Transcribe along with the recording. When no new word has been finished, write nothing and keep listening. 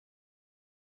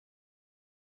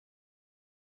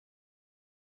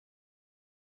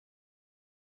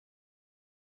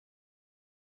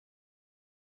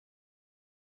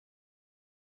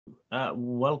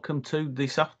welcome to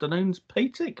this afternoon's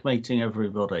PTIC meeting,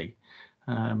 everybody.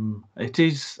 It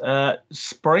is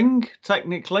spring,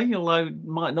 technically, although it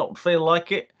might not feel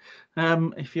like it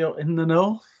if you're in the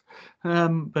north.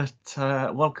 But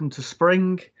welcome to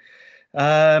spring.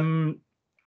 So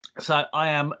I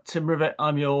am Tim Rivet.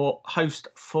 I'm your host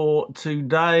for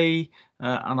today,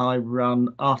 and I run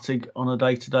Artig on a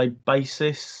day-to-day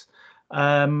basis.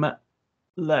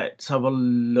 Let's have a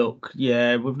look.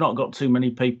 Yeah, we've not got too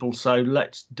many people, so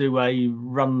let's do a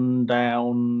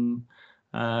rundown.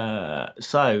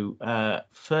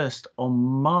 First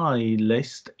on my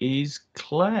list is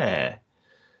Claire.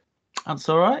 That's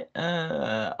all right.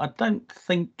 I don't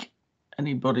think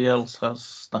anybody else has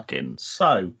stuck in.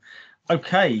 So,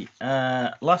 okay.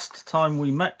 Last time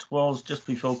we met was just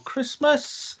before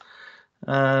Christmas.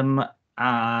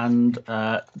 And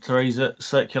Teresa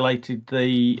circulated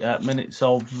the minutes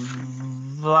of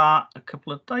that a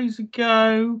couple of days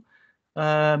ago.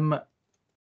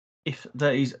 If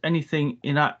there is anything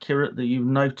inaccurate that you've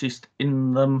noticed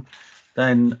in them,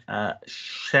 then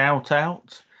shout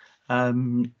out.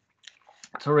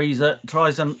 Teresa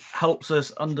tries and helps us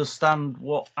understand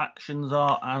what actions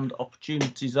are and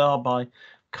opportunities are by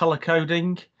colour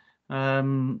coding.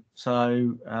 Hopefully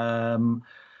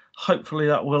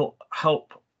that will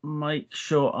help make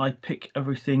sure I pick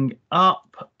everything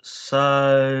up.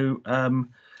 So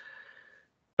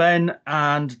Ben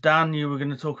and Dan, you were going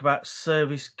to talk about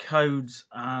service codes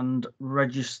and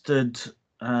registered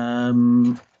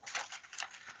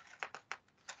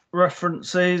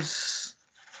references.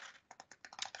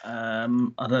 I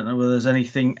don't know whether there's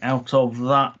anything out of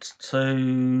that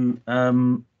to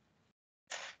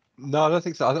No, I don't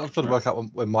think so. I'm trying to work out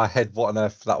in my head what on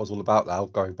earth that was all about now,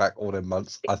 going back all in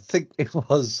months. I think it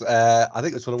was I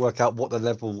think it's trying to work out what the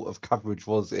level of coverage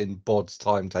was in BODS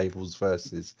timetables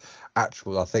versus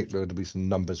actual. I think there are going to be some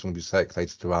numbers going to be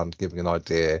circulated around giving an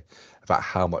idea about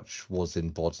how much was in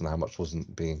BODS and how much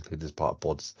wasn't being included as part of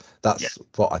BODS. That's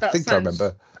what I think I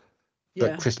remember.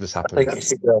 But Christmas happened. I think you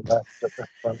should go on that.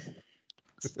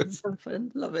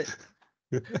 Love it.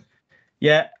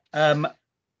 Yeah.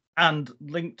 And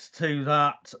linked to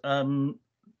that, we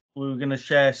were going to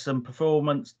share some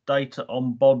performance data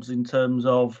on BODS in terms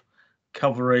of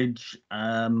coverage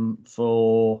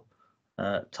for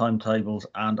timetables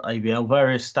and AVL.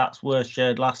 Various stats were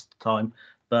shared last time,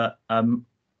 but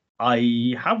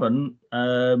I haven't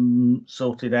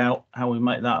sorted out how we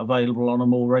make that available on a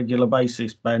more regular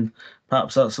basis, Ben.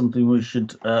 Perhaps that's something we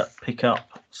should pick up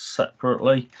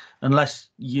separately, unless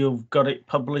you've got it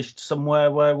published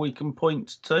somewhere where we can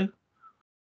point to.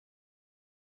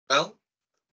 Well,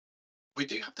 we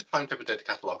do have the timetable data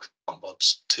catalogue on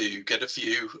BODS to get a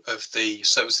view of the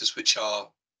services which are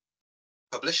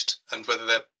published and whether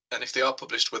they're, and if they are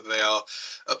published, whether they are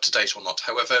up to date or not.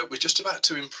 However, we're just about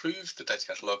to improve the data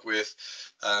catalogue with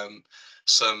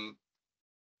some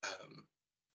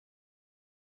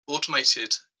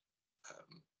automated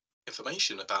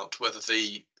information about whether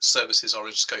the services are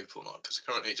in scope or not, because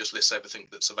currently it just lists everything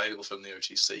that's available from the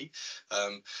OTC,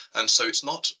 and so it's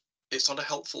not a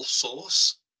helpful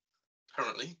source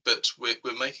currently, but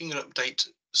we're making an update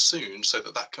soon so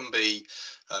that can be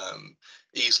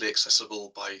easily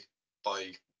accessible by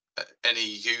any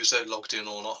user logged in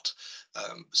or not.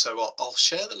 So I'll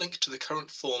share the link to the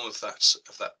current form of that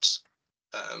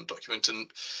document, and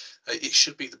it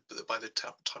should be by the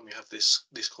time we have this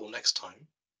call next time,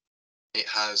 it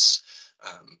has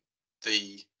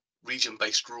the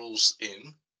region-based rules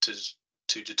in to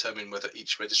determine whether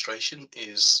each registration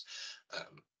is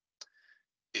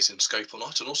in scope or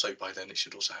not, and also by then it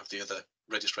should also have the other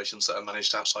registrations that are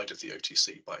managed outside of the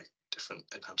OTC by different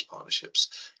enhanced partnerships.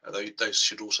 Those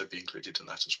should also be included in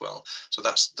that as well. So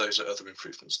those are other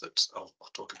improvements that I'll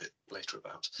talk a bit later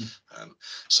about.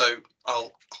 So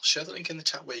I'll share the link in the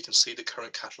chat where you can see the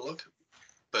current catalogue,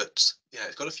 but yeah,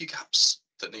 it's got a few gaps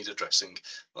that need addressing,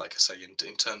 like I say, in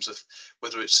terms of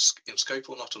whether it's in scope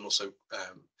or not, and also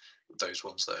those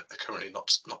ones that are currently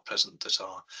not present that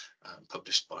are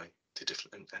published by the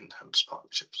different enhanced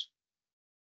partnerships.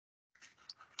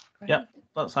 Yeah,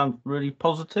 that sounds really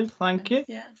positive. Thank you.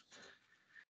 Yeah.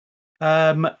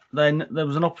 Then there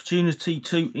was an opportunity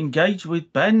to engage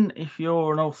with Ben if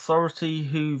you're an authority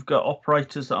who've got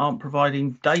operators that aren't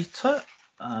providing data.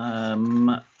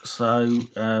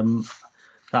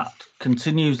 That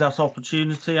continues that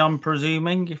opportunity, I'm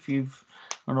presuming, if you've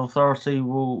an authority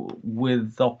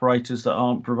with operators that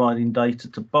aren't providing data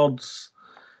to BODS,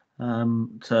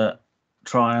 to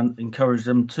try and encourage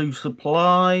them to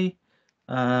supply.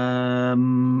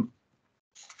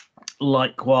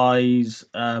 Likewise,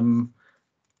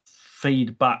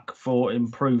 feedback for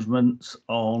improvements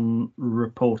on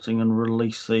reporting and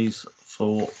releases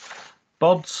for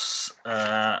BODs.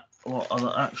 What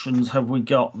other actions have we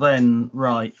got then?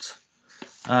 Right.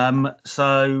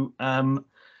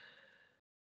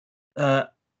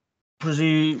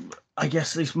 Presume, I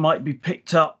guess this might be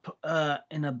picked up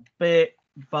in a bit,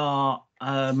 but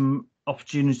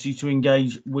opportunity to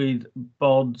engage with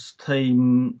BOD's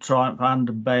team, Triumph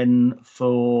and Ben,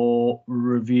 for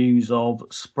reviews of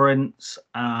sprints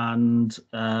and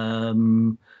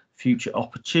future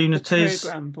opportunities. The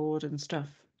program board and stuff.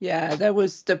 Yeah, there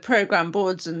was the program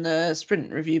boards and the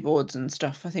sprint review boards and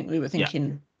stuff. I think we were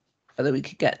thinking whether we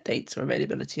could get dates or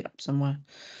availability up somewhere.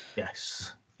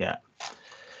 Yes, yeah.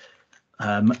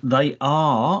 They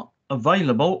are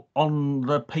available on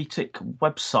the PTIC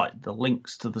website, the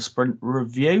links to the sprint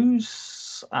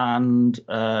reviews and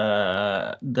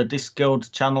the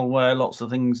Discord channel where lots of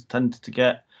things tend to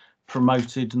get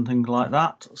promoted and things like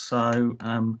that. So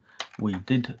we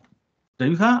did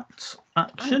do that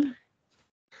action.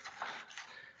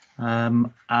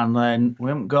 And then we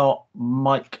haven't got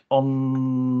Mike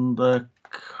on the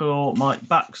call, Mike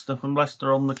Baxter from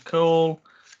Leicester on the call.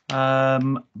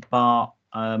 But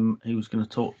he was going to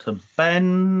talk to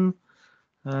Ben.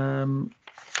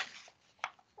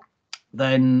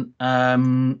 Then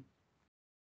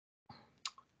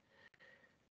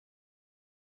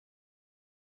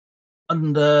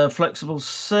under flexible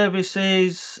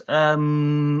services,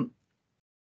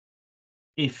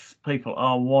 if people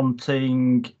are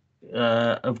wanting,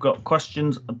 have got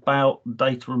questions about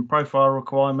data and profile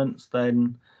requirements,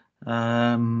 then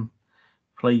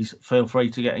please feel free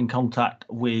to get in contact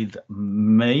with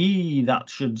me. That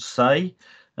should say.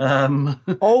 So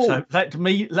let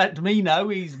me know.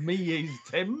 Me is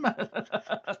Tim.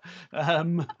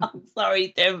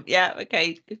 Sorry, Tim. Yeah,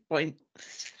 okay, good point.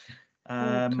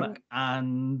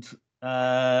 And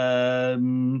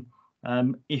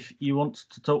if you want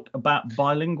to talk about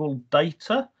bilingual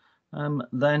data,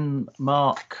 then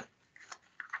Mark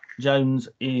Jones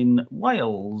in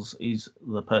Wales is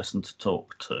the person to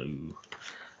talk to.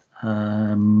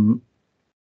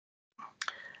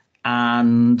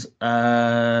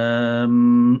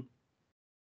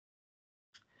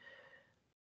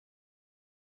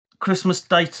 Christmas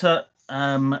data,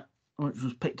 which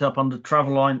was picked up under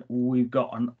Traveline, we've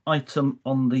got an item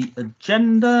on the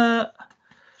agenda.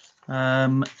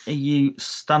 EU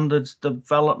standards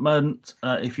development,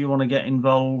 if you want to get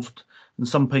involved, and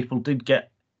some people did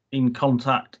get in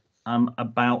contact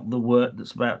about the work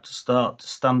that's about to start to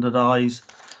standardise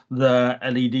the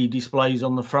LED displays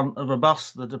on the front of a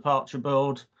bus, the departure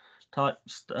board type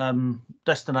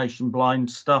destination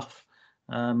blind stuff.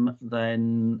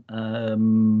 Then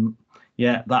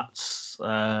yeah, that's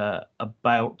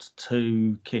about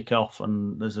to kick off,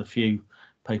 and there's a few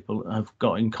people have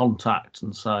got in contact,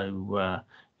 and so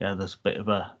yeah, there's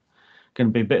going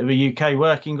to be a bit of a UK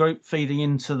working group feeding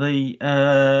into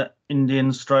the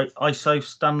Indian stroke ISO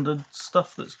standard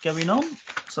stuff that's going on,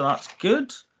 so that's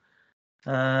good.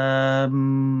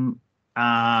 And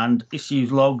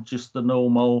issues log, just the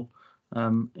normal.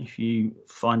 If you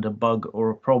find a bug or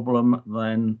a problem,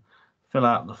 then fill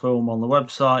out the form on the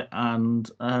website, and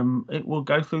it will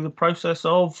go through the process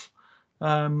of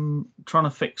trying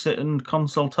to fix it and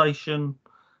consultation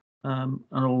and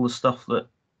all the stuff that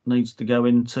needs to go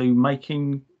into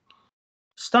making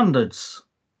standards.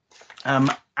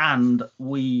 And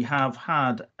we have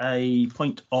had a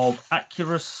point of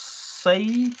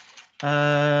accuracy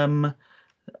on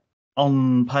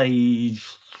page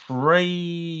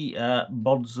 3.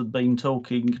 Bods have been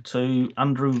talking to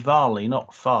Andrew Varley,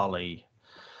 not Farley.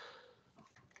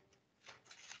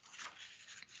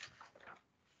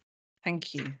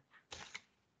 Thank you.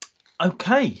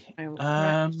 Okay.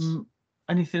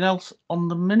 Anything else on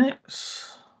the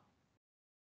minutes?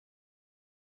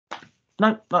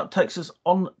 No, that takes us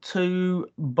on to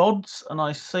BODs, and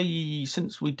I see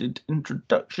since we did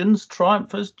introductions,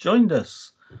 Triumph has joined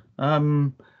us.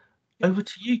 Over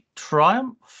to you,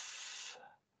 Triumph.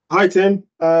 Hi, Tim.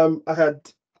 I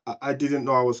didn't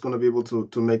know I was going to be able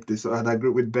to make this. So I had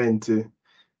agreed with Ben to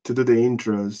do the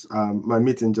intros. My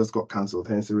meeting just got cancelled,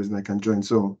 hence the reason I can join.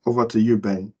 So over to you,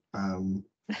 Ben.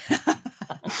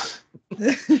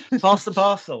 Pass the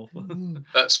parcel.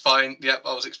 That's fine. Yeah,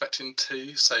 I was expecting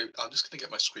to. So I'm just going to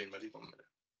get my screen ready. 1 minute.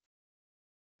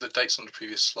 The dates on the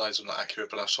previous slides are not accurate,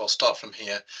 but so I'll start from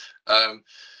here.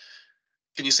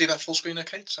 Can you see that full screen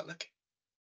okay? Does that look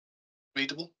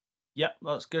readable? Yeah,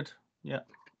 that's good. Yeah.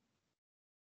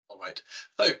 All right.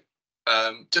 So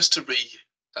just to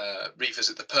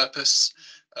revisit the purpose,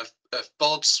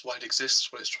 BODS, why it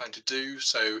exists, what it's trying to do.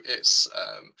 So it's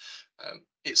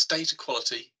data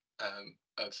quality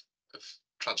of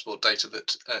transport data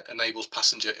that enables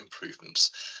passenger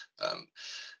improvements.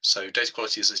 So data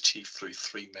quality is achieved through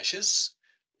 3 measures.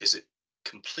 Is it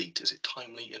complete, is it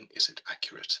timely, and is it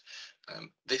accurate?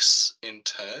 This in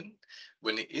turn,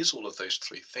 when it is all of those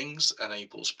 3 things,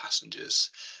 enables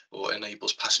passengers, or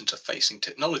enables passenger facing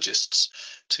technologists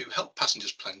to help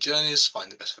passengers plan journeys,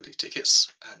 find the best value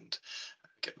tickets, and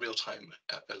get real-time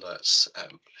alerts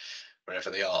wherever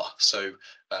they are. So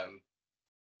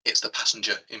it's the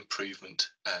passenger improvement,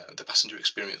 the passenger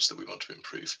experience that we want to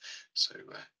improve. So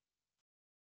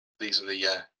these are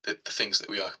the things that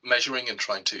we are measuring and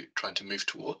trying to move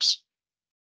towards.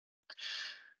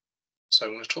 So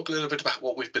I'm going to talk a little bit about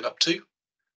what we've been up to.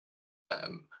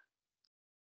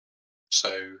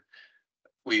 So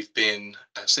we've been,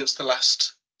 since the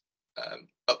last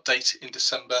update in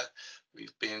December,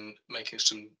 we've been making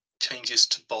some changes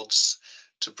to BODS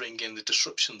to bring in the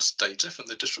disruptions data from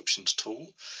the disruptions tool.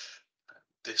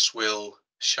 This will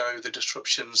show the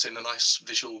disruptions in a nice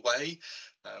visual way.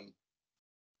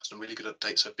 Some really good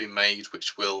updates have been made,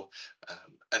 which will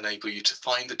enable you to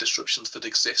find the disruptions that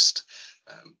exist,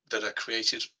 that are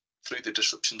created through the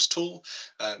disruptions tool.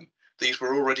 These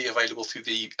were already available through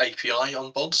the API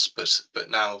on BODS, but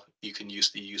now you can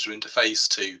use the user interface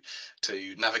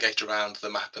to navigate around the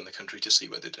map and the country to see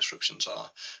where the disruptions are,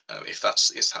 if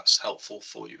that's helpful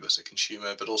for you as a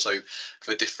consumer, but also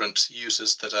for different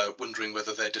users that are wondering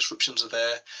whether their disruptions are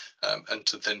there, and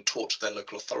to then talk to their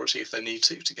local authority if they need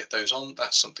to get those on.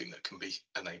 That's something that can be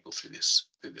enabled through this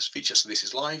feature. So this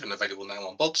is live and available now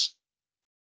on BODS.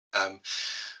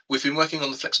 We've been working on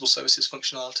the flexible services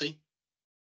functionality.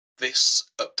 This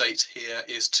update here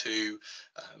is to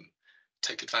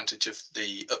take advantage of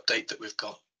the update that we've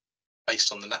got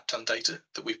based on the NAPTAN data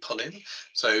that we pull in.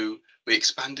 So we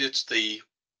expanded the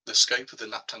scope of the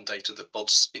NAPTAN data that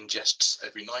BODS ingests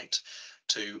every night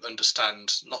to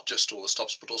understand not just all the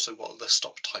stops, but also what are the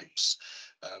stop types.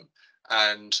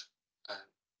 And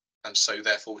so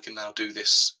therefore we can now do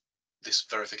this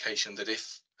verification that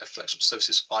if a flexible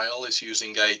services file is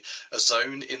using a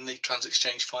zone in the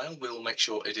TransExchange file, we'll make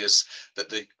sure it is that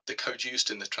the code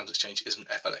used in the TransExchange is an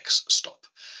FLX stop.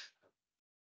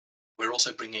 We're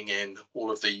also bringing in all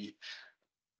of the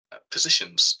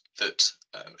positions that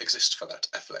exist for that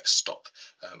FLX stop,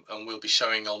 and we'll be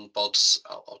showing on BODS.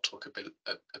 I'll talk a bit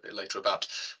later about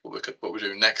what we're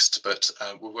doing next, but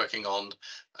we're working on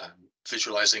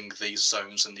visualizing these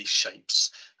zones and these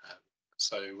shapes.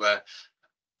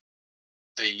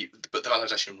 But the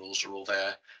validation rules are all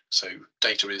there, so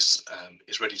data is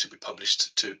ready to be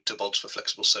published to BODS for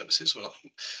flexible services. We're not,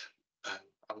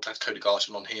 I'm glad Cody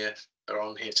Garton are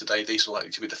on here today. These are likely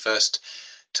to be the first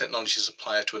technology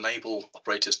supplier to enable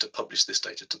operators to publish this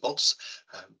data to BODS.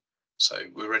 So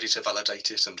we're ready to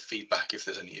validate it and feedback if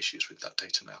there's any issues with that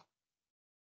data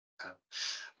now.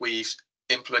 We've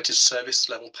implemented service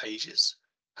level pages.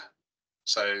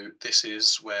 So this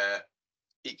is where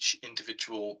each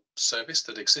individual service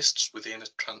that exists within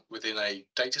a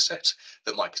data set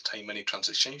that might contain many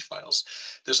TransExchange files,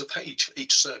 there's a page for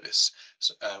each service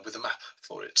with a map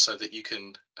for it, so that you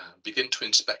can begin to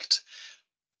inspect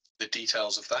the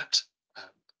details of that.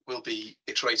 We'll be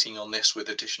iterating on this with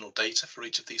additional data for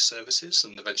each of these services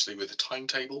and eventually with a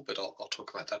timetable, but I'll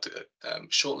talk about that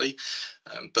shortly.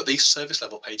 But these service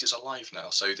level pages are live now,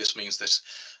 so this means that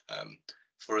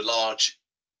for a large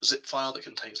zip file that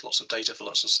contains lots of data for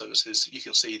lots of services, you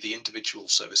can see the individual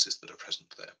services that are present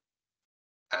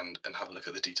there and have a look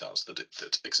at the details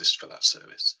that exist for that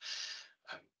service.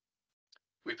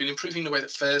 We've been improving the way that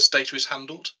fares data is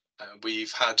handled.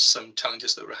 We've had some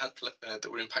challenges that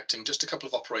were impacting just a couple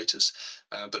of operators,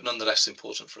 but nonetheless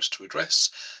important for us to address.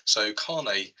 So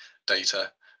Carnet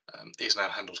data is now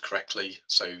handled correctly.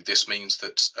 So this means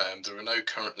that there are no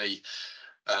currently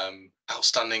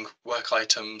outstanding work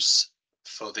items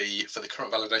for the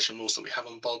current validation rules that we have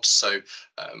on BODS. So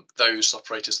those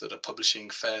operators that are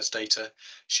publishing fares data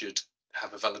should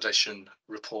have a validation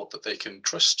report that they can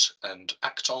trust and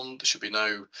act on. There should be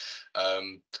no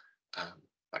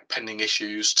like pending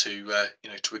issues to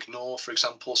ignore, for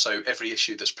example. So every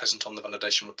issue that's present on the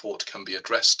validation report can be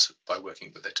addressed by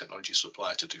working with their technology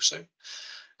supplier to do so.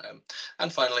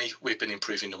 And finally, we've been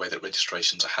improving the way that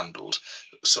registrations are handled.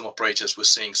 Some operators were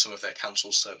seeing some of their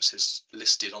cancelled services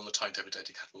listed on the timetable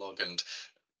data catalogue and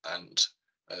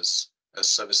as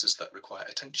services that require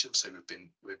attention. So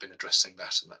we've been addressing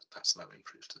that, and that's now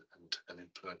improved and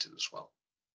implemented as well.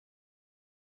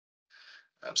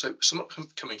 So some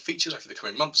upcoming features over the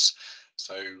coming months.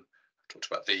 So I talked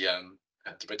about the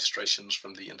the registrations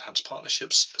from the enhanced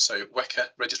partnerships. So WECA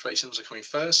registrations are coming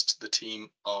first. The team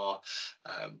are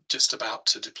just about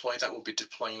to deploy that. We'll be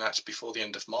deploying that before the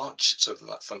end of March, so that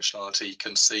that functionality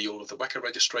can see all of the WECA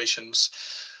registrations.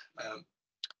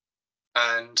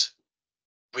 And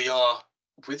we are,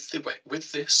 with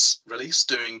this release,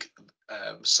 doing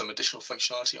some additional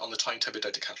functionality on the timetable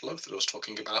data catalog that I was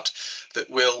talking about, that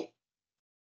will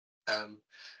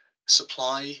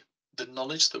supply the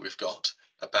knowledge that we've got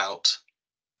about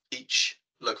each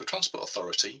local transport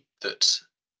authority that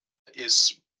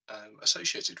is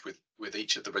associated with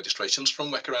each of the registrations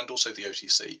from WECA and also the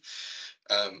OTC.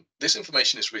 This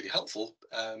information is really helpful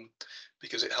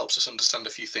because it helps us understand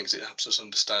a few things. It helps us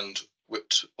understand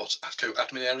what ATCO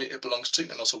admin area it belongs to,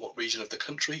 and also what region of the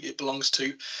country it belongs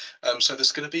to. So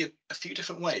there's going to be a few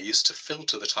different ways to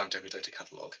filter the timetable data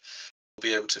catalogue.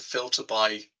 We'll be able to filter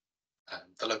by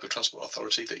the local transport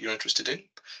authority that you're interested in,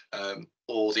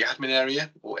 or the admin area,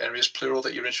 or areas plural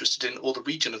that you're interested in, or the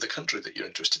region of the country that you're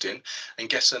interested in, and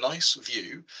get a nice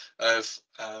view of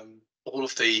all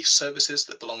of the services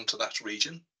that belong to that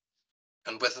region,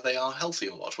 and whether they are healthy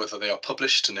or not, whether they are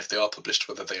published, and if they are published,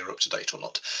 whether they are up to date or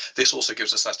not. This also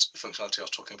gives us that functionality I was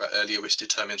talking about earlier, which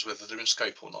determines whether they're in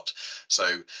scope or not.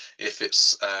 So if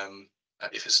it's an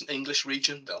English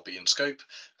region, they'll be in scope.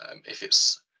 If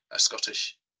it's a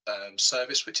Scottish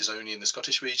service which is only in the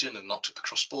Scottish region and not a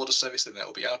cross-border service, then that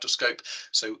will be out of scope.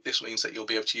 So this means that you'll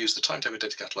be able to use the timetable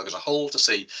data catalogue as a whole to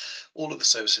see all of the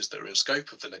services that are in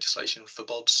scope of the legislation for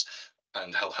BODs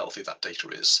and how healthy that data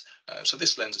is. So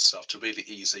this lends itself to really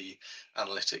easy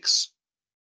analytics,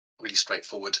 really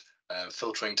straightforward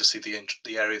filtering to see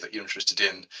the area that you're interested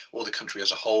in, or the country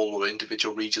as a whole, or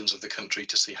individual regions of the country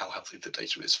to see how healthy the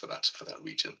data is for that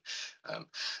region.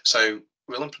 So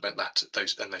we'll implement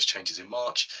those changes in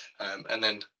March, and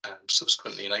then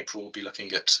subsequently in April we'll be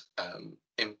looking at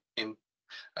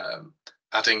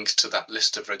adding to that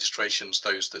list of registrations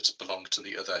those that belong to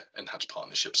the other enhanced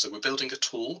partnerships. So we're building a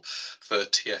tool for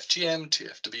TFGM,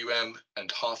 TFWM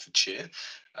and Hertfordshire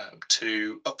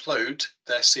to upload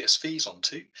their CSVs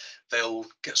onto. They'll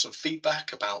get some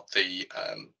feedback about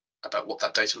about what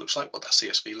that data looks like, what that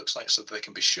CSV looks like, so that they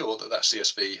can be sure that that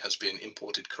CSV has been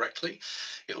imported correctly.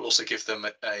 It will also give them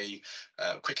a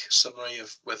quick summary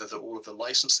of whether all of the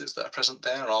licenses that are present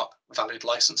there are valid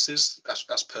licenses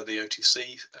as per the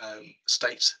OTC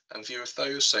state and view of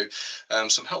those. So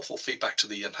some helpful feedback to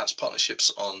the enhanced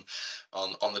partnerships on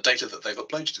the data that they've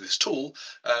uploaded to this tool,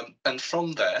 and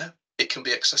from there it can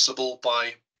be accessible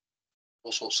by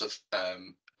all sorts of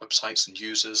websites and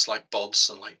users like BODs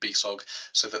and like BSOG,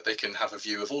 so that they can have a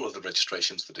view of all of the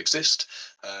registrations that exist,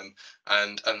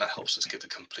 and that helps us give a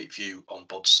complete view on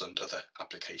BODs and other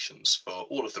applications for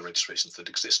all of the registrations that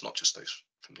exist, not just those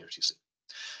from the OTC.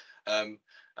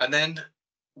 And then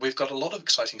we've got a lot of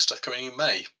exciting stuff coming in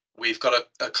May. We've got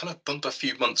a kind of bumper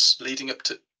few months leading up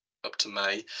to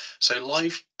May. So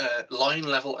live line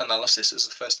level analysis is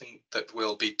the first thing that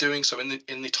we'll be doing. So in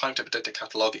the timetable data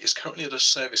catalog, it is currently at a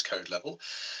service code level.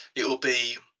 It will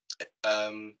be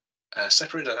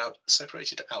separated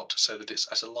out so that it's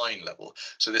at a line level.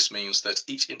 So this means that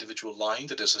each individual line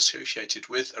that is associated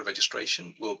with a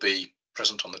registration will be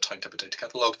present on the timetable data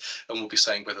catalog, and we'll be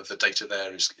saying whether the data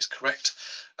there is correct.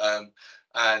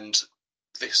 And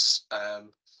this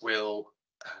will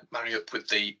marry up with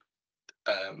the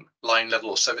line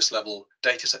level or service level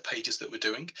dataset pages that we're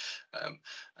doing,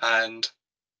 and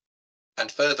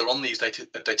further on these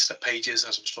dataset pages,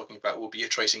 as I was talking about, we'll be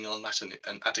iterating on that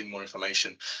and adding more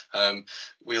information.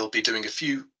 We'll be doing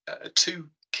two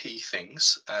key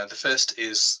things. The first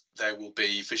is there will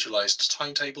be visualized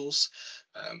timetables,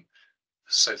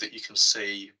 so that you can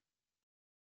see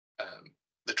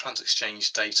the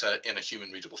trans-exchange data in a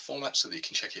human readable format, so that you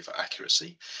can check it for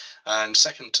accuracy. And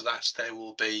second to that, there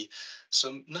will be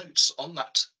some notes on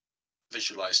that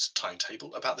visualized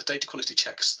timetable about the data quality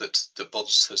checks that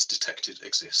BODs has detected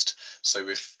exist. So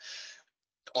if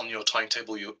on your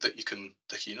timetable that you can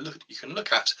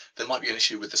look at, there might be an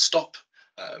issue with the stop,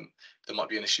 there might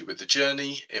be an issue with the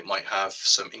journey, it might have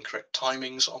some incorrect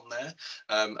timings on there,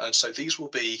 and so these will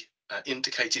be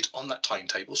indicated on that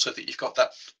timetable, so that you've got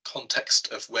that context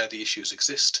of where the issues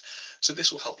exist. So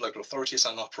this will help local authorities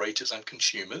and operators and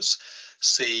consumers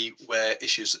see where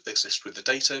issues exist with the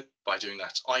data by doing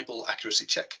that eyeball accuracy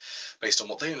check based on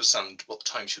what they understand what the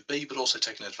time should be, but also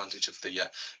taking advantage of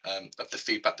the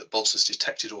feedback that BODs has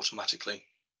detected automatically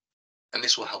And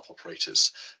this will help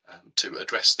operators to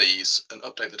address these and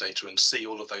update the data and see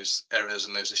all of those errors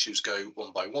and those issues go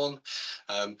one by one.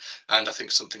 And I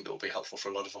think something that will be helpful for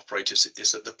a lot of operators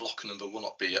is that the block number will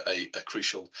not be a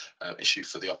crucial issue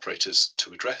for the operators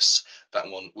to address. That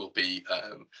one will be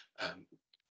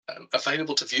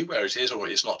available to view where it is, or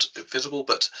it is not visible,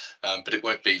 but it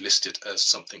won't be listed as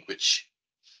something which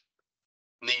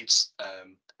needs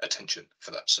attention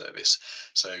for that service.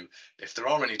 So if there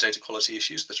are any data quality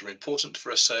issues that are important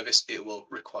for a service, it will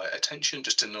require attention,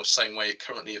 just in the same way it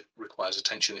currently requires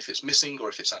attention if it's missing or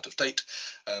if it's out of date,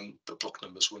 but block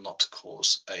numbers will not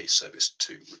cause a service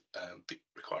to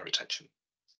require attention.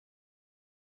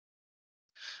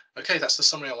 Okay, that's the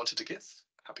summary I wanted to give.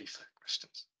 Happy for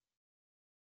questions.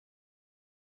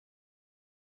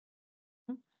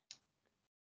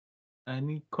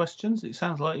 Any questions? It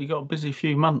sounds like you got a busy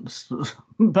few months,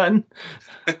 Ben.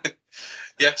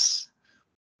 Yes.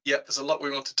 Yeah, there's a lot we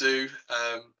want to do.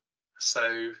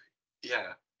 So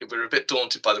yeah, we're a bit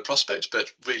daunted by the prospect,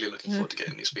 but really looking forward to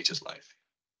getting these features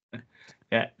live.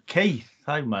 Yeah, Keith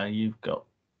Homer, you've got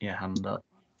your hand up.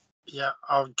 Yeah,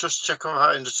 I'll just check on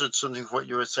how I understood something of what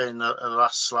you were saying in the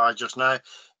last slide just now.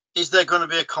 Is there going to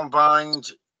be a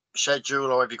combined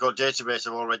schedule, or have you got a database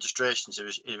of all registrations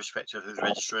irrespective of who the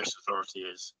registration authority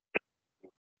is?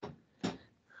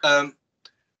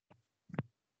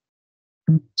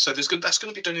 So that's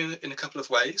going to be done in a couple of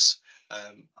ways.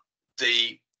 I'm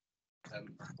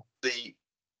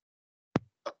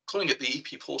calling it the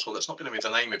EP portal. That's not going to be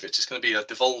the name of it. It's going to be a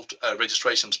devolved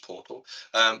registrations portal.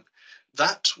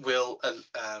 That will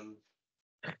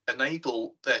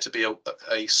enable there to be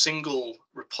a single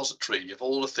repository of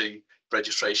all of the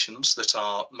registrations that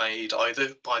are made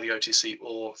either by the OTC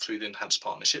or through the enhanced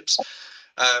partnerships.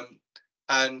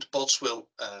 And BODS will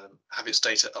have its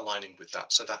data aligning with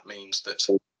that. So that means that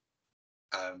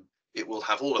it will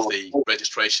have all of the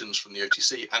registrations from the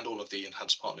OTC and all of the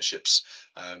enhanced partnerships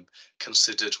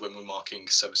considered when we're marking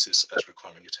services as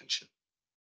requiring attention.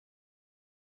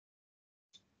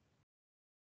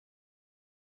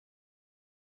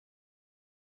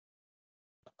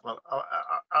 Well,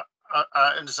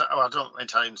 I understand. Well, I don't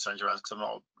entirely understand your answer because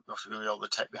I'm not really all the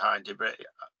tech behind it. But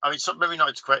I mean, maybe not.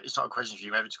 It's not a question for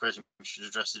you. Maybe it's a question we should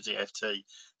address the DFT.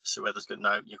 So whether it's good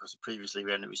now, because previously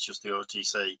when it was just the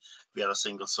OTC, we had a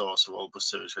single source of all bus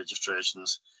service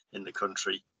registrations in the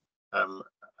country. I'm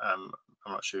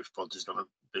not sure if BODS is going to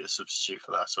be a substitute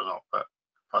for that or not, but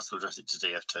perhaps we'll address it to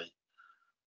DFT.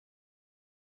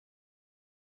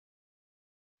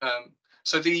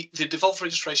 So the devolved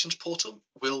registrations portal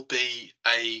will be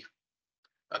a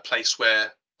place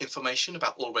where information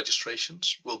about all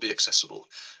registrations will be accessible.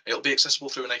 It'll be accessible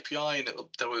through an API, and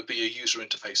there will be a user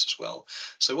interface as well.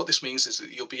 So what this means is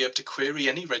that you'll be able to query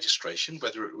any registration,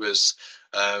 whether it was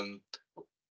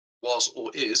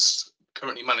or is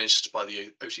currently managed by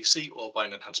the OTC or by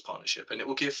an enhanced partnership, and it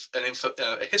will give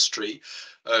a history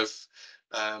of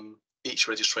each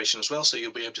registration as well, so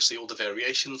you'll be able to see all the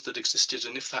variations that existed,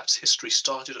 and if that history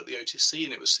started at the OTC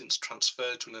and it was since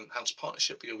transferred to an enhanced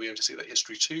partnership, you'll be able to see that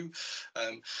history too,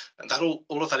 and that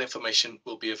all of that information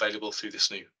will be available through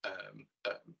this new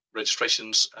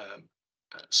registrations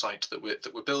site that we're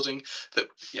building. That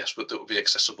will be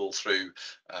accessible through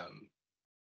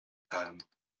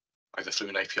either through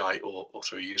an API or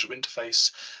through a user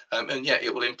interface. And yeah,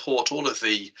 it will import all of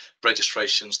the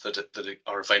registrations that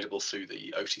are available through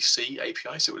the OTC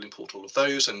API. So it will import all of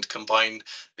those and combine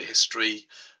the history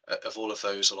of all of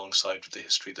those alongside the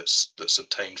history that's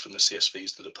obtained from the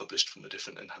CSVs that are published from the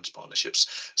different enhanced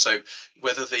partnerships. So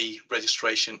whether the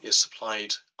registration is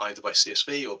supplied either by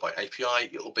CSV or by API,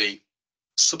 it will be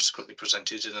subsequently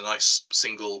presented in a nice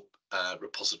single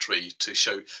repository to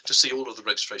see all of the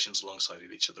registrations alongside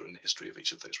of each other and the history of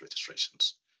each of those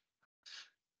registrations.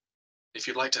 If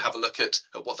you'd like to have a look at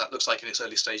what that looks like in its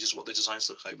early stages, what the designs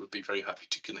look like, we'd be very happy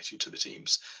to connect you to the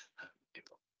teams.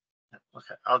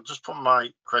 Okay, I'll just put my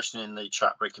question in the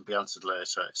chat, but it can be answered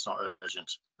later. It's not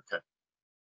urgent. Okay.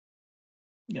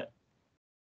 Yeah.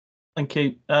 Thank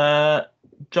you.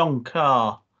 John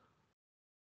Carr.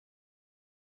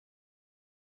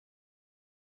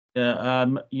 Yeah,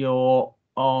 you're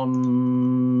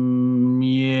on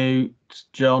mute,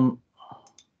 John.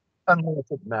 I'm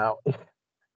muted now.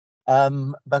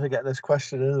 Better get this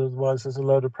question in, otherwise there's a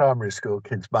load of primary school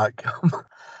kids might come.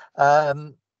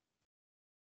 I'm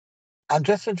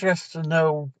just interested to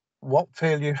know what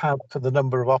feel you have for the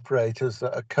number of operators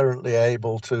that are currently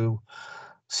able to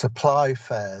supply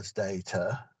fares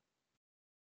data.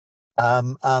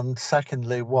 And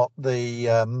secondly, what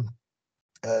the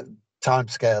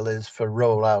timescale is for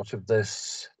rollout of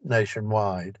this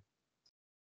nationwide.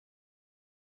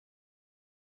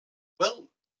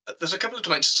 There's a couple of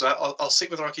dimensions to that. I'll see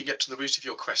whether I can get to the root of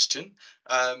your question.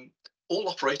 All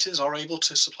operators are able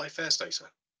to supply fares data.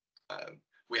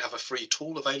 We have a free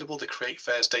tool available, the Create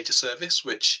Fares Data Service,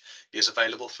 which is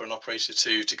available for an operator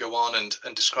to go on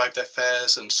and describe their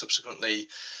fares, and subsequently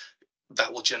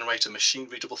that will generate a machine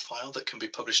readable file that can be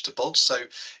published to BODs. So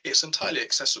it's entirely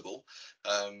accessible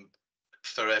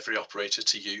for every operator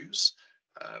to use.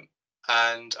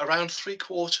 And around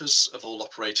 3/4 of all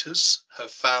operators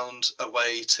have found a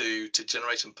way to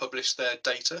generate and publish their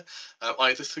data,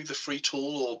 either through the free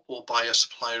tool or by a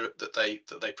supplier that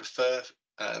they prefer.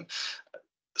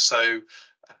 So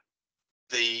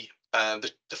the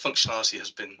functionality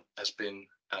has been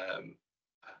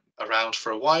around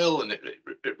for a while, and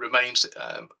it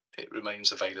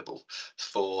remains available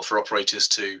for operators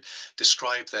to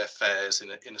describe their fares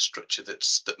in a structure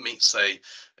that meets a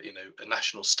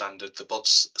national standard, the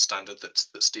BODS standard that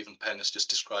Stephen Penn has just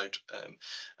described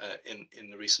in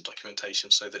the recent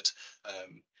documentation, so that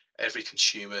every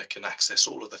consumer can access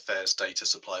all of the fares data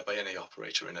supplied by any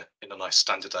operator in a nice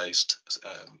standardized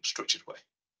structured way.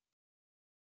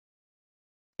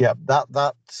 Yeah,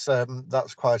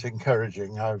 that's quite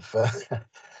encouraging. I've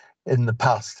in the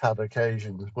past had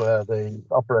occasions where the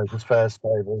operators' fares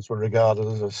tables were regarded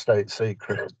as a state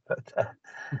secret. But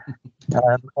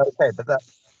okay, but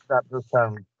that does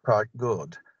sound quite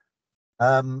good.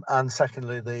 And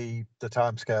secondly, the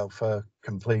timescale for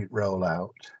complete rollout.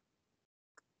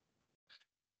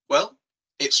 Well,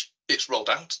 it's rolled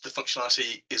out. The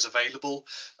functionality is available.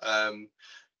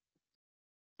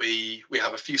 We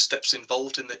have a few steps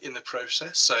involved in the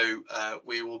process, so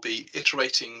we will be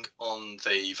iterating on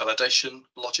the validation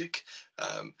logic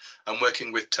and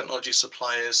working with technology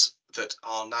suppliers that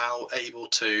are now able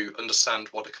to understand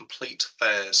what a complete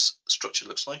fares structure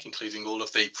looks like, including all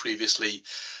of the previously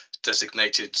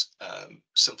designated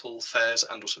simple fares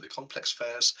and also the complex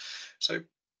fares. So,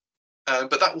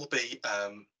 but that will be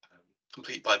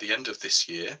complete by the end of this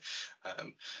year.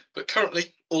 But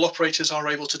currently, all operators are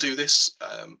able to do this.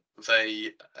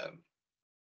 They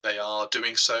are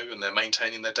doing so, and they're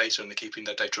maintaining their data, and they're keeping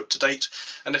their data up to date.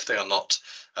 And if they are not,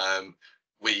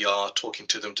 we are talking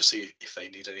to them to see if they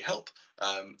need any help,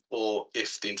 or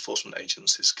if the enforcement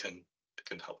agencies can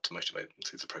help to motivate them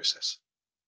through the process.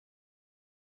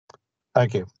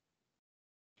 Thank you.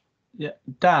 Yeah,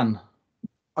 Dan.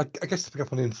 I guess to pick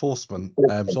up on the enforcement,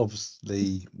 so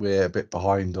obviously we're a bit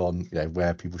behind on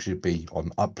where people should be on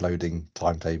uploading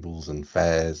timetables and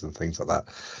fares and things like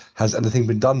that. Has anything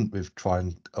been done with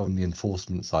trying on the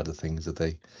enforcement side of things? Are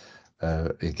they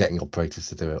getting operators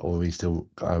to do it, or are we still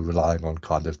relying on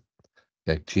kind of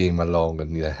cheering them along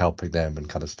and helping them and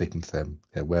kind of speaking to them?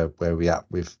 Where are we at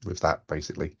with that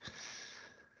basically?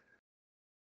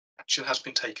 Action has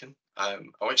been taken. I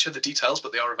won't share the details,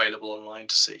 but they are available online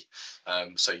to see.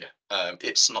 So yeah,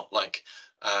 it's not like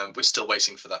we're still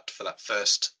waiting for that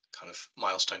first kind of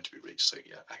milestone to be reached. So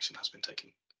yeah, action has been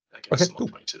taken against some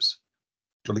operators.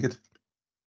 Jolly good.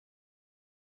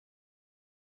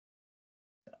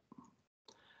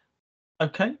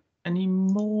 Okay. Any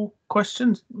more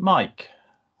questions, Mike?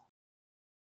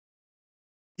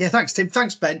 Yeah, thanks, Tim.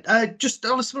 Thanks, Ben. Just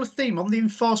on a similar theme, on the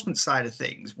enforcement side of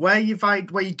things, where you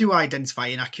do identify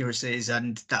inaccuracies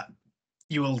and that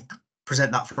you will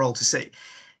present that for all to see,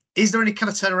 is there any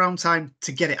kind of turnaround time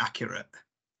to get it accurate?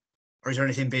 Or is there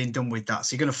anything being done with that?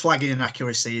 So you're going to flag an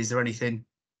inaccuracy. Is there anything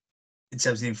in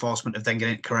terms of the enforcement of then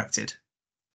getting it corrected?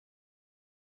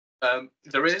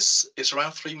 There is. It's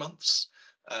around 3 months.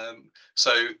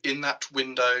 So in that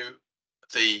window,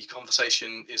 the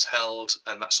conversation is held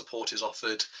and that support is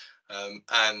offered,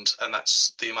 and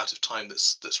that's the amount of time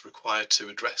that's required to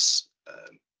address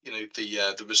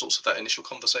the results of that initial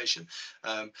conversation,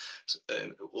 or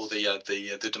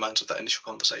the demands of that initial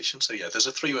conversation. So yeah, there's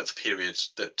a 3-month period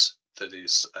that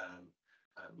is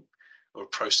or a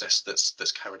process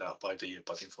that's carried out by the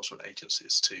enforcement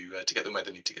agencies to get them where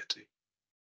they need to get to.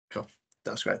 Cool,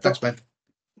 that's great. Thanks, Ben.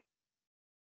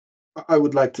 I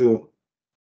would like to,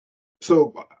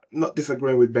 so not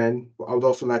disagreeing with Ben, but I would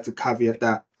also like to caveat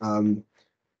that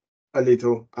a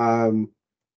little.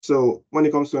 So when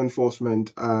it comes to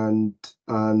enforcement and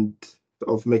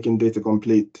of making data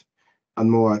complete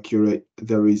and more accurate,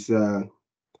 there is a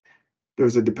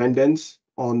dependence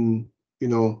on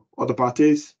other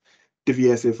parties, the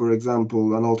VSA, for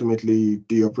example, and ultimately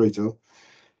the operator.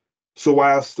 So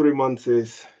whilst 3 months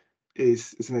is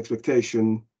an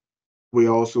expectation, we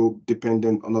are also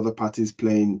dependent on other parties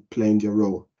playing their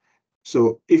role.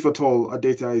 So if at all our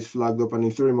data is flagged up and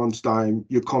in 3 months' time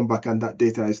you come back and that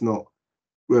data is not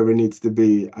where it needs to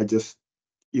be, I just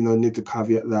need to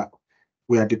caveat that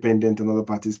we are dependent on other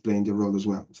parties playing their role as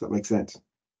well. Does that make sense?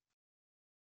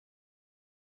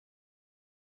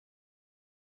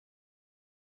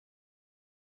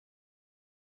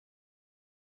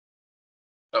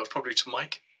 That was probably to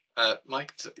Mike.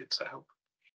 Mike, does that help?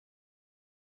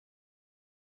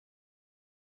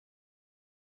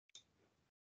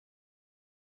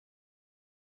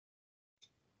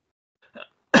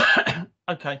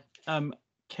 Okay.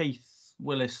 Keith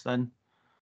Willis then.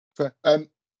 So, can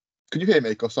you hear me?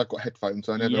 Because I've got headphones.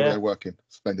 I never know they're working.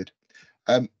 Splendid.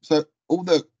 So all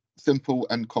the simple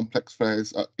and complex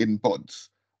fairs are in BODs.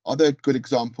 Are there good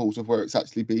examples of where it's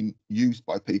actually been used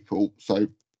by people, so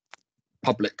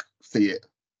public see it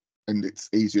and it's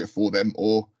easier for them,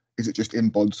 or is it just in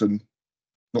BODs and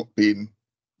not being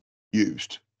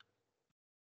used?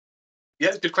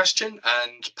 Yeah, good question.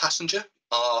 And Passenger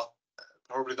are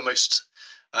probably the most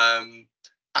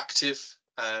active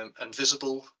and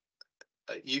visible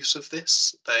use of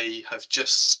this. They have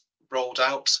just rolled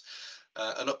out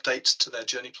an update to their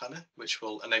journey planner, which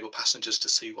will enable passengers to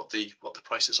see what the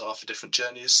prices are for different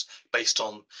journeys based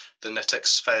on the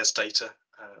NetX fares data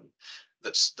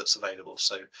that's available.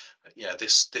 So yeah,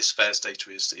 this fares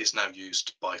data is now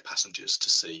used by passengers to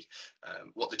see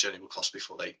what the journey will cost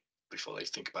before they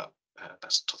think about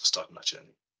starting that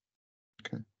journey.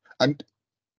 Okay. And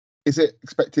is it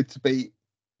expected to be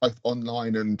both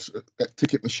online and at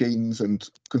ticket machines and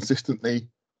consistently?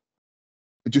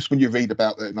 Just when you read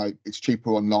about it, it's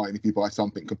cheaper online if you buy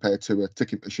something compared to a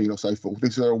ticket machine or so forth.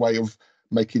 Is there a way of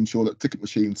making sure that ticket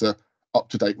machines are up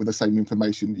to date with the same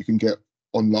information you can get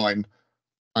online?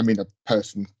 I mean, a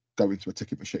person going to a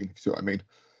ticket machine, if you see what I mean.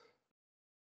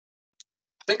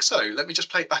 I think so. Let me just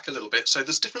play it back a little bit. So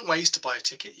there's different ways to buy a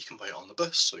ticket. You can buy it on the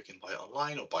bus, or you can buy it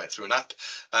online, or buy it through an app.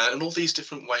 And all these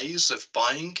different ways of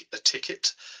buying a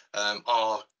ticket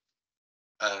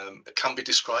can be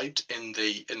described in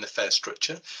the fare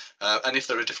structure, and if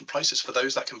there are different prices for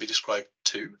those, that can be described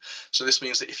too. So this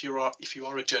means that if you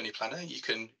are a journey planner, you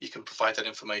can provide that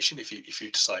information if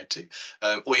you decide to,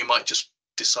 or you might just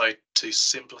decide to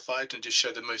simplify it and just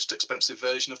show the most expensive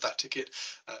version of that ticket.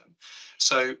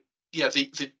 So yeah,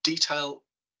 the detail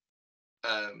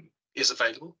is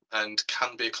available and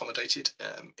can be accommodated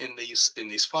in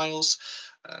these files,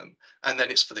 and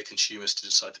then it's for the consumers to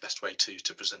decide the best way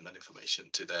to present that information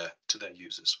to their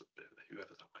users,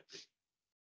 whoever that might be.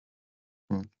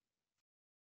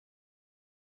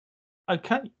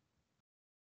 Okay.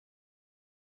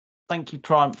 Thank you,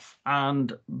 Triumph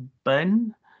and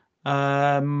Ben.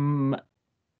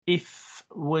 If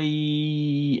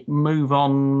we move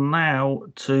on now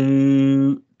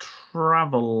to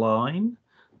Traveline,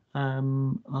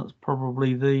 that's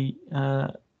probably the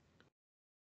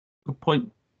good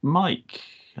point. Mike,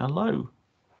 hello.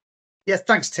 Yes,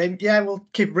 thanks, Tim. Yeah, we'll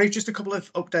keep it brief. Just a couple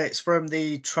of updates from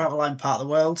the Traveline part of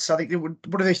the world. So I think one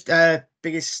of the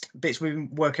biggest bits we've been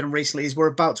working on recently is we're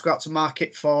about to go out to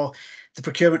market for the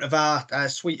procurement of our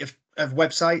suite of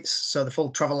websites. So the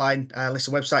full Traveline list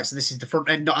of websites. So this is the front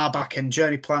end, not our back end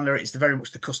journey planner. It's very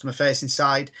much the customer facing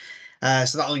side.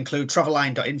 So that'll include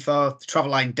traveline.info, the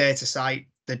Traveline data site,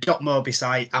 the .mobi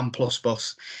site, and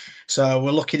PlusBus. So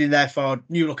we're looking in there for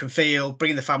new look and feel,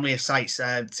 bringing the family of sites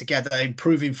together,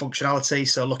 improving functionality.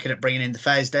 So looking at bringing in the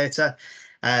fares data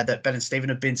that Ben and Stephen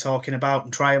have been talking about,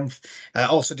 and Triumph.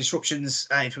 Also disruptions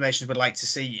information we'd like to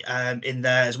see in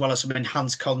there, as well as some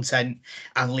enhanced content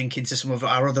and linking to some of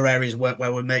our other areas where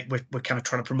we're kind of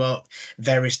trying to promote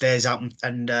various days out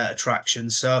and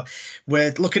attractions. So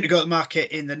we're looking to go to the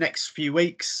market in the next few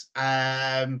weeks.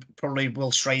 Probably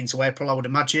will stray into April, I would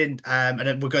imagine. And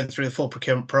then we're going through the full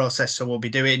procurement process. So we'll be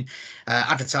doing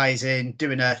advertising,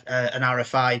 doing an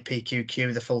RFI,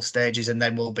 PQQ, the full stages, and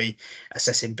then we'll be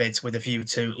assessing bids with a view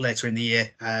to later in the year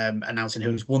announcing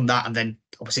who's won that, and then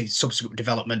obviously subsequent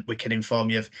development we can inform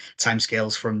you of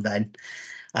timescales from then.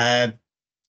 So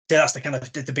that's the kind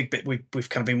of the big bit we've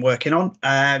kind of been working on.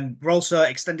 We're also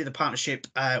extending the partnership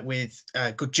with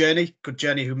Good Journey,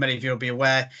 who many of you will be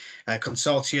aware, a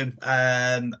consortium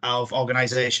of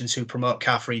organisations who promote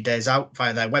car-free days out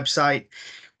via their website.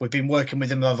 We've been working with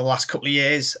them over the last couple of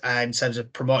years in terms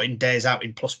of promoting days out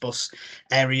in PlusBus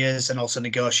areas and also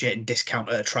negotiating discount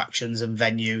at attractions and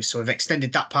venues. So we've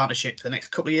extended that partnership for the next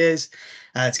couple of years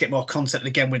to get more content. And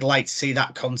again, we'd like to see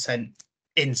that content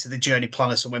into the journey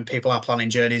planner. So when people are planning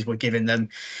journeys, we're giving them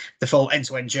the full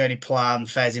end-to-end journey plan,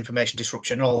 fares, information,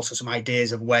 disruption, and also some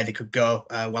ideas of where they could go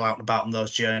while out and about on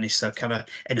those journeys. So kind of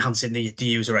enhancing the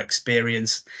user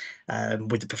experience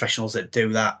with the professionals that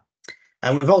do that.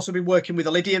 We've also been working with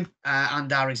Iridium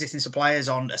and our existing suppliers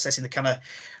on assessing the kind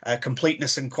of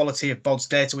completeness and quality of BODS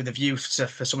data with a view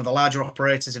for some of the larger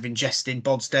operators of ingesting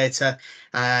BODS data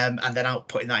and then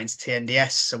outputting that into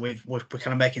TNDS. So we're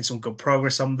kind of making some good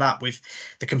progress on that. With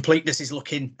the completeness is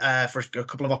looking for a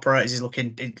couple of operators is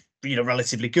looking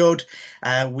relatively good.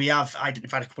 We have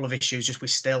identified a couple of issues just with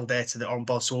stale data that are on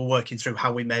board, so we're working through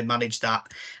how we may manage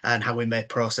that and how we may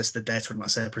process the data and,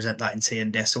 let's say, present that in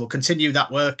TND. So we'll continue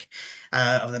that work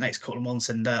over the next couple of months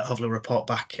and hopefully report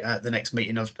back at the next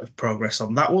meeting of progress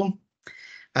on that one.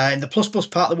 In the Plus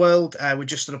part of the world, we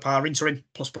just stood up our interim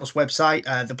Plus website.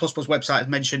 The Plus website, as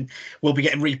mentioned, will be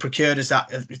getting re-procured as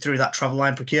that through that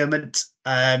Traveline procurement.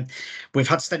 We've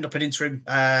had to stand up an interim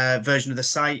version of the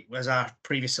site as our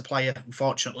previous supplier,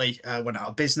 unfortunately, went out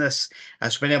of business. So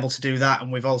we've been able to do that,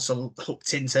 and we've also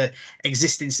hooked into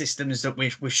existing systems that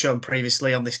we've shown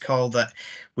previously on this call. That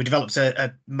we developed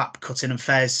a map cutting and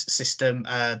fares system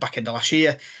back end of last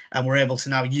year, and we're able to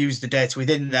now use the data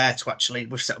within there to actually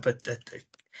we've set up a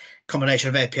combination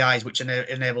of APIs which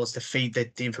enable us to feed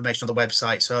the information on the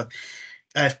website. So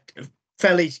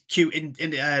fairly cute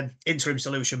interim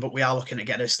solution, but we are looking at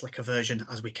getting a slicker version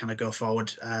as we kind of go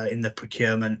forward in the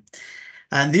procurement.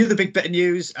 And the other big bit of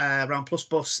news around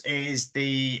Plus is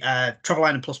the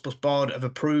Traveline and Plus board have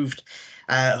approved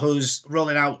who's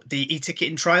rolling out the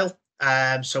e-ticketing trial.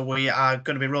 So we are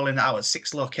going to be rolling that out at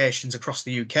 6 locations across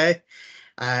the UK.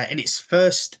 In its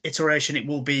first iteration,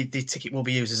 the ticket will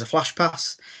be used as a flash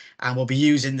pass, and we'll be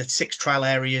using the 6 trial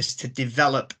areas to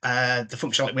develop the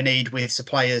functionality we need with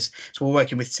suppliers. So we're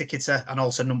working with Ticketer and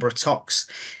also a number of TOCs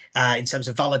in terms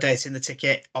of validating the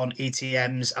ticket on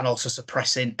ETMs and also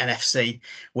suppressing NFC,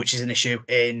 which is an issue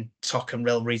in TOC and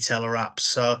rail retailer apps.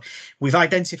 So we've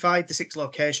identified the 6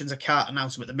 locations. I can't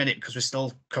announce them at the minute because we're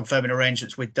still confirming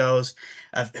arrangements with those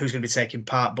of who's going to be taking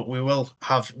part, but we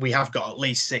have got at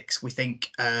least 6, we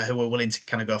think, who are willing to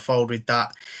kind of go forward with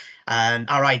that. And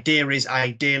our idea is,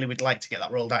 ideally, we'd like to get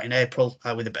that rolled out in April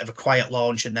with a bit of a quiet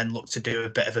launch and then look to do a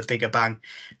bit of a bigger bang.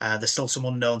 There's still some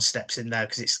unknown steps in there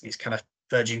because it's kind of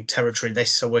verging territory,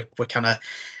 this, so we're kind of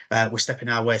we're stepping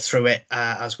our way through it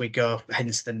as we go,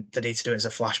 hence the need to do it as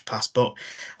a flash pass. But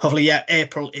hopefully, yeah,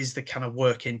 April is the kind of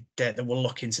working date that we're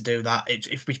looking to do that.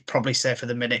 If we probably say for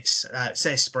the minutes,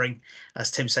 say spring,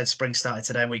 as Tim said, spring started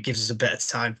today, and it gives us a bit of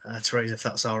time, Therese, if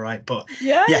that's all right. But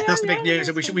yeah, that's the big news,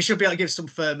 and we should be able to give some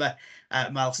firmer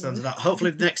milestones of that.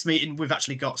 Hopefully, the next meeting we've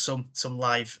actually got some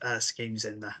live schemes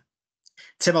in there.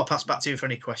 Tim, I'll pass back to you for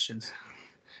any questions.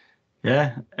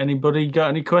 Yeah, anybody got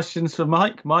any questions for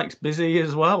Mike? Mike's busy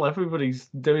as well. Everybody's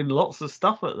doing lots of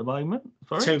stuff at the moment.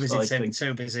 Too busy, Tim.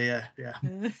 Too busy, yeah.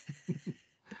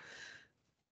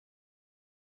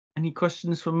 Any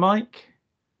questions for Mike?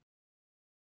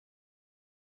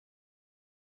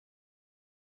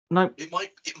 No. It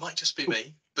might just be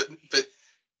me, but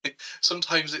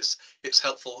sometimes it's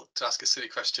helpful to ask a silly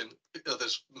question.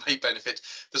 Others may benefit.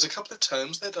 There's a couple of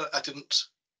terms there that I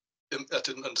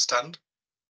didn't understand.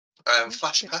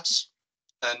 Flash pass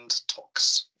and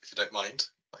TOCs, if you don't mind.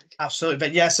 Absolutely,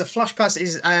 but yeah, so flash pass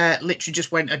is literally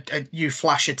just when you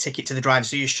flash a ticket to the driver,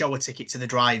 so you show a ticket to the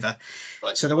driver.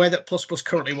 Right. So the way that Plus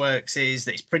currently works is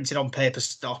that it's printed on paper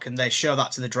stock and they show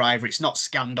that to the driver. It's not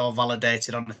scanned or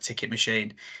validated on a ticket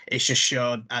machine. It's just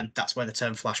shown, and that's where the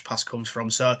term flash pass comes from.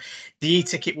 So the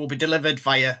e-ticket will be delivered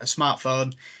via a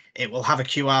smartphone. It will have a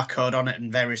QR code on it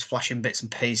and various flashing bits and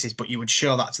pieces, but you would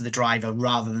show that to the driver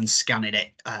rather than scanning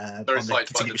it. Verified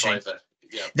by the driver.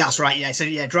 Yeah. That's right. Yeah. So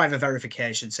yeah, driver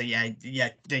verification. So yeah,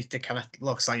 the kind of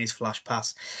local slang is flash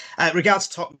pass. Regards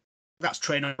to TOC, that's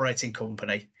train operating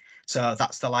company. So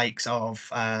that's the likes of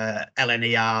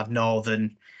LNER,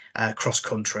 Northern, Cross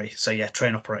Country. So yeah,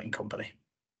 train operating company.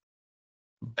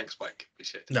 Thanks, Mike.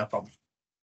 Appreciate it. No problem.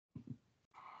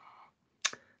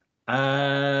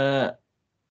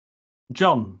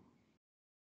 John.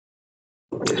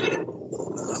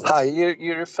 Hi,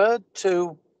 you referred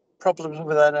to problems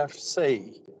with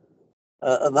NFC,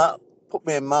 and that put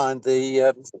me in mind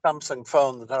the Samsung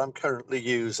phone that I'm currently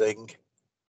using.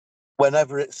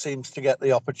 Whenever it seems to get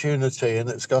the opportunity and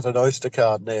it's got an Oyster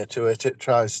card near to it, it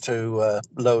tries to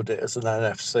load it as an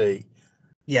NFC.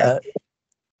 Yeah.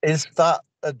 Is that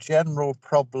a general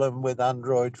problem with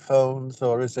Android phones,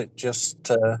 or is it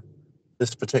just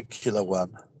this particular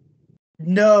one?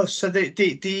 No, so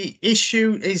the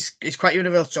issue is quite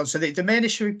universal, John. So the main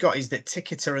issue we've got is that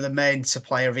Ticketer are the main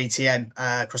supplier of ETM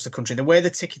across the country. The way the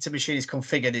Ticketer machine is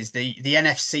configured is the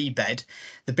NFC bed,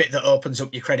 the bit that opens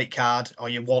up your credit card or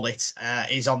your wallet,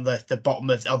 is on the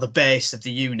bottom of, or the base of the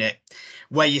unit.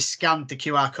 Where you scan the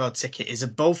QR code ticket is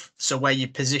above. So where you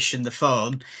position the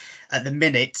phone at the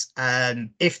minute,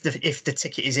 if the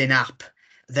ticket is in app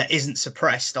that isn't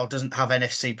suppressed or doesn't have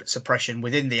NFC suppression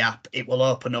within the app, it will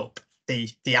open up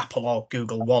the Apple or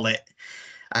Google Wallet.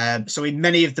 So in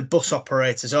many of the bus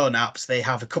operators' own apps, they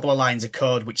have a couple of lines of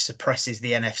code which suppresses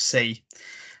the NFC.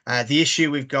 The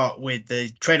issue we've got with the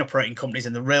train operating companies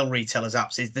and the rail retailers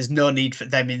apps is there's no need for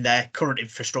them in their current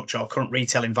infrastructure or current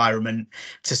retail environment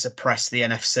to suppress the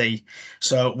NFC.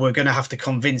 So we're going to have to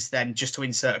convince them just to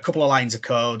insert a couple of lines of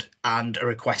code and a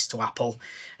request to Apple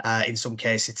in some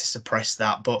cases to suppress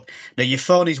that. But no, your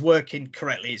phone is working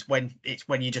correctly. It's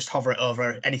when you just hover it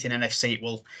over anything NFC,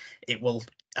 it will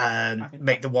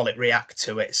make the wallet react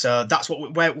to it. So that's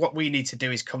what we need to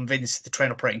do is convince the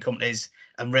train operating companies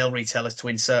and rail retailers to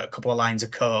insert a couple of lines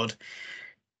of code.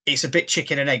 It's a bit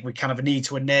chicken and egg. We kind of need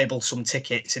to enable some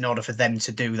tickets in order for them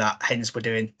to do that. Hence, we're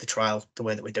doing the trial the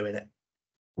way that we're doing it.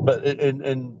 But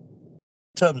in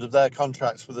terms of their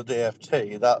contracts with the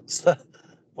DFT, that's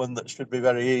one that should be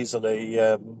very easily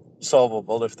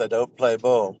solvable if they don't play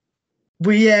ball.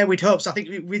 We'd hope so. I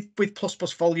think with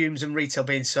plus volumes and retail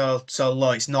being so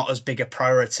low, it's not as big a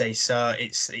priority. So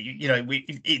it's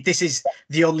this is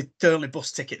the only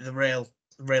bus ticket the rail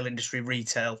industry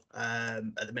retail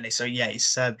at the minute. So yeah,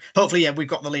 it's hopefully we've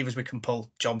got the levers we can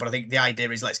pull, John. But I think the idea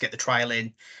is let's get the trial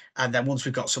in, and then once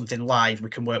we've got something live, we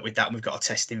can work with that. And we've got a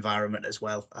test environment as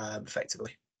well,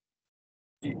 effectively.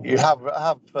 You have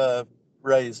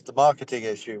raised the marketing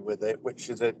issue with it, which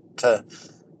is it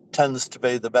tends to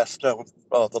be the best known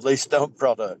or the least known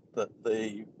product that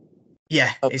the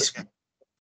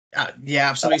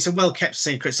absolutely. It's a well kept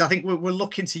secret. So I think we're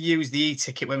looking to use the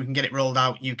e-ticket when we can get it rolled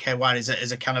out UK wide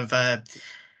as a kind of a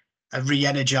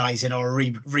re-energizing or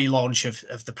a relaunch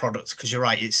of the product, because you're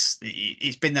right, it's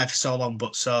been there for so long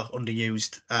but so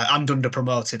underused and under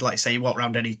promoted. Like I say, you walk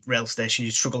around any rail station,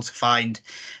 you struggle to find.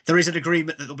 There is an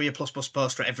agreement that there'll be a plus bus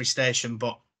poster at every station,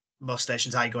 but most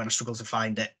stations I go in, I struggle to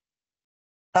find it.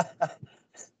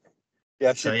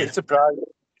 Yeah, should be surprised.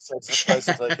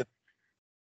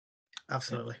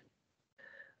 Absolutely.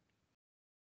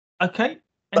 Okay.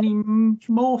 Any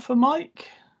more for Mike?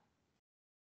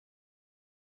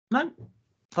 No.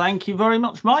 Thank you very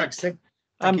much, Mike. Thanks, Tim.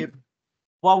 Thank you.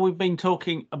 While we've been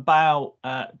talking about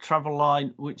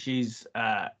Traveline, which is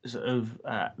sort of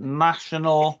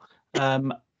national,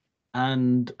 and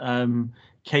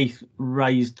Keith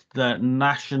raised the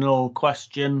national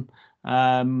question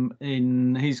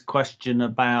in his question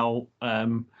about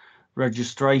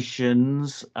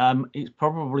registrations. It's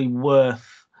probably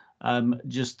worth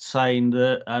just saying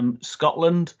that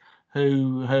Scotland,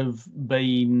 who have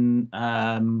been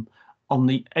on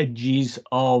the edges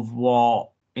of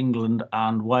what England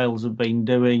and Wales have been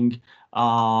doing,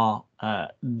 are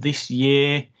this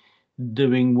year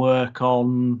doing work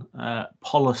on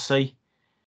policy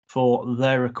for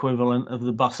their equivalent of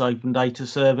the bus open data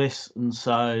service. And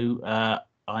so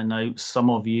I know some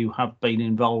of you have been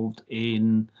involved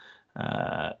in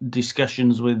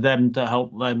discussions with them to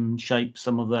help them shape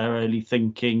some of their early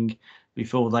thinking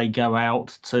before they go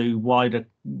out to wider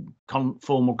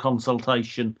formal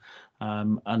consultation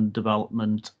and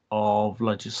development of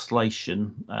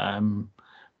legislation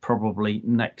probably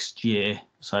next year.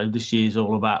 So this year's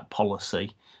all about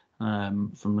policy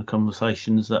from the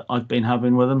conversations that I've been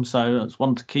having with them. So that's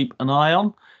one to keep an eye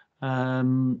on.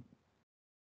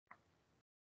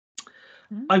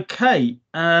 Okay.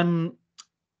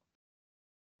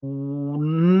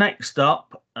 Next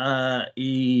up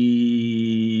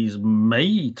is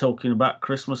me talking about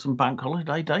Christmas and bank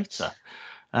holiday data.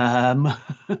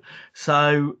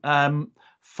 So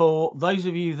for those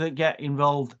of you that get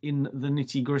involved in the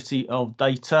nitty-gritty of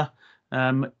data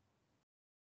and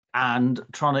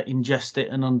trying to ingest it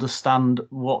and understand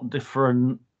what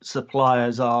different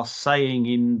suppliers are saying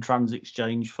in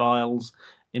TransExchange files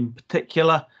in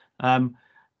particular,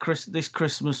 this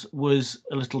Christmas was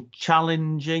a little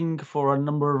challenging for a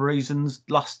number of reasons.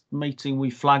 Last meeting we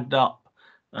flagged up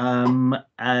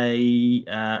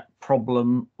a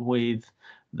problem with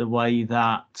the way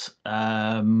that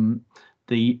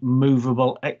the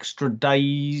movable extra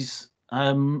days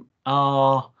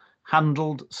are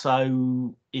handled.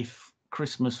 So if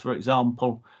Christmas, for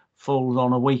example, falls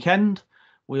on a weekend,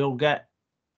 we all get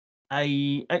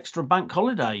a extra bank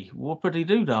holiday,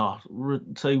 whoopity-doo-dah,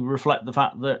 to reflect the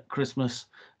fact that Christmas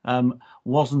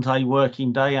wasn't a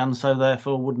working day and so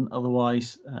therefore wouldn't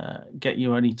otherwise get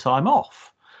you any time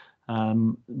off.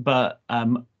 But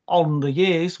on the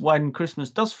years when Christmas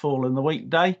does fall in the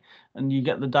weekday and you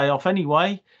get the day off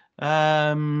anyway,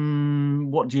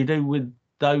 what do you do with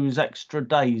those extra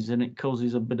days? And it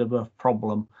causes a bit of a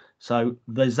problem. So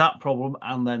there's that problem,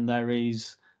 and then there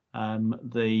is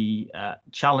the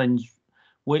challenge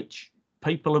which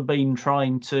people have been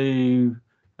trying to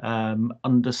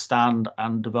understand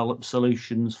and develop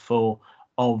solutions for,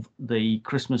 of the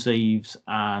Christmas Eves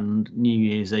and New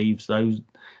Year's Eves, those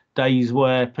days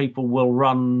where people will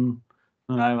run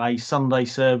a Sunday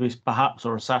service perhaps,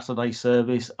 or a Saturday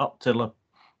service up till a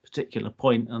particular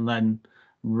point, and then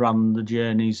run the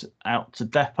journeys out to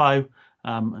depot.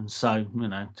 And so,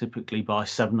 typically by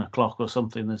 7 o'clock or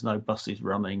something, there's no buses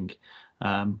running.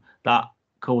 That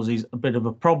causes a bit of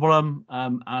a problem.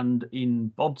 And in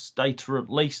BOD's data, at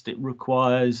least, it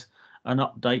requires an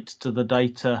update to the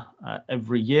data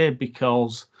every year,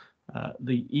 because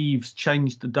the eaves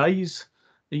change the days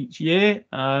each year.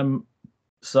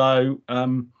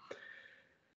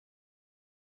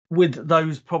 With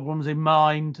those problems in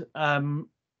mind,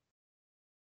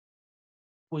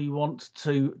 we want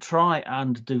to try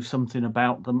and do something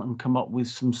about them and come up with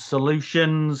some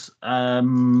solutions.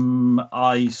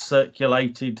 I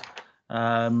circulated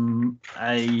a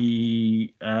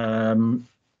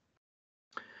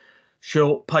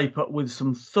short paper with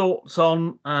some thoughts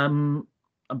on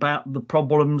about the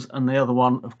problems, and the other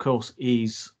one, of course,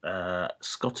 is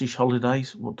Scottish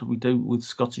holidays. What do we do with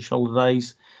Scottish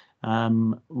holidays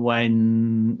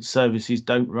when services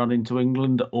don't run into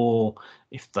England, or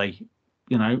if they,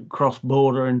 cross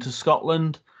border into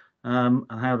Scotland, and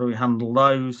how do we handle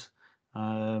those?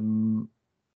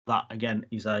 That again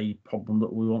is a problem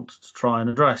that we want to try and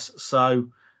address. So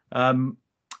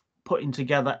putting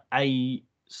together a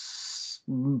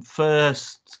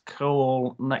first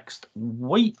call next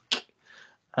week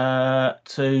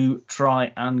to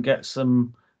try and get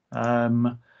some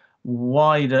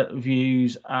wider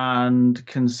views and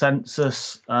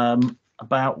consensus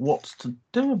about what to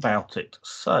do about it.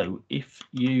 So if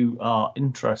you are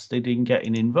interested in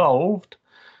getting involved,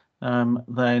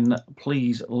 then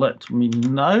please let me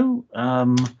know.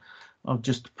 I'll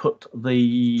just put so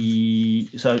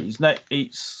it's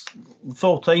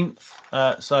 14th,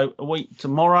 so a week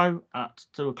tomorrow at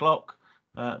 2 o'clock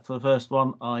for the first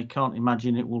one. I can't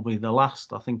imagine it will be the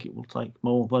last. I think it will take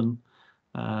more than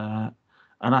an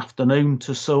afternoon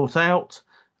to sort out.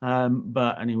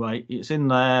 But anyway, it's in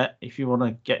there. If you want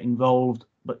to get involved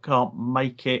but can't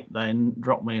make it, then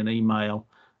drop me an email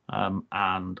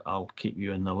and I'll keep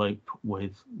you in the loop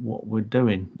with what we're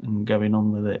doing and going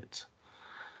on with it.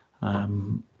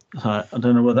 So I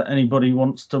don't know whether anybody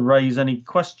wants to raise any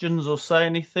questions or say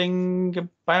anything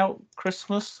about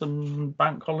Christmas and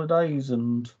bank holidays.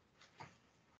 And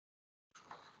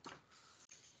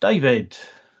David.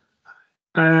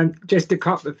 Just a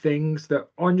couple of things that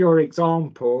on your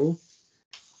example,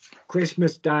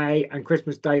 Christmas Day and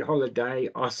Christmas Day holiday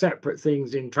are separate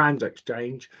things in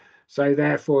TransExchange. So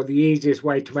therefore, the easiest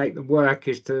way to make them work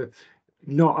is to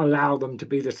not allow them to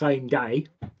be the same day.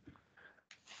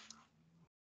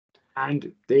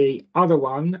 And the other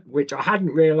one, which I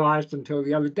hadn't realised until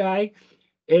the other day,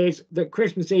 is that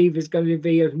Christmas Eve is going to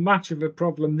be as much of a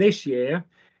problem this year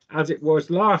as it was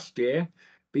last year,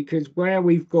 because where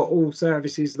we've got all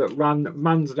services that run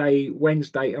Monday,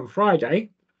 Wednesday and Friday,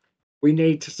 we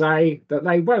need to say that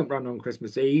they won't run on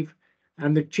Christmas Eve,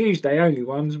 and the Tuesday only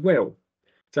ones will.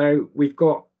 So we've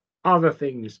got other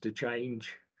things to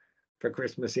change for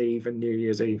Christmas Eve and New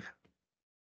Year's Eve.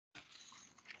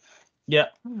 Yeah.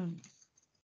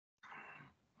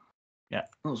 Yeah,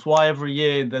 that's why every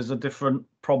year there's a different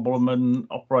problem and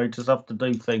operators have to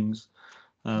do things.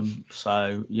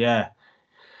 So yeah,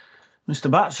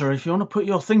 Mr. Batcher, if you want to put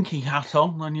your thinking hat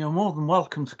on, then you're more than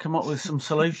welcome to come up with some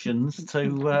solutions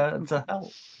to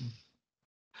help.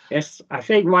 Yes, I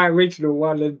think my original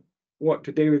one and what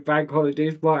to do with bank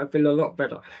holidays might have been a lot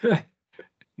better.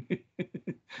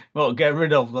 Well, get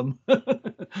rid of them.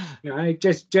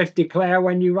 Just declare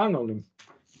when you run on them.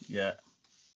 Yeah.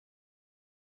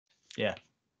 Yeah.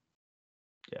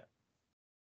 Yeah.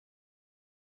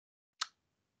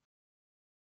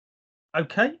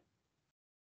 Okay.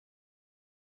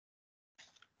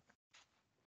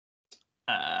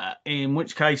 In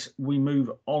which case we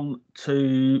move on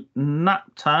to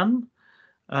NAPTAN.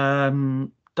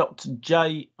 Dr.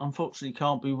 J unfortunately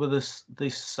can't be with us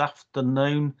this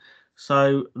afternoon,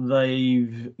 so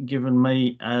they've given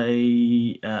me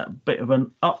a bit of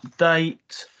an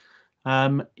update.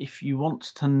 If you want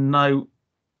to know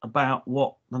about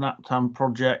what the NAPTAN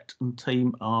project and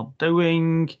team are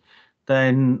doing,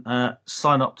 then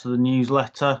sign up to the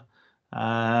newsletter,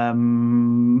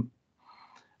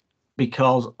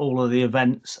 because all of the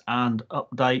events and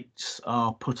updates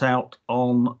are put out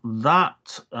on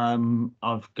that.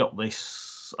 I've got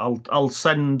this. I'll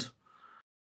send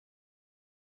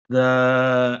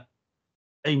the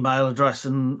email address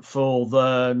and for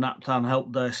the NAPTAN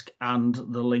help desk and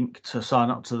the link to sign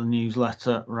up to the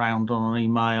newsletter round on an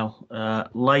email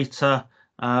later.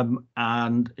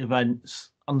 And events,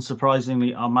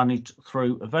 unsurprisingly, are managed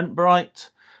through Eventbrite.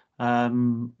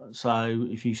 So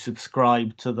if you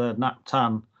subscribe to the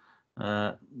NAPTAN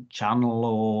channel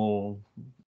or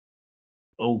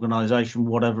organisation,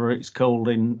 whatever it's called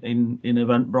in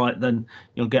Eventbrite, then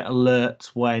you'll get alerts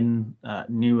when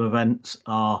new events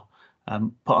are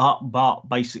put up. But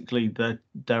basically,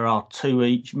 there are 2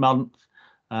 each month,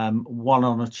 one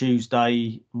on a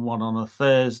Tuesday, one on a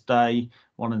Thursday,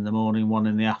 one in the morning, one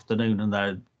in the afternoon, and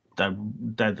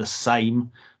they're the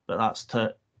same. But that's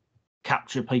to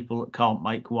capture people that can't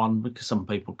make one, because some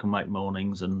people can make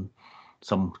mornings and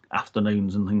some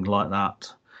afternoons and things like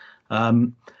that.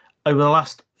 Over the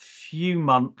last few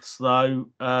months, though,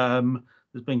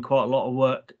 there's been quite a lot of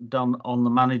work done on the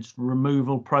managed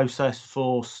removal process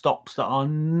for stops that are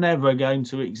never going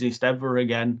to exist ever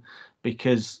again,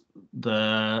 because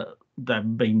they're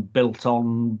being built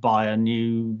on by a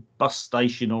new bus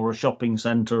station or a shopping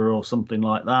centre or something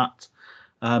like that.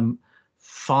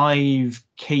 5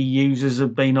 key users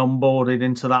have been onboarded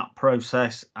into that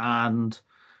process, and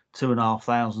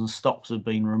 2,500 stops have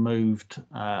been removed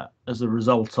as a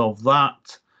result of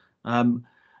that.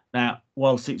 Now,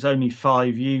 whilst it's only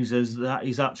 5 users, that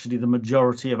is actually the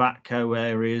majority of ATCO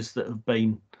areas that have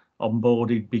been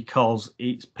onboarded, because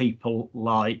it's people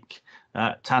like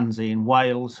Tansy in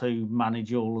Wales, who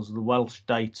manage all of the Welsh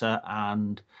data,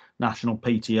 and National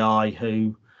PTI,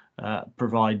 who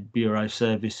provide bureau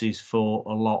services for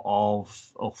a lot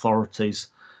of authorities.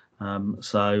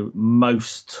 So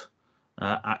most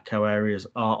ATCO areas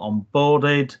are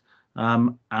onboarded,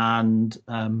 and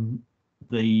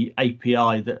the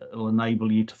API that will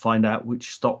enable you to find out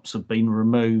which stops have been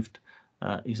removed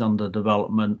is under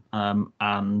development,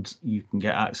 and you can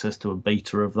get access to a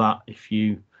beta of that if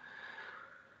you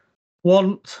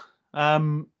want.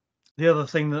 The other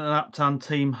thing that the NAPTAN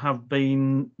team have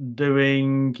been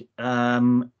doing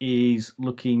is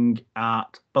looking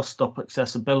at bus stop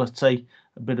accessibility,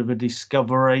 a bit of a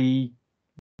discovery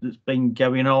that's been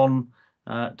going on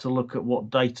to look at what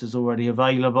data is already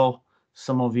available.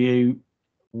 Some of you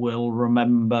will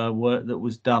remember work that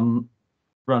was done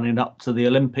running up to the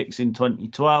Olympics in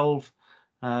 2012.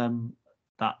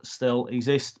 That still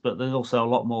exists, but there's also a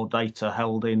lot more data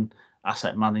held in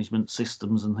asset management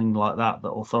systems and things like that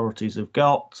that authorities have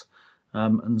got.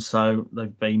 And so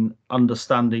they've been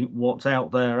understanding what's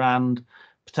out there and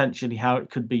potentially how it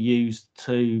could be used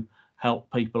to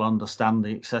help people understand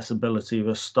the accessibility of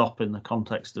a stop in the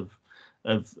context of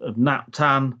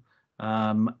NAPTAN.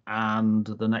 And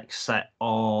the next set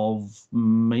of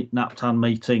NAPTAN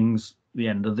meetings, the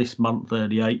end of this month,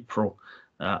 early April,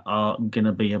 are going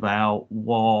to be about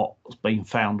what's been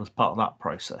found as part of that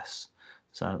process.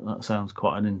 So that sounds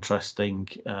quite an interesting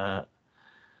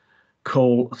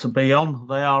call to be on.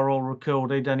 They are all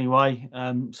recorded anyway,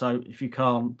 so if you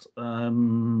can't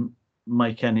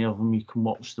make any of them, you can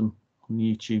watch them on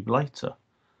YouTube later.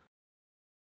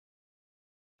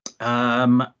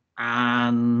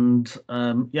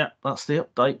 Yeah, that's the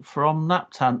update from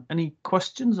NAPTAN. Any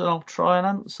questions? And I'll try and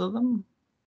answer them.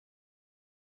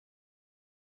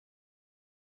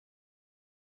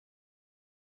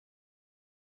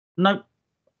 No.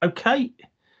 Okay.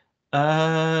 We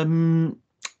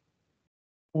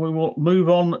will move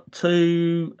on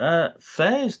to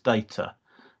fares data.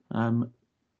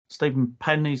 Stephen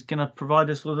Penn is going to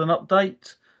provide us with an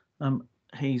update.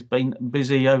 He's been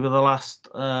busy over the last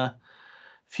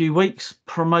few weeks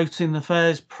promoting the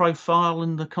fares profile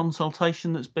and the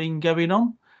consultation that's been going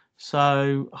on.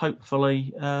 So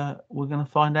hopefully we're going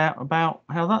to find out about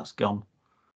how that's gone.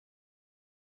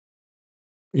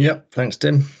 Yep, thanks,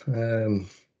 Tim.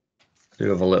 I do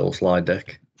have a little slide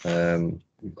deck. I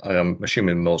am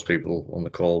assuming most people on the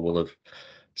call will have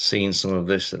seen some of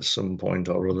this at some point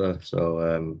or other. So,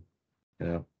 you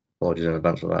know, apologies in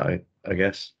advance for that, I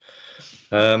guess.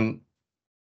 Can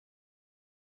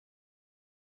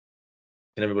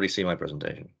everybody see my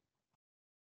presentation?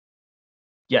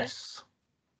 Yes.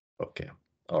 Okay.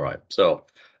 All right. So,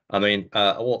 I mean,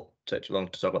 I won't take too long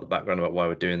to talk about the background about why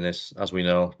we're doing this. As we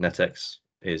know, NetX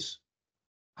is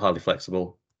highly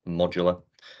flexible and modular.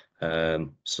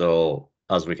 So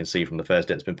as we can see from the fares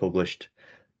data that's been published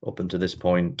up until this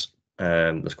point,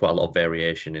 there's quite a lot of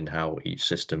variation in how each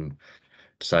system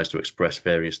decides to express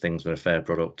various things in a fare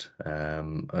product,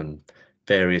 and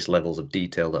various levels of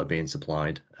detail that are being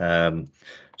supplied. So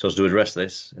as to address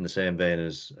this in the same vein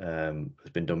as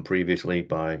has been done previously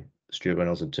by Stuart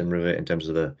Reynolds and Tim Rivet in terms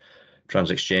of the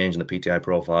Trans Exchange and the PTI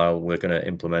profile, we're going to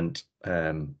implement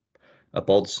a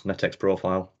BODS NetX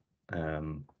profile,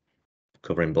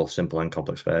 covering both simple and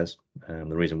complex fares. The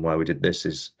reason why we did this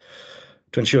is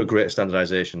to ensure greater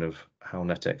standardization of how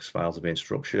NetX files are being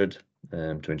structured,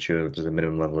 to ensure there's a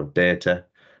minimum level of data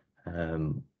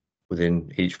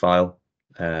within each file,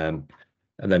 and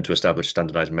and then to establish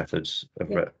standardized methods of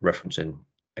referencing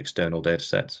external data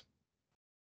sets.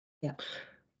 Yeah.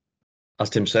 As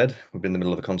Tim said, we've been in the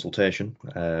middle of a consultation.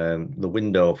 The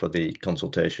window for the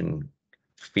consultation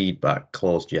feedback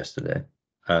closed yesterday.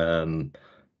 I mean,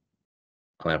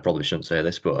 I probably shouldn't say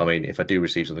this, but I mean, if I do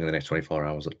receive something in the next 24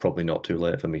 hours, it's probably not too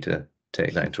late for me to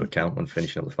take that into account when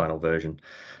finishing up the final version.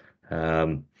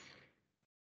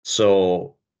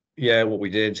 So yeah, what we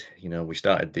did, we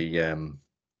started the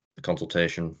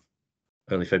consultation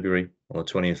early February, on the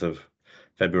 20th of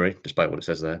February, despite what it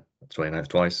says there, 29th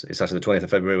twice. It's actually the 20th of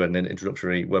February. We had an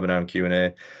introductory webinar and Q&A.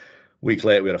 A week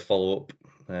later, we had a follow-up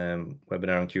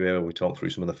webinar and Q&A where we talked through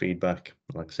some of the feedback.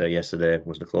 Like I say, yesterday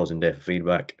was the closing day for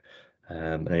feedback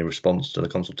and any response to the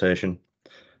consultation.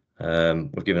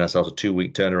 We've given ourselves a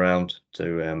 2-week turnaround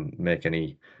to make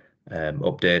any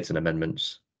updates and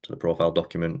amendments to the profile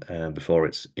document before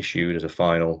it's issued as a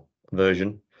final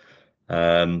version.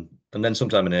 And then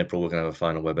sometime in April, we're going to have a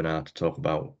final webinar to talk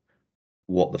about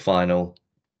what the final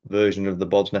version of the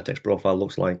BODS NetEx profile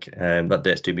looks like. That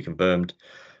date's to be confirmed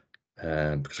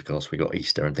because, of course, we got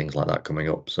Easter and things like that coming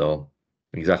up. So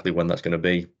exactly when that's going to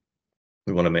be,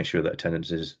 we want to make sure that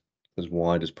attendance is as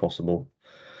wide as possible.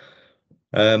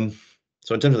 So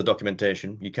in terms of the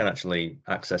documentation, you can actually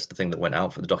access the thing that went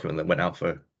out for the document that went out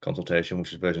for consultation,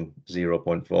 which is version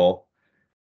 0.4,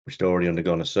 which had already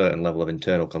undergone a certain level of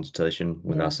internal consultation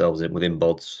with ourselves within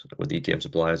BODS, with the ETM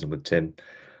suppliers and with Tim.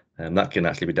 And that can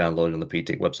actually be downloaded on the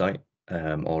PTIC website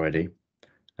already.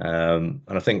 And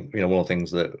I think, one of the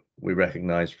things that we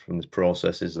recognise from this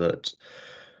process is that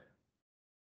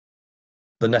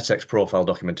the NetEx profile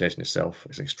documentation itself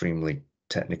is extremely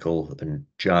technical and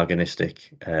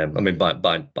jargonistic. I mean,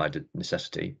 by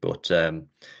necessity, but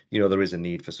there is a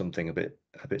need for something a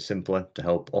bit simpler to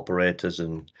help operators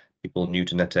and people new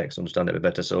to NetEx understand it a bit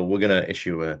better. So we're going to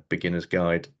issue a beginner's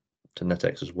guide to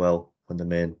NetEx as well when the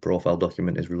main profile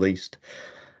document is released,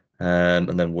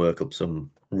 and then work up some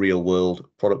real world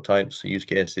product types, use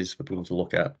cases for people to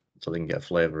look at, so they can get a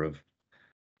flavour of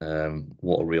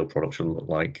what a real product should look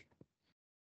like.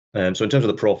 So in terms of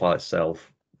the profile itself,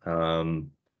 the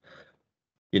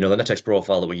NetEx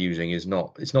profile that we're using it's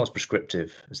not as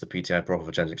prescriptive as the PTI profile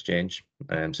for Trans Exchange,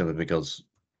 simply because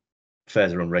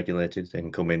fares are unregulated. They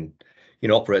can come in,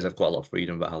 operators have quite a lot of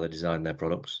freedom about how they design their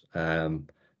products, and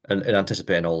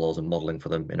anticipating all those and modeling for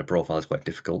them in a profile is quite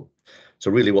difficult. So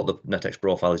really what the NetEx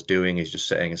profile is doing is just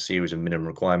setting a series of minimum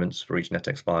requirements for each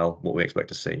NetEx file, what we expect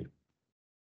to see.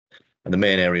 And the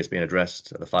main areas being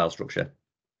addressed are the file structure,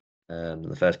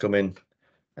 the fares come in,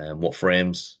 what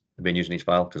frames are being used in each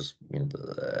file, because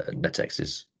NetEx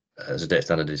is, as a data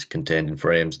standard, is contained in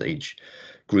frames that each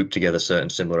group together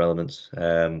certain similar elements.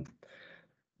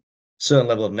 Certain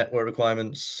level of network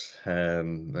requirements, a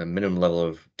minimum level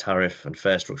of tariff and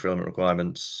fare structure element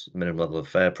requirements, minimum level of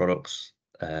fare products,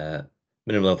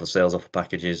 minimum level for sales offer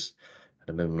packages,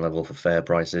 and a minimum level for fare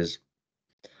prices.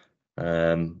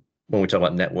 When we talk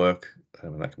about network,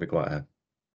 that can be quite an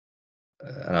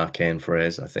arcane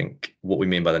phrase. I think what we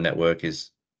mean by the network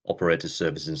is operators,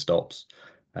 services, and stops.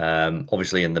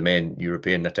 Obviously, in the main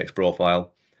European NetEx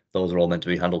profile, those are all meant to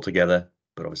be handled together.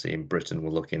 But obviously in Britain, we're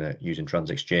looking at using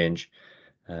Trans Exchange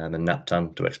and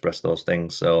NAPTAN to express those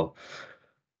things. So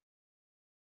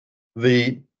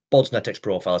the BODS NetEx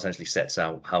profile essentially sets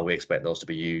out how we expect those to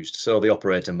be used. So the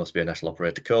operator must be a national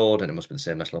operator code, and it must be the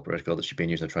same national operator code that should be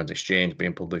used in the Trans Exchange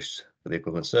being published for the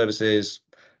equivalent services.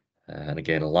 And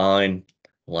again, a line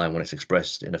when it's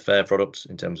expressed in a fare product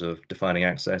in terms of defining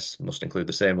access must include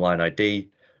the same line ID,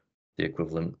 the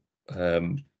equivalent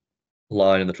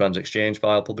line in the Trans Exchange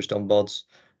file published on BODS,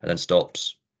 and then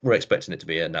stops. We're expecting it to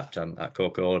be a NAPTAN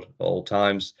ATCO code at all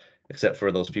times, except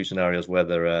for those few scenarios where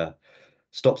there are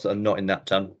stops that are not in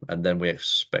NAPTAN, and then we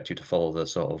expect you to follow the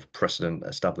sort of precedent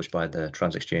established by the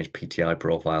Trans Exchange PTI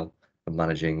profile for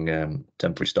managing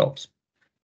temporary stops.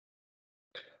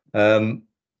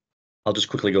 I'll just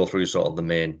quickly go through sort of the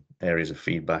main areas of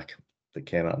feedback that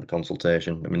came out of the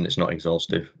consultation. I mean, it's not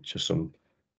exhaustive, it's just some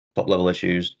top level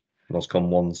issues, most common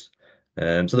ones.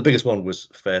 So the biggest one was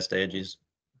fare stages.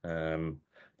 The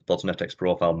BODS NetEx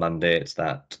profile mandates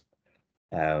that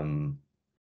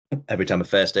every time a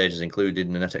fare stage is included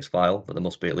in the NetEx file, that there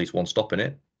must be at least one stop in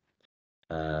it.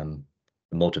 The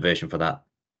motivation for that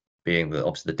being that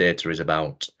obviously the data is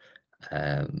about,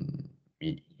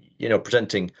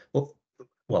 presenting.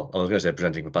 Well, I was going to say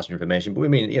presenting for passenger information, but we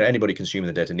mean anybody consuming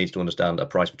the data needs to understand a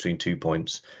price between 2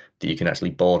 points that you can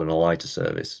actually board on a lighter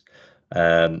service.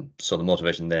 So the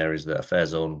motivation there is that a fare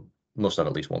zone must have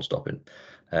at least one stop in.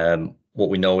 What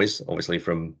we know is, obviously,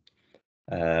 from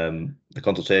The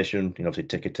consultation, obviously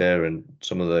Ticketer and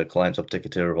some of the clients of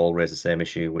Ticketer have all raised the same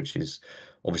issue, which is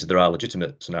obviously there are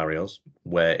legitimate scenarios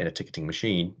where in a ticketing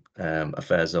machine, a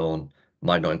fare zone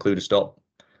might not include a stop,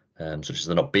 such as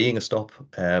there not being a stop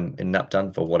in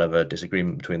NAPTAN for whatever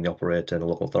disagreement between the operator and the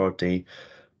local authority,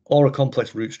 or a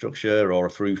complex route structure or a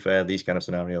through fare, these kind of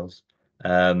scenarios.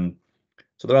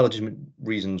 So there are legitimate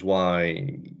reasons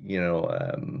why,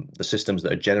 the systems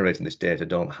that are generating this data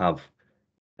don't have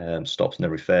stops in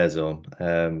every fare zone.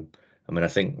 I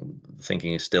think the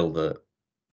thinking is still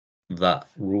that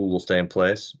rule will stay in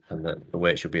place, and that the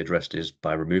way it should be addressed is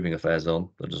by removing a fare zone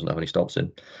that doesn't have any stops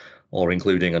in, or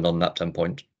including a non-NAPTAN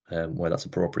point where that's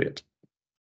appropriate.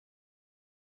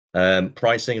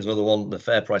 Pricing is another one. The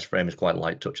fare price frame is quite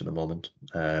light touch at the moment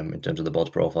in terms of the BODS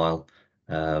profile.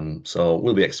 So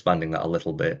we'll be expanding that a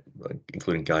little bit,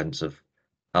 including guidance of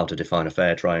how to define a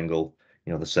fare triangle,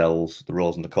 the cells, the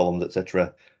rows and the columns,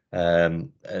 etc.,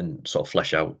 and sort of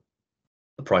flesh out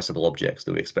the priceable objects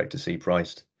that we expect to see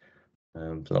priced.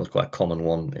 So that was quite a common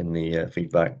one in the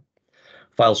feedback.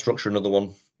 File structure, another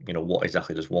one. What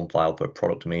exactly does one file per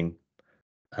product mean?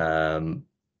 At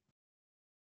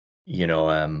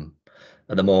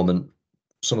the moment,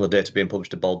 some of the data being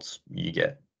published to BODS, you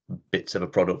get bits of a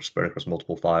product spread across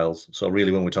multiple files. So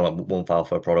really, when we're talking about one file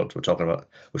for a product, we're trying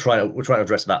to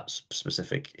address that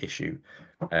specific issue.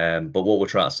 But what we're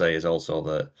trying to say is also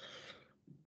that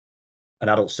an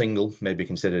adult single may be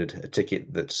considered a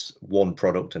ticket that's one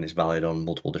product and is valid on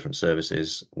multiple different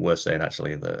services. We're saying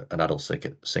actually that an adult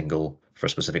single for a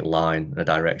specific line and a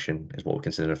direction is what we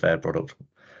consider a fare product.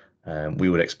 We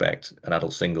would expect an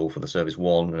adult single for the service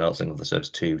 1 and an adult single for the service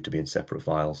 2 to be in separate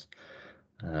files.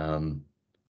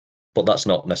 But that's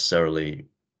not necessarily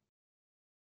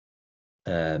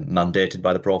mandated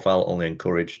by the profile, only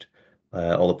encouraged.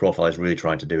 All the profile is really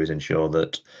trying to do is ensure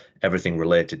that everything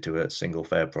related to a single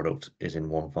fare product is in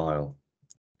one file.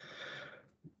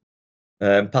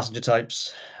 Passenger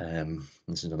types,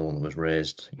 this is another one that was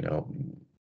raised.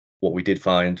 What we did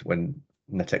find when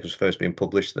NetX was first being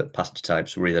published, that passenger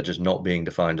types were either just not being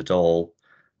defined at all,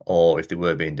 or if they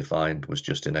were being defined, was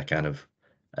just in a kind of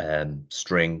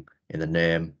string in the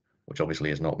name, which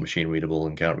obviously is not machine readable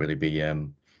and can't really be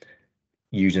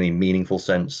used in any meaningful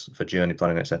sense for journey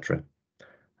planning, etc.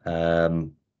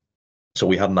 So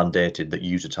we have mandated that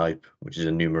user type, which is a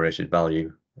enumerated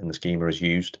value in the schema, is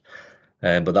used.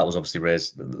 But that was obviously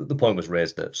raised. The point was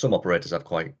raised that some operators have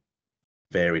quite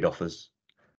varied offers,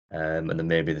 and then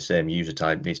maybe the same user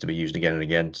type needs to be used again and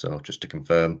again. So just to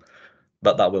confirm,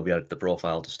 but that will be added to the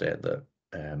profile to state that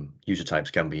user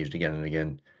types can be used again and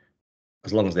again,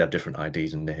 as long as they have different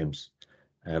IDs and names.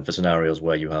 For scenarios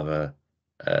where you have a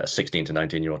 16 to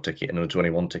 19-year-old ticket and a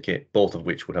 21 ticket, both of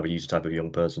which would have a user type of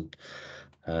young person.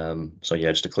 So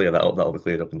yeah, just to clear that up, that'll be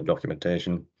cleared up in the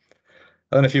documentation.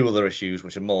 And a few other issues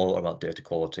which are more about data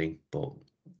quality, but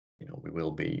we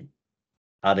will be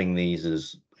adding these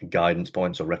as guidance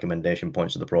points or recommendation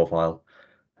points to the profile.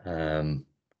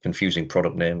 Confusing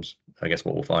product names. I guess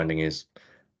what we're finding is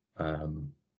a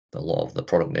lot of the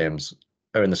product names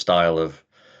are in the style of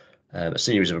a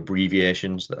series of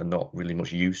abbreviations that are not really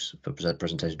much use for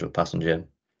presentation to a passenger.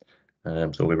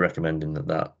 So we're recommending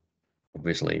that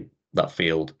obviously that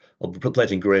field, or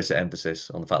placing greater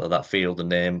emphasis on the fact that field, the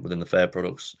name within the fare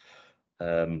products,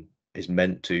 is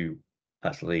meant to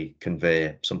actually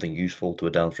convey something useful to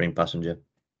a downstream passenger.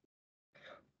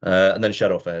 And then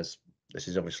shadow fares. This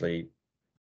is obviously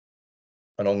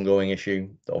an ongoing issue.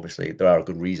 Obviously, there are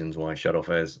good reasons why shadow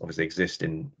fares obviously exist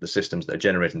in the systems that are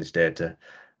generating this data,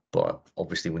 but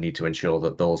obviously we need to ensure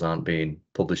that those aren't being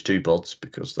published to BODS,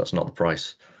 because that's not the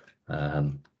price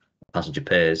passenger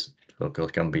pays. So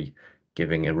it can be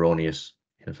giving erroneous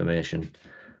information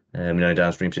in a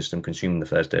downstream system consuming the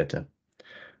fares data.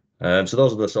 So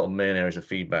those are the sort of main areas of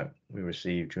feedback we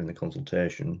received during the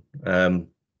consultation. At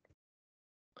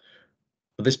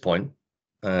this point,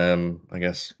 I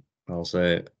guess I'll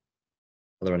say, are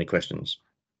there any questions?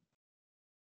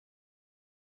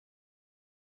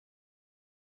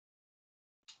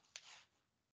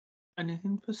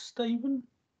 Anything for Stephen?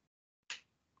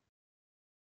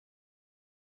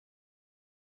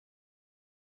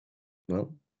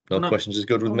 No, no questions is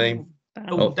good with me.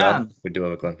 Oh, Dan. We do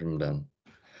have a question from Dan.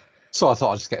 So I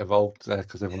thought I'd just get involved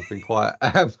because everyone's been quiet.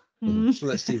 So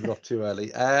let's leave it off too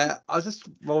early. I was just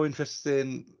more interested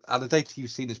in the data you've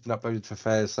seen that's been uploaded for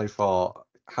fares so far.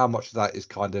 How much of that is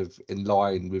kind of in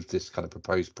line with this kind of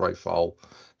proposed profile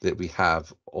that we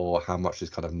have, or how much is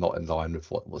kind of not in line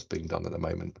with what's being done at the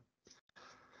moment?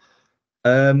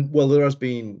 Well, there has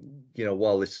been,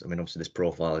 while this, obviously this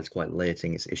profile is quite late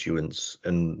in its issuance,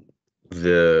 and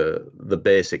the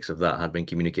basics of that had been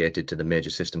communicated to the major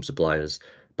system suppliers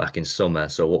back in summer.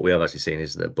 So what we have actually seen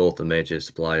is that both the major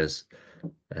suppliers,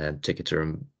 Ticketer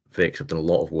and Vix, have done a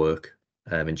lot of work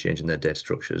in changing their data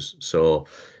structures. So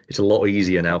it's a lot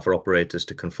easier now for operators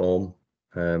to conform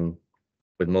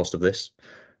with most of this.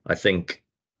 I think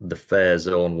the fare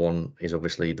zone one is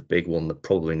obviously the big one that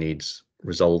probably needs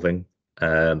resolving,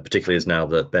 particularly as now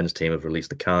that Ben's team have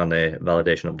released the Carne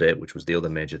validation update, which was the other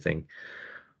major thing.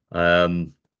 So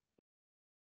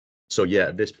yeah,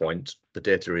 at this point, the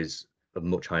data is of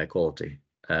much higher quality,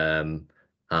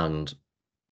 and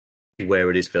where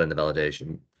it is failing the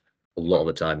validation, a lot of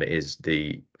the time it is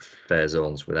the fare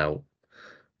zones without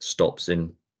stops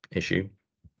in issue,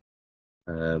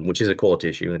 which is a quality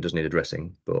issue and it does need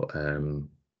addressing. But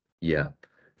yeah,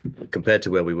 compared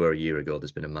to where we were a year ago,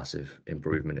 there's been a massive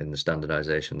improvement in the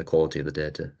standardization, the quality of the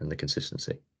data, and the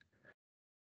consistency.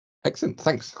 Excellent,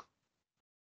 thanks.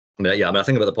 Yeah, I mean, I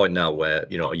think about the point now where,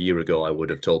 you know, a year ago I would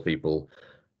have told people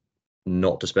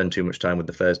not to spend too much time with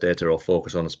the fares data or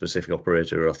focus on a specific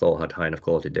operator who I thought had high enough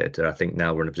quality data. I think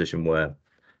now we're in a position where,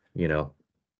 you know,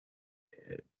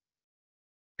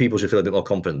 people should feel a bit more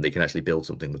confident they can actually build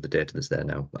something with the data that's there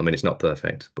now. I mean, it's not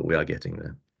perfect, but we are getting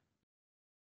there.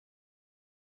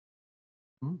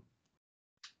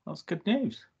 That's good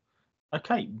news.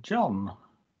 Okay, John.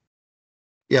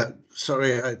 Yeah,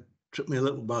 sorry, it took me a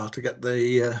little while to get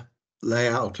the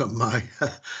layout of my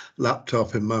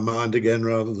laptop in my mind again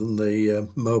rather than the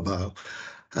mobile.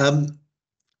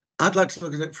 I'd like to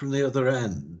look at it from the other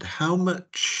end. How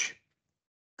much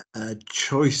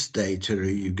choice data are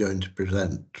you going to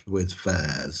present with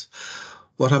fares?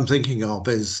 What I'm thinking of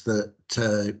is that,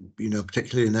 you know,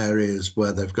 particularly in areas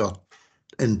where they've got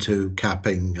into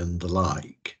capping and the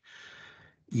like,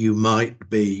 you might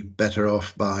be better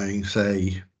off buying,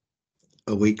 say,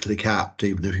 a weekly capped,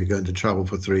 even if you're going to travel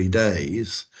for 3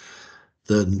 days,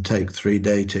 than take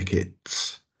 3-day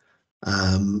tickets.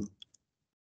 I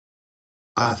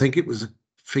think it was a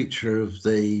feature of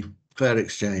the fare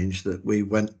exchange that we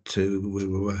went to, we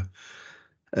were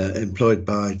employed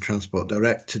by Transport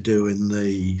Direct to do in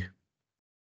the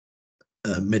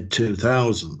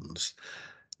mid-2000s,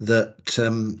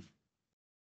 that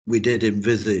we did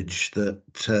envisage that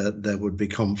there would be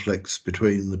conflicts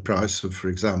between the price of, for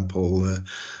example,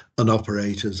 an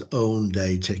operator's own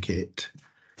day ticket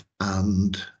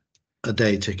and a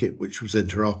day ticket which was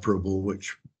interoperable,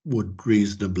 which would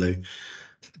reasonably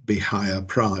be higher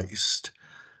priced.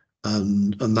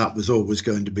 And that was always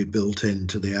going to be built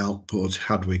into the output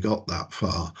had we got that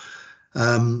far.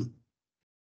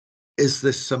 Is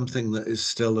this something that is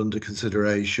still under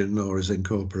consideration or is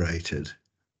incorporated?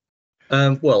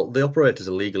 Well, the operators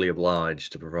are legally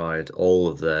obliged to provide all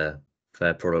of their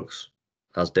fare products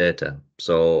as data.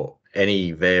 So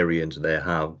any variant they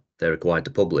have, they're required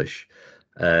to publish.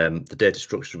 The data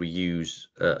structures we use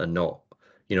are not,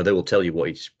 you know, they will tell you what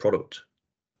each product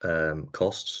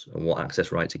costs and what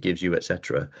access rights it gives you,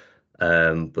 etc.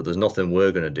 But there's nothing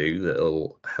we're going to do that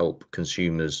will help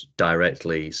consumers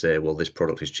directly say, well, this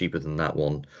product is cheaper than that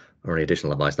one, or any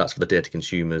additional advice. That's for the data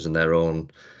consumers and their own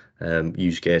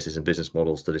use cases and business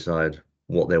models to decide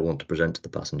what they want to present to the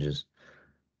passengers.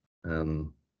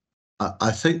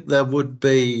 I think there would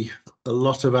be a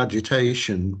lot of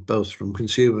agitation, both from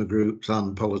consumer groups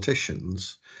and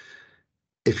politicians,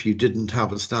 if you didn't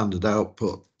have a standard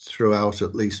output throughout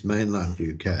at least mainland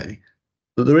UK.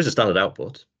 But there is a standard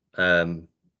output.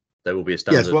 There will be a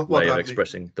standard way of I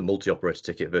expressing the multi-operator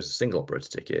ticket versus single operator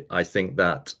ticket. I think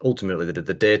that ultimately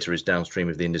the data is downstream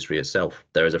of the industry itself.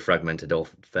 There is a fragmented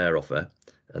fare offer,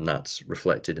 and that's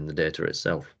reflected in the data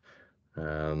itself.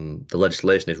 The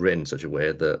legislation is written in such a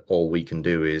way that all we can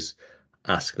do is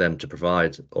ask them to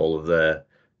provide all of their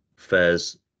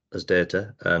fares as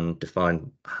data and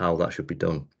define how that should be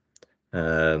done.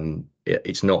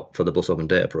 It's not for the Bus Open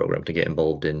Data Programme to get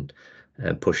involved in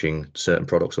pushing certain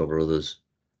products over others,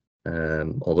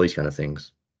 all these kind of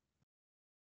things.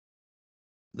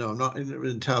 No, I'm not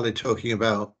entirely talking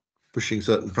about pushing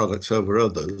certain products over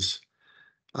others.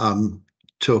 I'm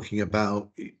talking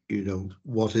about, you know,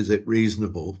 what is it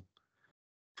reasonable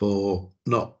for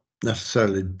not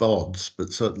necessarily BODs,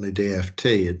 but certainly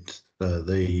DFT, it's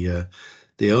the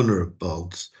owner of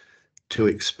BODs, to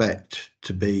expect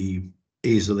to be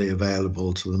easily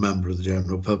available to the member of the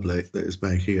general public that is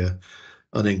making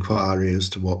an inquiry as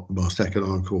to what the most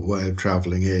economical way of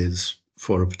travelling is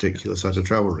for a particular set of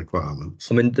travel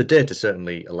requirements. I mean, the data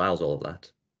certainly allows all of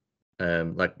that. I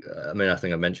mean, I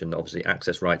think I mentioned obviously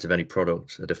access rights of any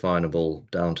product are definable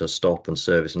down to stop and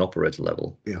service and operator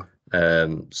level. Yeah.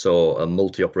 So a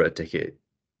multi-operator ticket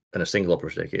and a single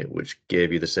operator ticket, which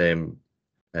gave you the same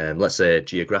let's say a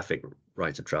geographic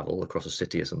right of travel across a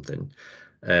city or something,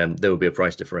 there would be a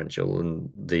price differential,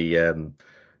 and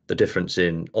the difference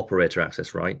in operator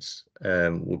access rights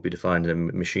would be defined in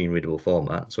a machine readable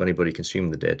format, so anybody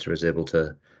consuming the data is able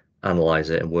to analyze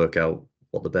it and work out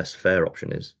what the best fare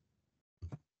option is.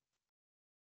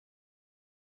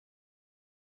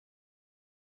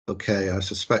 Okay, I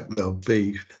suspect there'll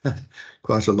be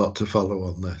quite a lot to follow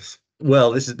on this.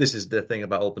 Well, this is the thing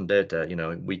about open data. You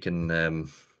know, we can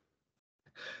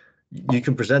you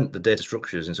can present the data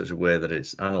structures in such a way that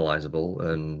it's analyzable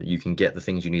and you can get the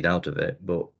things you need out of it,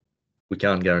 but we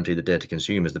can't guarantee the data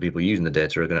consumers, the people using the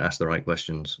data, are going to ask the right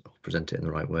questions or present it in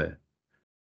the right way.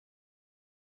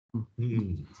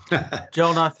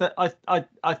 John,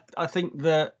 I think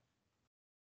that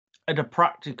at a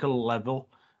practical level,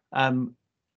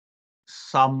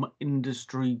 some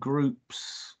industry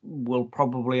groups will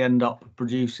probably end up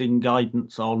producing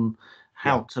guidance on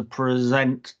how to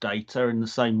present data in the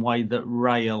same way that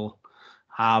rail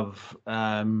have.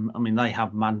 I mean, they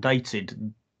have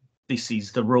mandated this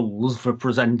is the rules for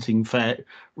presenting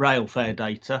rail fare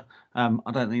data. I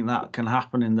don't think that can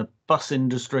happen in the bus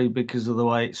industry because of the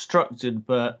way it's structured,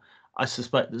 but I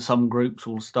suspect that some groups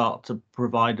will start to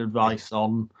provide advice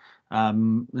on,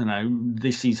 you know,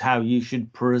 this is how you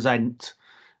should present,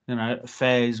 you know,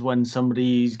 fares when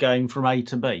somebody is going from A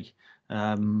to B,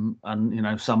 and, you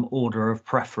know, some order of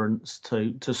preference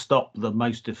to stop the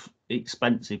most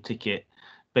expensive ticket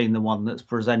being the one that's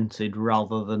presented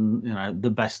rather than, you know, the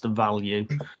best of value.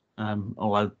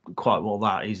 Although quite what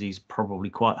that is probably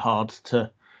quite hard to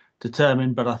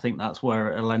determine, but I think that's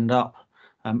where it'll end up,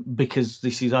 because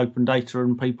this is open data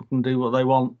and people can do what they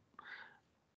want.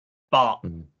 But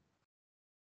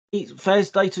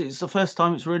fares data, it's the first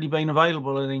time it's really been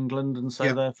available in England, and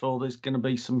so therefore there's going to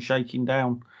be some shaking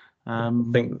down I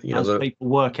think, you know, as people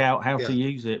work out how to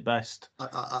use it best.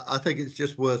 I think it's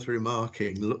just worth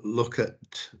remarking, look at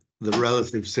the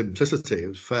relative simplicity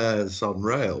of fares on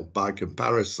rail by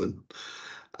comparison,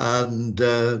 and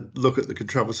look at the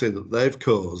controversy that they've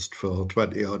caused for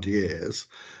 20 odd years.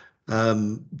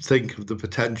 Think of the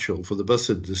potential for the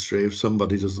bus industry if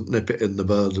somebody doesn't nip it in the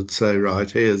bud and say, right,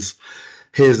 here's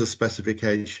a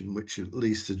specification which at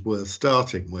least is worth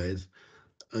starting with,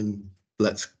 and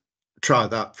let's try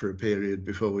that for a period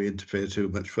before we interfere too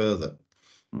much further.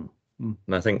 And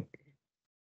I think,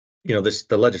 you know,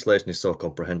 the legislation is so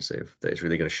comprehensive that it's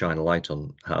really going to shine a light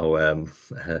on how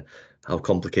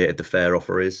complicated the fare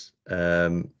offer is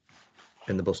in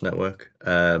the bus network.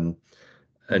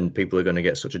 And people are going to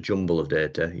get such a jumble of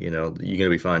data. You know, you're going to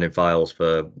be finding files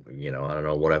for, you know, I don't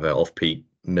know, whatever, off-peak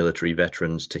military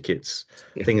veterans tickets,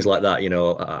 things like that. You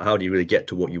know, how do you really get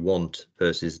to what you want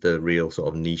versus the real sort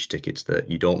of niche tickets that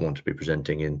you don't want to be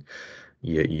presenting in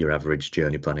your average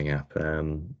journey planning app?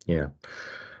 Yeah,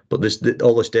 but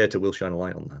all this data will shine a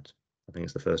light on that. I think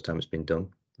it's the first time it's been done.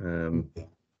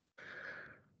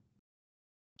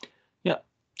 Yeah.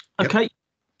 Okay,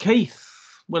 Keith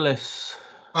Willis.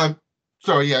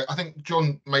 Sorry, yeah, I think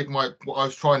John made what I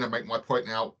was trying to make my point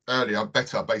out earlier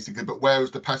better, basically. But where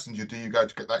as the passenger do you go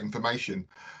to get that information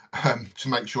to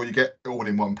make sure you get it all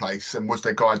in one place? And was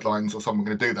there guidelines or someone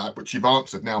going to do that? Which you've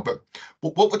answered now. But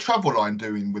what were Traveline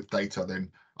doing with data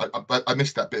then? I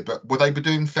missed that bit. But were they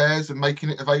doing fares and making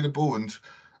it available? And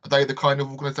are they the kind of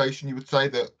organisation you would say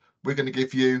that we're going to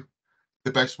give you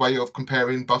the best way of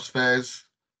comparing bus fares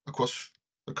across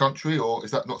the country, or is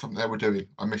that not something they were doing?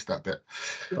 I missed that bit.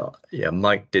 Well, yeah,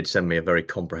 Mike did send me a very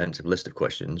comprehensive list of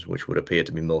questions, which would appear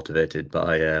to be motivated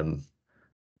by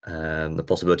the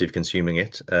possibility of consuming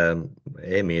it.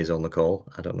 Amy is on the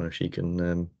call. I don't know if she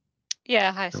can.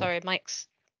 Yeah, hi. Sorry, Mike's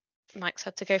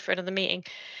had to go for another meeting.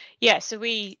 Yeah, so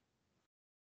we,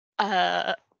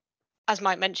 as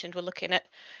Mike mentioned, we're looking at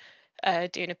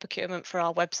doing a procurement for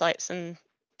our websites, and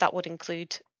that would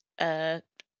include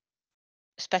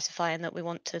specifying that we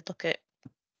want to look at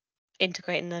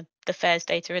integrating the fares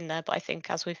data in there. But I think,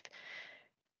 as we've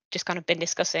just kind of been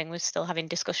discussing, we're still having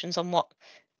discussions on what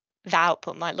the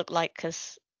output might look like,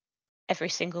 because every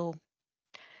single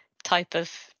type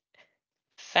of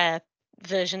fare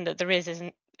version that there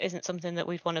isn't something that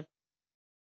we'd want to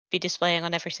be displaying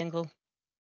on every single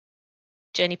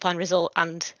journey plan result.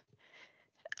 And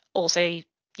also,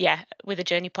 yeah, with a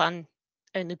journey plan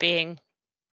only being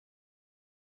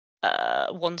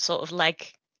one sort of leg,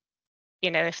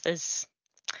 you know, if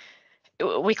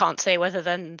we can't say whether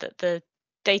then that the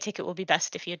day ticket will be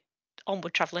best if you're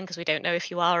onward traveling, because we don't know if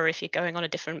you are, or if you're going on a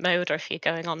different mode, or if you're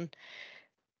going on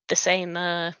the same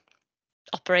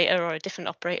operator or a different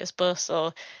operator's bus.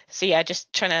 Or so yeah,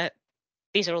 just trying to,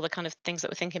 these are all the kind of things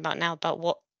that we're thinking about now, about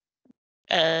what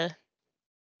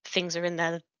things are in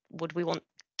there would we want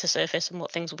to surface and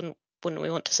what things wouldn't we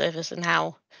want to surface, and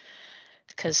how,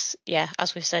 because yeah,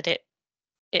 as we've said, it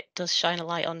does shine a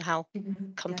light on how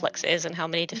complex it is and how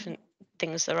many different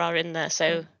things there are in there.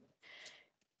 So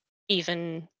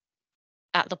even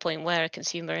at the point where a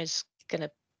consumer is going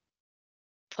to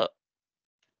put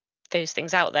those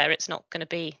things out there, it's not going to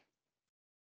be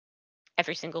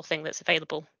every single thing that's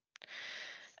available,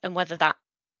 and whether that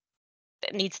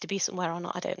needs to be somewhere or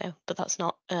not, I don't know, but that's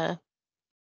not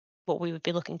what we would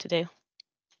be looking to do.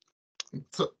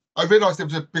 So I realised there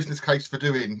was a business case for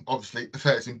doing, obviously, the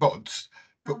fairs in BODs,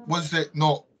 but was it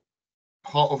not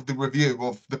part of the review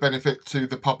of the benefit to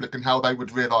the public and how they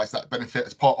would realise that benefit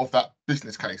as part of that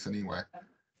business case anyway?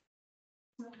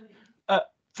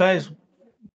 Fairs,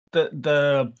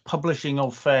 the publishing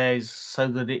of fairs so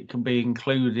that it can be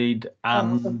included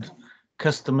and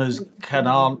customers can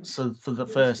answer for the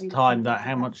first time that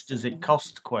how much does it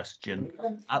cost question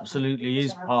absolutely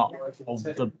is part of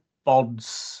the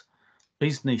BODs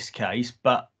business case,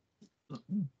 but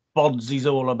BODs is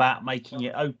all about making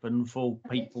it open for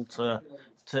people to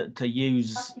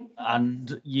use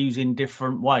and use in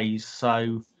different ways.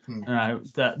 So you know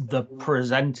that the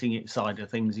presenting it side of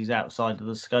things is outside of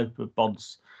the scope of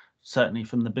BODs, certainly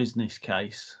from the business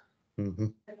case. Mm-hmm.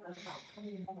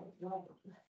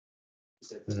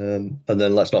 And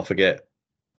then let's not forget,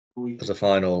 as a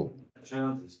final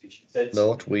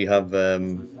note, we have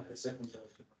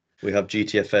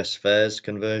GTFS fairs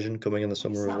conversion coming in the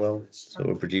summer as well. So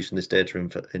we're producing this data in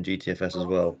GTFS as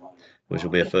well, which will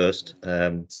be a first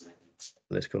for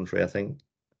this country, I think.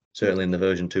 Certainly in the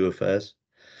version 2 of fairs.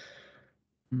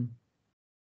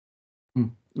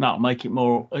 That'll make it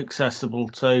more accessible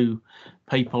to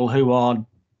people who are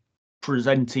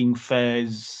presenting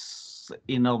fairs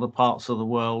in other parts of the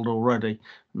world already,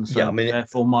 and so Yeah, I mean,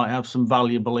 therefore might have some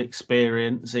valuable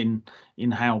experience in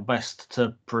how best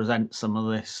to present some of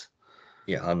this.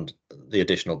 Yeah, and the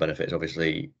additional benefit is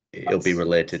obviously it'll be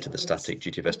related to the static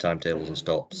GTFS timetables and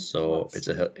stops. So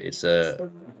it's a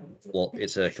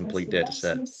complete data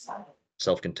set,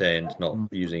 self-contained, not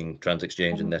using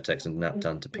TransExchange and NetEx and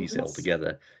NapTan to piece it all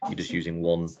together. You're just using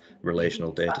one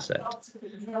relational data set.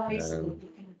 So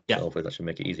hopefully that should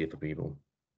make it easier for people.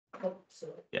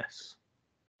 Yes.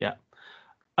 Yeah.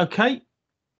 Okay.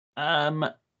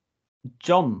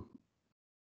 John.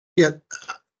 Yeah,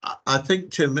 I think,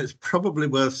 Tim, it's probably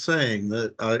worth saying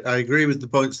that I agree with the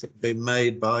points that have been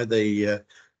made by the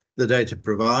data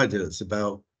providers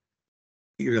about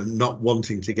not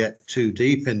wanting to get too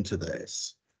deep into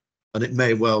this, and it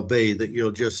may well be that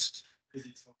you'll just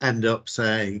end up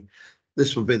saying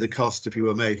this will be the cost if you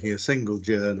were making a single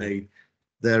journey.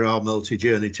 There are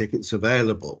multi-journey tickets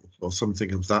available or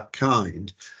something of that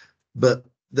kind, but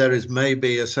there is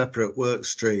maybe a separate work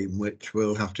stream which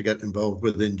we'll have to get involved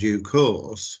with in due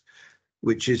course,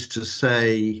 which is to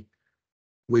say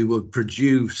we would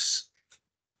produce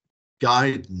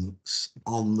guidance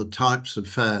on the types of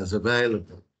fares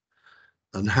available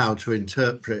and how to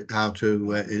interpret, how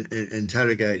to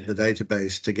interrogate the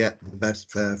database to get the best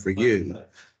fare for you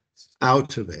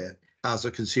out of it as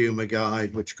a consumer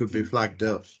guide, which could be flagged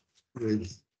up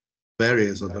with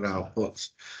various other outputs,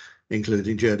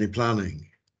 including journey planning.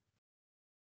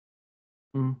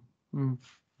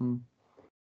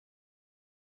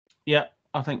 Yeah,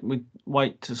 I think we'd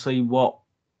wait to see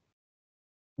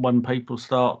when people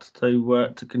start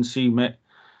to consume it,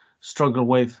 struggle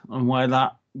with, and where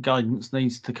that guidance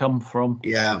needs to come from.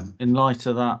 Yeah. In light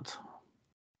of that.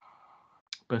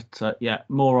 But yeah,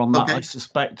 more on that, I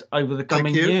suspect, over the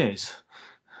coming years.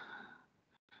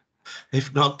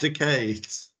 If not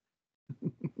decades.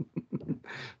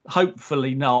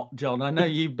 Hopefully not, John. I know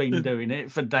you've been doing it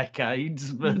for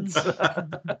decades, but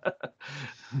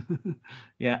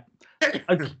yeah.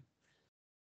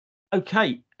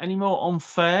 Okay. Any more on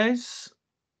fairs?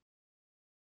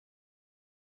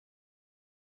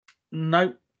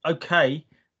 No. Okay.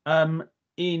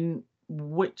 In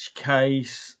which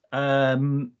case,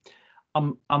 I'm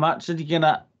actually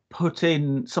gonna put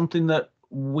in something that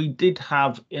we did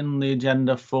have in the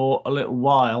agenda for a little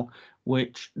while,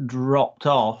 which dropped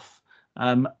off,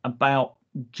 about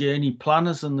journey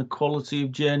planners and the quality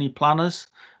of journey planners.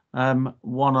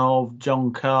 One of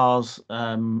John Carr's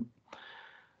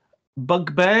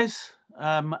bugbears,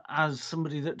 as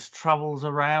somebody that travels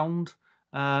around,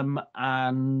 and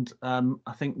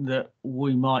I think that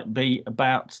we might be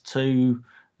about to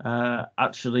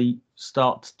actually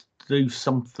start to do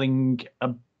something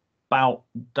about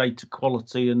data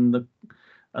quality and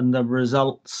the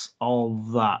results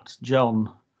of that.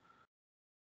 John,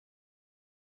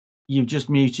 you've just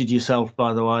muted yourself,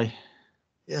 by the way.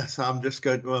 Yes, I'm just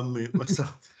going to unmute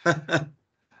myself.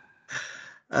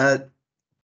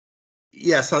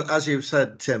 Yes, as you've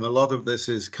said, Tim, a lot of this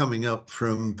is coming up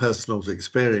from personal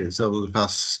experience over the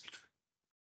past,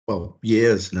 well,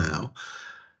 years now.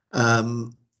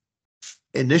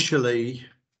 Initially,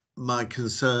 my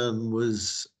concern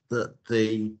was that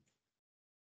the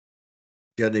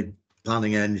journey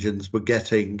planning engines were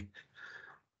getting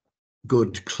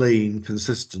good, clean,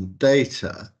 consistent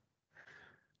data,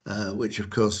 which of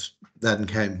course then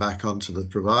came back onto the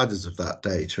providers of that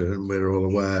data, and we're all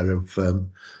aware of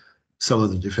some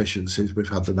of the deficiencies. We've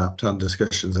had the NAPTAN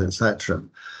discussions, etc.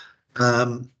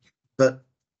 But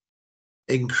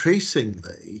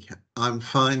increasingly, I'm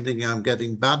finding I'm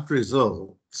getting bad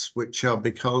results, which are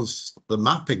because the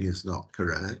mapping is not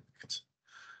correct,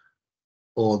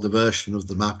 or the version of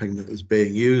the mapping that is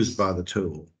being used by the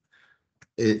tool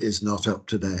is not up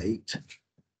to date,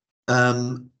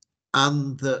 and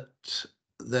that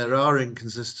there are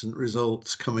inconsistent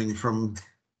results coming from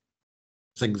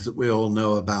things that we all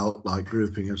know about, like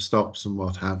grouping of stops and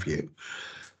what have you.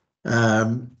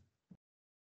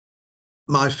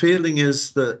 My feeling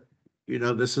is that, you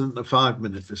know, this isn't a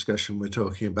 5-minute discussion we're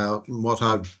talking about, and what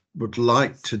I would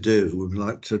like to do, would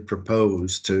like to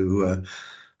propose to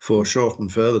foreshorten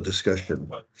further discussion,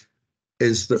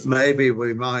 is that maybe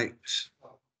we might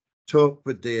talk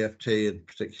with DFT and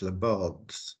particular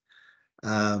BODs,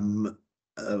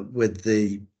 with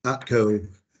the ATCO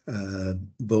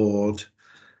board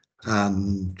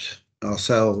and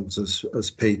ourselves as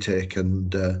PTIC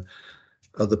and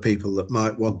other people that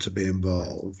might want to be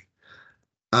involved,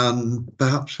 and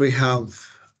perhaps we have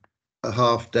a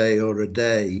half day or a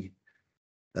day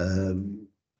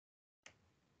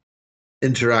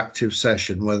interactive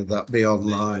session, whether that be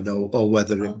online or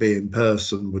whether it be in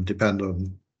person, would depend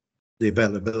on the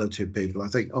availability of people. I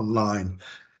think online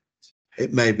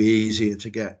it may be easier to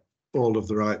get all of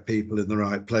the right people in the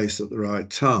right place at the right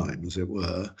time, as it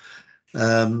were.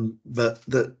 But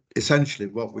that essentially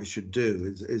what we should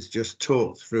do is just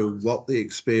talk through what the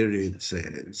experience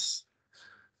is,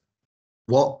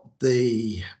 what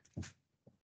the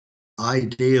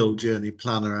ideal journey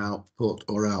planner output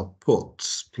or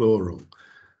outputs, plural,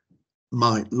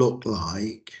 might look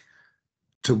like,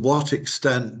 to what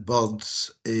extent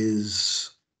BODS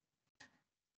is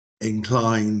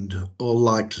inclined or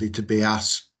likely to be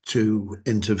asked to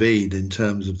intervene in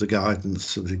terms of the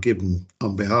guidance that is given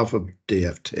on behalf of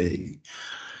DFT,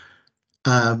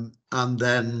 and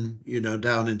then, you know,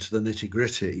 down into the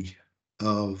nitty-gritty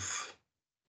of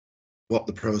what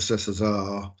the processes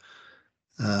are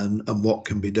and what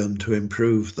can be done to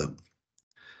improve them.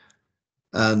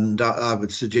 And I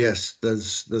would suggest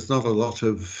there's not a lot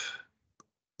of,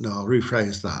 no, I'll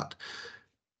rephrase that.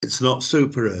 It's not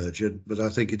super urgent, but I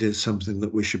think it is something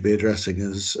that we should be addressing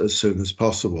as soon as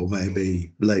possible,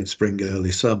 maybe late spring,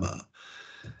 early summer.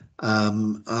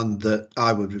 And that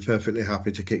I would be perfectly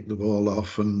happy to kick the ball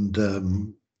off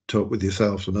and talk with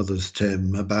yourself and others,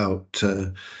 Tim, about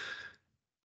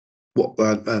what,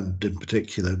 and in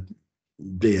particular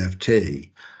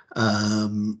DFT,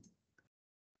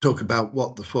 talk about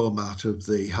what the format of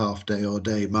the half day or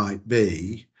day might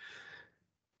be,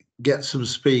 get some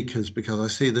speakers, because I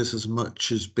see this as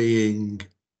much as being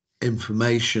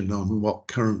information on what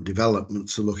current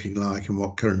developments are looking like and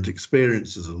what current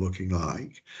experiences are looking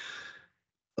like,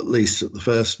 at least at the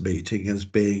first meeting, as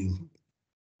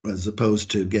opposed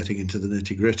to getting into the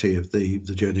nitty-gritty of the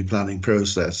journey planning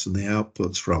process and the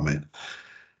outputs from it.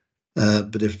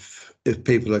 But if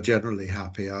people are generally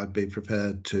happy, I'd be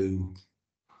prepared to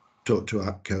talk to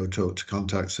APCO, talk to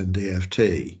contacts in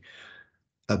DFT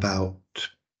about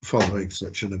following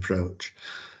such an approach.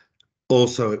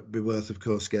 Also, it'd be worth, of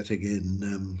course, getting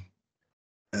in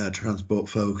Transport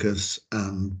Focus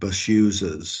and bus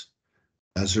users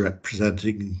as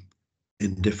representing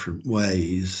in different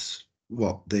ways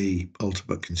what the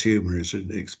ultimate consumer is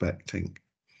expecting.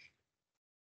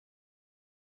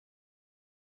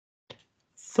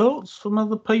 Thoughts from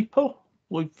other people?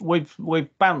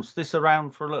 We've bounced this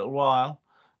around for a little while,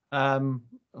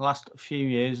 last few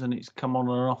years, and it's come on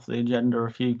and off the agenda a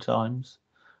few times.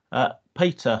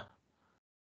 Peter.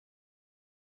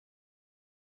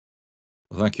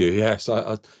 Thank you. Yes,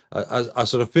 I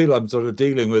sort of feel I'm sort of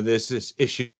dealing with this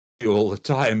issue all the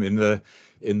time in the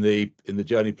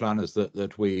journey planners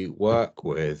that we work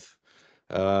with.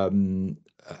 I mean,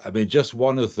 just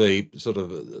one of the sort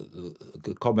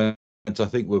of comments I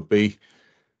think would be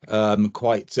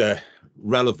quite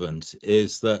relevant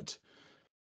is that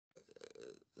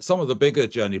some of the bigger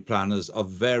journey planners are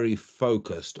very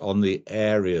focused on the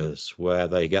areas where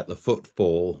they get the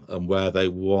footfall and where they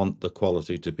want the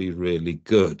quality to be really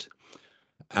good.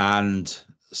 and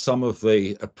some of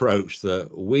the approach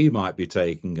that we might be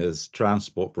taking as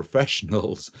transport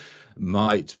professionals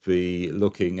might be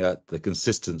looking at the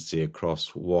consistency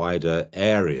across wider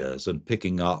areas and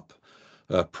picking up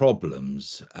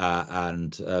problems.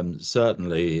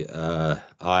 Certainly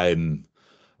I'm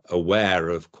aware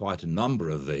of quite a number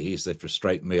of these. They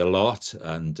frustrate me a lot,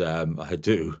 and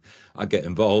I get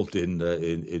involved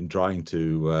in trying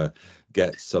to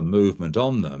get some movement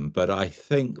on them. But I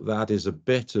think that is a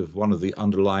bit of one of the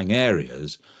underlying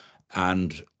areas,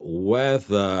 and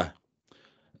whether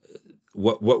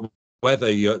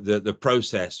the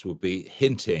process will be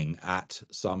hinting at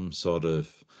some sort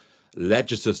of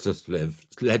legislative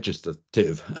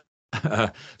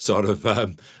sort of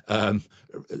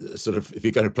if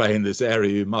you're going to play in this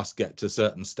area, you must get to a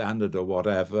certain standard or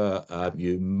whatever.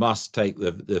 You must take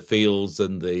the fields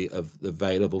and the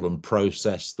available and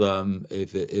process them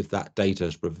if that data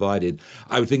is provided.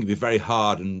 I would think it'd be very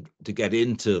hard to get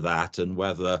into that, and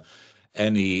whether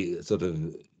any sort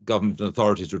of government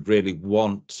authorities would really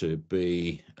want to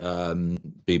be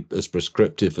as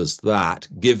prescriptive as that,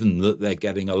 given that they're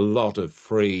getting a lot of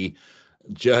free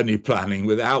journey planning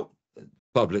without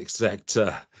public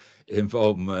sector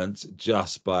involvement,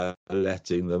 just by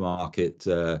letting the market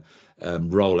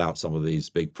roll out some of these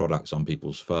big products on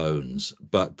people's phones.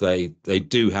 But they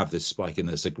do have this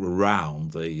spikiness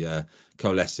around the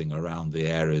coalescing around the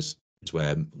areas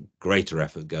where greater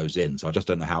effort goes in. So I just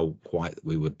don't know how quite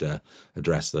we would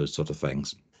address those sort of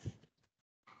things.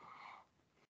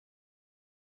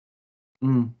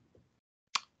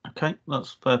 Okay,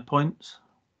 that's fair points.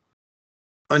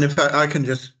 And if I can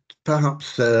just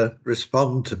perhaps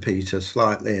respond to Peter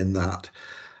slightly in that,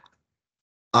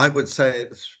 I would say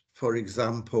it's, for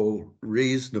example,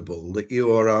 reasonable that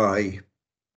you or I,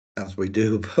 as we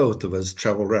do, both of us,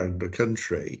 travel around the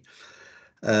country,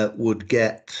 would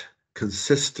get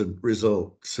consistent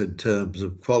results in terms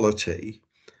of quality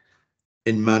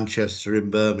in Manchester, in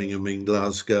Birmingham, in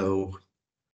Glasgow,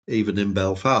 even in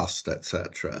Belfast,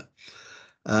 etc.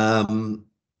 And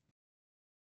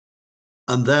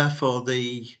therefore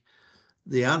the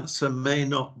answer may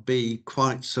not be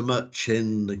quite so much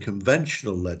in the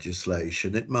conventional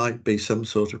legislation. It might be some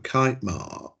sort of kite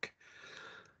mark.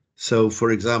 So,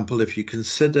 for example, if you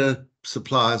consider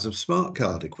suppliers of smart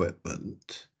card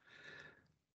equipment,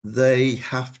 they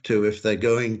have to, if they're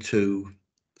going to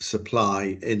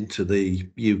supply into the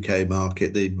UK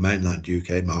market, the mainland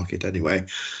UK market anyway,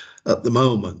 at the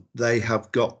moment, they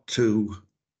have got to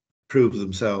prove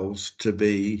themselves to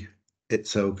be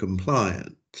ITSO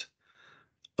compliant.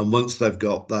 And once they've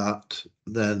got that,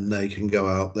 then they can go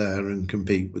out there and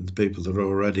compete with the people that are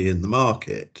already in the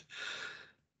market.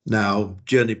 Now,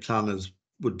 journey planners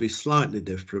would be slightly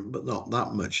different, but not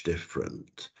that much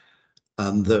different.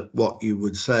 And that what you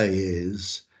would say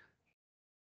is,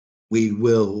 we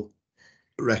will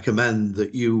recommend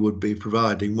that you would be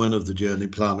providing one of the journey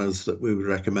planners that we would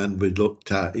recommend we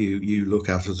looked at, you look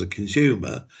at as a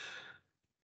consumer,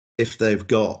 if they've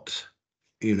got,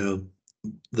 you know,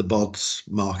 the BODS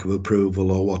mark of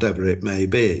approval or whatever it may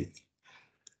be.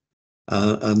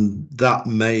 And that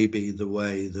may be the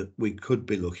way that we could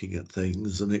be looking at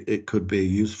things, and it could be a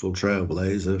useful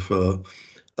trailblazer for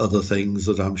other things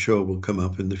that I'm sure will come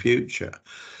up in the future.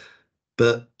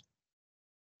 But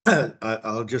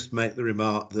I'll just make the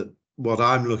remark that what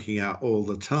I'm looking at all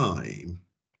the time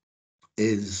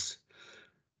is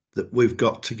that we've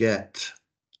got to get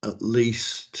at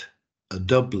least a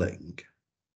doubling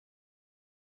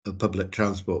of public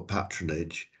transport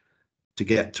patronage to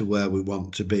get to where we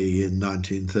want to be in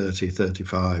 1930,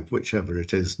 35, whichever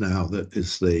it is now that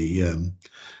is the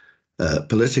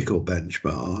political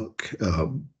benchmark,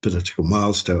 political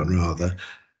milestone rather,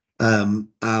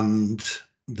 and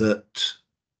that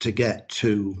to get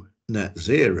to net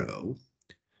zero,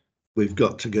 we've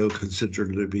got to go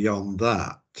considerably beyond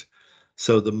that.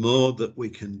 So the more that we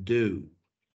can do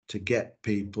to get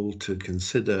people to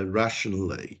consider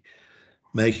rationally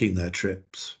making their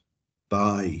trips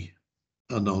by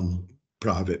a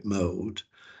non-private mode,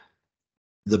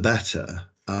 the better.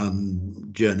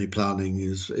 And journey planning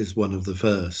is one of the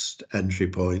first entry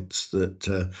points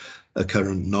that a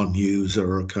current non-user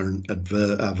or a current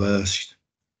averse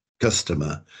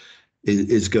customer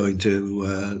is going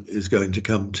to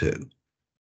come to,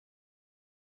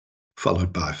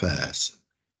 followed by fares.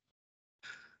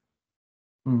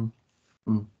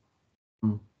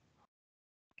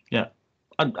 Yeah,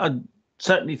 I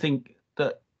certainly think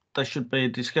that there should be a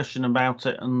discussion about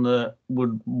it, and that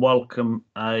would welcome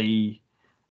a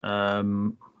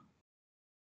some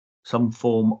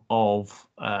form of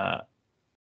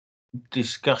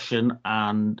discussion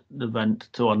and event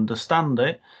to understand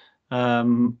it,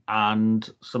 and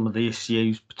some of the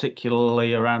issues,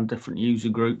 particularly around different user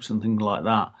groups and things like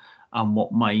that, and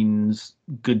what means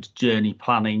good journey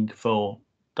planning for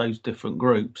those different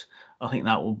groups. I think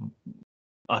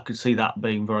I could see that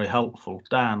being very helpful.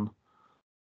 Dan?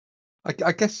 I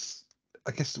guess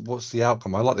what's the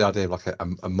outcome? I like the idea of like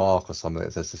a mark or something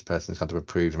that says this person's kind of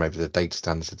approved, maybe the data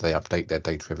standards, if they update their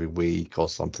data every week or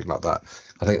something like that.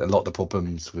 I think a lot of the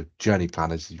problems with journey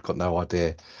planners, you've got no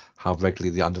idea how regularly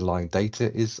the underlying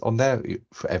data is on there. You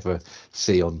forever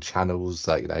see on channels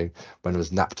that, you know, when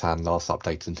was Naptan last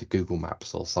updated into Google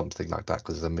Maps or something like that,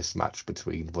 because there's a mismatch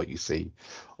between what you see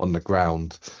on the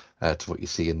ground to what you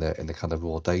see in the kind of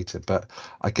raw data. But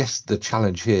I guess the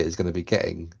challenge here is going to be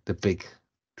getting the big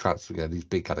transfer, you know, these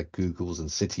big kind of Googles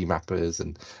and city mappers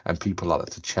and people like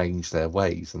that to change their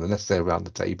ways. And unless they're around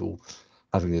the table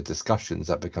having the discussions,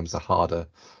 that becomes a harder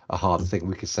thing.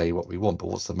 We could say what we want, but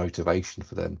what's the motivation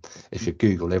for them? If you're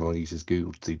Google, everyone uses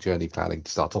Google to do journey planning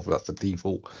to start off with. That's the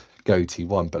default go-to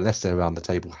one. But unless they're around the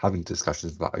table having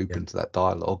discussions that open to that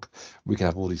dialogue, we can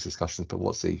have all these discussions. But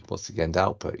what's the end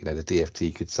output? You know, the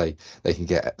DFT could say they can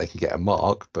get a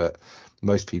mark, but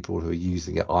most people who are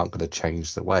using it aren't going to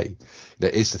change the way.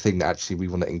 There is the thing that actually we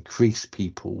want to increase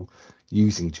people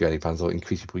using journey plans or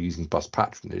increase people using bus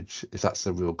patronage. If that's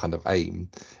the real kind of aim,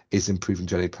 is improving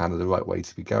journey planner the right way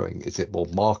to be going? Is it more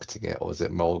marketing it, or is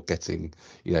it more getting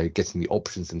the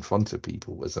options in front of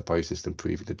people as opposed to just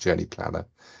improving the journey planner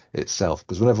itself?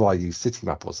 Because whenever I use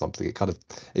Citymap or something,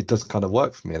 it does kind of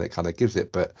work for me and it kind of gives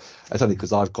it, but it's only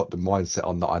because I've got the mindset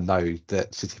on that I know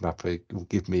that Citymapper will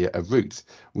give me a route.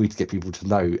 We need to get people to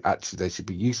know actually they should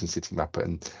be using Citymapper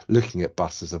and looking at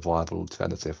bus as a viable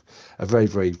alternative. A very,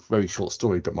 very, very short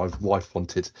story, but my wife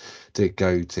wanted to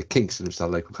go to Kingston, which is our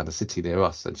local kind of city near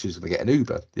us, and she was going to get an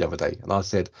Uber the other day. And I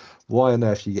said, why on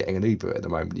earth are you getting an Uber at the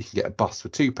moment? You can get a bus for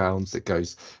 £2 that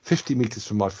goes 50 metres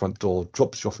from my front door,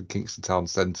 drops you off in Kingston town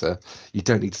centre. You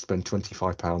don't need to spend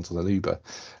 £25 on an Uber.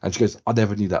 And she goes, I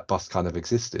never knew that bus kind of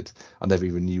existed. I never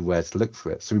even knew where to look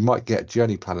for it. So we might get a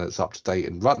journey planner that's up to date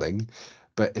and running,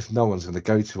 but if no one's going to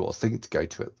go to it or think to go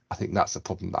to it, I think that's the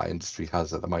problem that our industry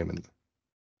has at the moment.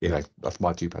 You know, that's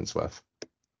my 2 pence worth.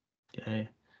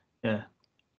 Yeah.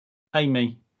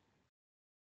 Amy?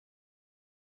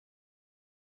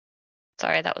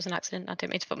 Sorry, that was an accident. I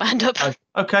didn't mean to put my hand up.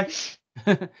 Okay.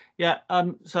 Yeah.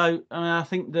 So I mean, I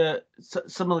think that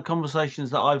some of the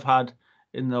conversations that I've had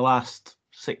in the last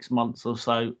 6 months or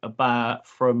so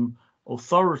from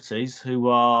authorities who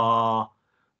are,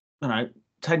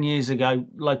 10 years ago,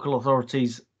 local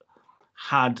authorities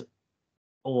had,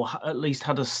 or at least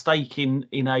had a stake in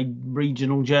a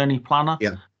regional journey planner.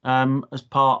 As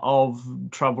part of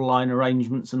Traveline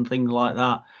arrangements and things like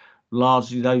that.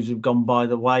 Largely those have gone by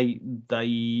the way.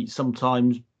 They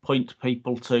sometimes point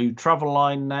people to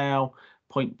Traveline now,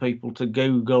 point people to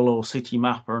Google or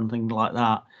Citymapper and things like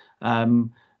that.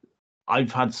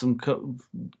 I've had some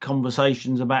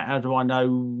conversations about how do I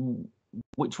know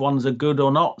which ones are good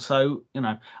or not. So,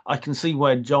 I can see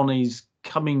where Johnny's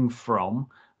coming from.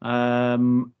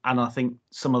 And I think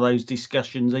some of those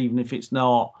discussions, even if it's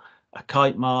not a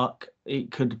kite mark,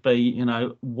 it could be,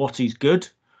 what is good,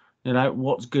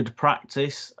 what's good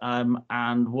practice,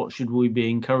 and what should we be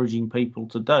encouraging people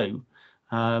to do,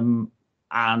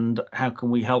 and how can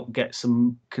we help get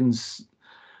some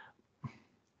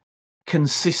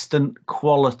consistent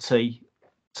quality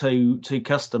to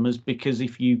customers? Because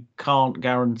if you can't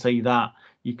guarantee that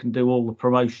you can do all the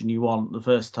promotion you want the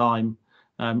first time,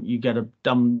 you get a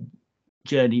dumb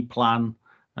journey plan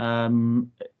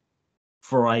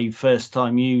for a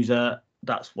first-time user,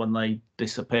 that's when they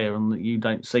disappear and you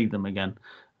don't see them again.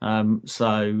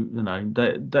 So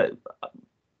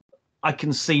I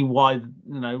can see why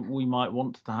we might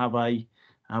want to have a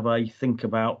think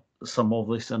about some of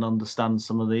this and understand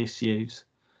some of the issues,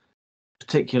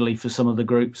 particularly for some of the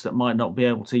groups that might not be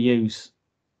able to use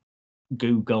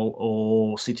Google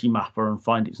or Citymapper and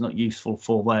find it's not useful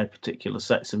for their particular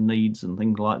sets of needs and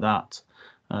things like that.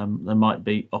 There might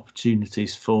be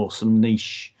opportunities for some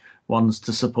niche ones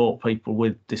to support people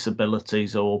with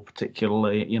disabilities or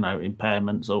particularly,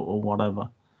 impairments or whatever.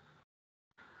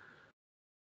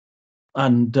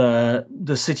 And the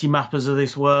Citymappers of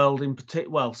this world,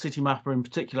 Citymapper in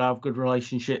particular, have good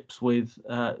relationships with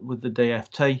the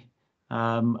DFT,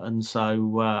 and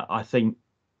so I think,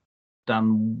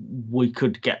 Dan, we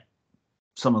could get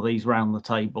some of these round the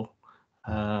table,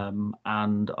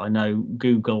 and I know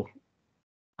Google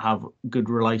have good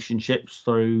relationships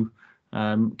through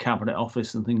Cabinet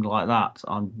Office and things like that.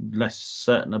 I'm less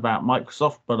certain about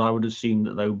Microsoft, but I would assume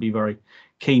that they would be very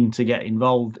keen to get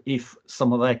involved if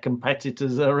some of their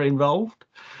competitors are involved.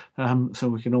 So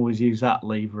we can always use that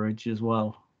leverage as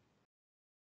well.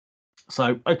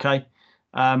 So, okay,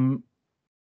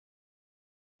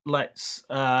 let's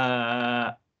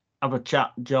have a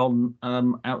chat, John,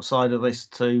 outside of this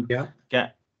to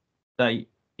get date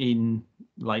in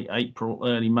late April,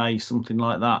 early May, something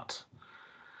like that,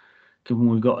 given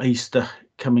we've got Easter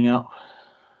coming up.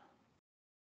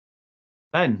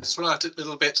 Ben? Just want to add a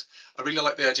little bit. I really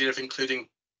like the idea of including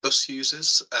bus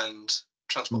users and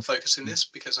transport focus in this,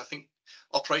 because I think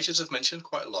operators have mentioned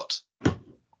quite a lot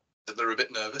that they're a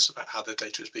bit nervous about how their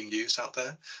data is being used out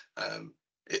there.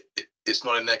 It's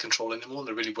not in their control anymore, and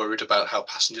they're really worried about how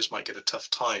passengers might get a tough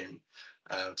time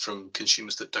from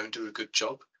consumers that don't do a good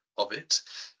job of it.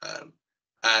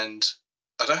 And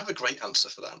I don't have a great answer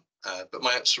for that, but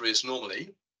my answer is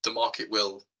normally the market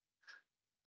will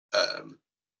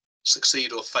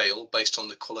succeed or fail based on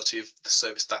the quality of the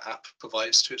service that app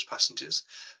provides to its passengers.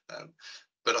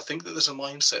 But I think that there's a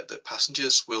mindset that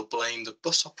passengers will blame the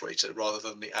bus operator rather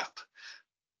than the app.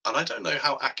 And I don't know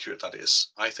how accurate that is.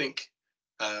 I think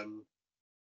I'd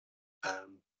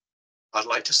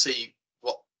like to see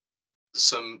what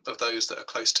some of those that are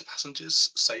close to passengers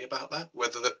say about that,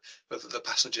 whether the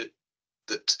passenger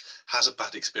that has a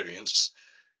bad experience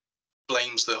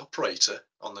blames the operator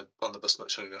on the bus not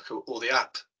turning up, or the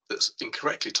app that's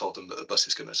incorrectly told them that the bus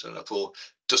is going to turn up, or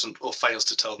doesn't, or fails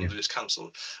to tell them that it's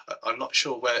cancelled. I'm not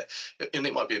sure where, and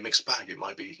it might be a mixed bag. It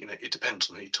might be, it depends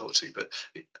on who you talk to. But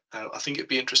I think it'd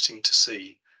be interesting to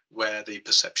see where the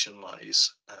perception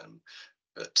lies, and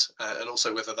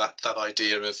also whether that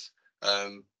idea of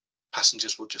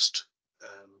passengers will just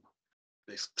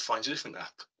find a different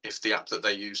app if the app that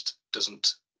they used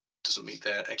doesn't meet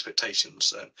their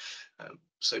expectations.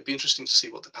 So it'd be interesting to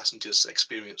see what the passengers'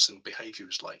 experience and behaviour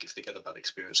is like if they get a bad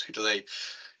experience. Who do they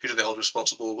hold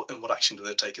responsible, and what action do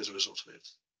they take as a result of it?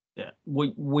 Yeah,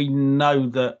 we know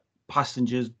that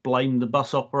passengers blame the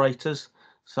bus operators.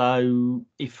 So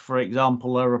if, for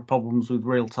example, there are problems with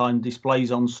real-time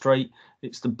displays on street,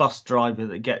 it's the bus driver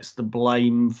that gets the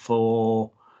blame for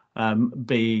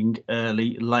being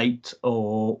early, late,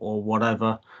 or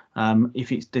whatever,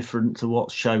 if it's different to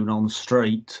what's shown on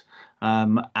street.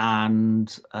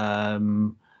 And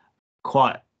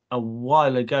quite a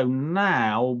while ago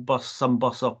now, some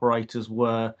bus operators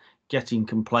were getting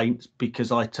complaints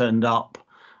because I turned up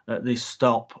at this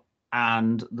stop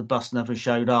and the bus never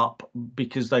showed up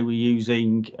because they were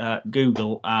using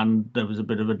Google, and there was a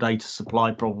bit of a data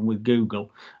supply problem with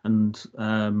Google, and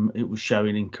it was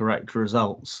showing incorrect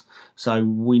results. So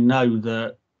we know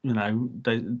that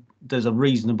there's a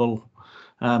reasonable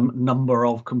number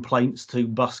of complaints to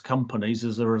bus companies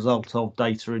as a result of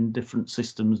data in different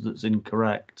systems that's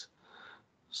incorrect.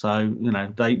 So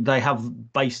they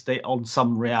have based it on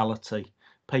some reality.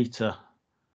 Peter?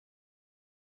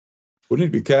 We need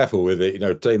to be careful with it,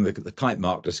 taking the kite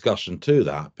mark discussion to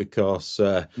that, because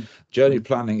journey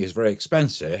planning is very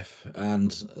expensive,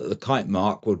 and the kite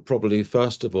mark would probably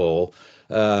first of all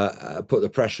put the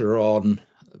pressure on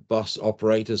bus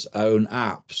operators' own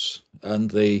apps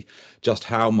and just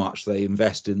how much they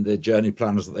invest in the journey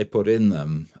planners that they put in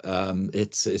them.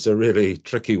 It's a really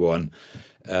tricky one.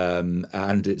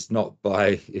 And it's not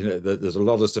by, there's a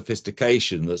lot of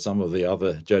sophistication that some of the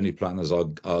other journey planners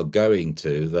are going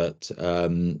to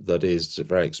that is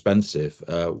very expensive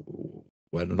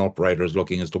when an operator is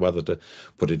looking as to whether to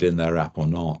put it in their app or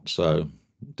not. So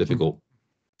difficult.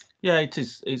 Yeah, it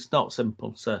is. It's not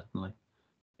simple, certainly.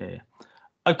 Yeah.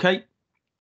 Okay,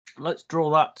 let's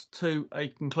draw that to a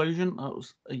conclusion. That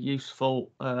was a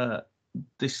useful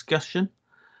discussion.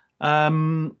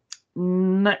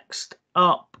 Next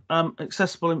up,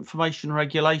 accessible information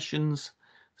regulations.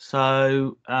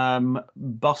 So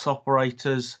bus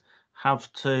operators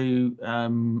have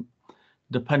to,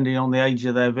 depending on the age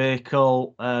of their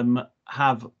vehicle,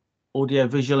 have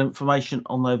audio-visual information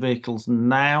on their vehicles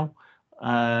now.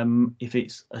 If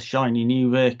it's a shiny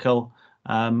new vehicle,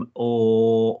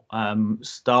 or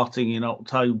starting in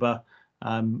October,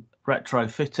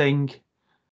 retrofitting.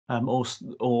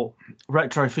 Or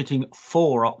retrofitting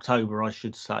for October, I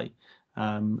should say.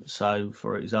 So,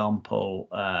 for example,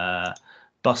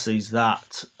 buses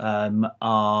that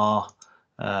are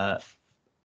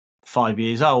 5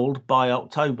 years old, by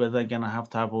October, they're going to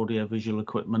have audio-visual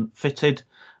equipment fitted.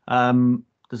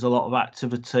 There's a lot of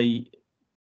activity,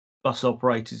 bus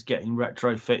operators getting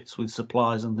retrofits with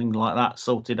suppliers and things like that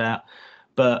sorted out.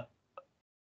 But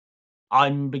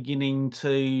I'm beginning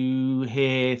to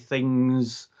hear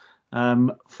things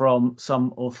from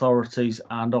some authorities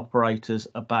and operators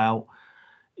about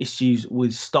issues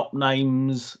with stop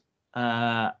names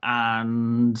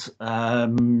and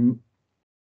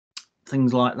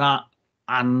things like that,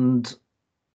 and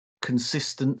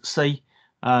consistency,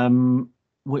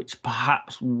 which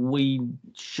perhaps we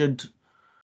should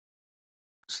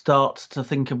start to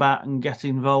think about and get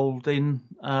involved in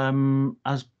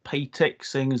as PTIC,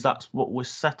 seeing as that's what we're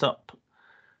set up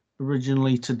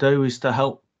originally to do, is to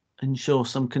help ensure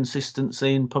some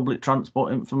consistency in public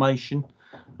transport information.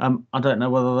 I don't know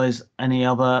whether there's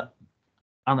anybody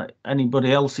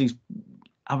else is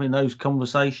having those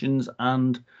conversations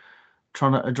and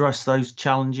trying to address those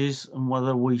challenges, and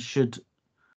whether we should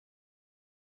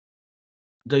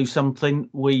do something.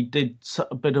 We did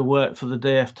a bit of work for the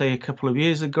DFT a couple of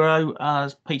years ago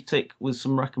as PTIC with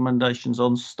some recommendations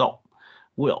on stop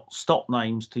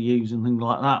names to use and things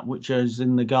like that, which is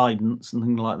in the guidance and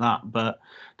things like that, but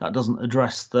that doesn't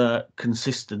address the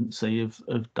consistency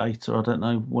of data. I don't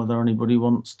know whether anybody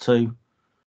wants to.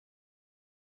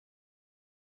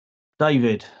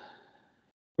 David?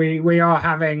 We are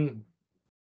having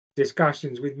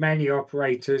discussions with many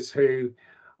operators who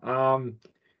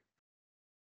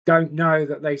don't know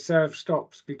that they serve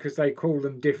stops because they call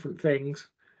them different things,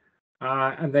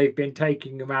 and they've been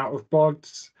taking them out of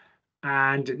BODs,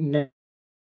 and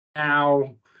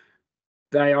now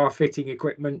they are fitting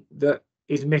equipment that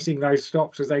is missing those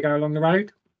stops as they go along the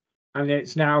road, and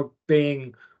it's now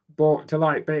being brought to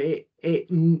light. But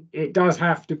it does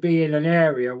have to be in an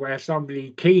area where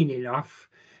somebody keen enough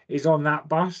is on that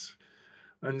bus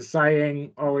and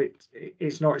saying, oh,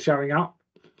 it's not showing up,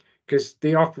 because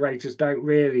the operators don't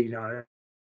really know.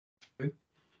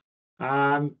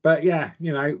 But yeah,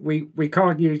 you know, we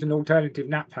can't use an alternative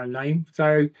NAPTAN name.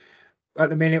 So at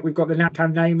the minute we've got the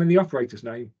NAPTAN name and the operator's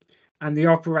name, and the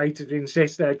operators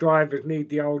insist their drivers need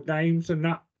the old names, and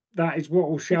that is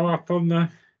what will show up on the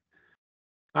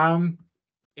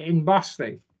in bus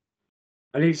thing.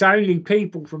 And it's only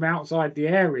people from outside the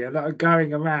area that are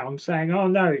going around saying, oh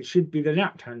no, it should be the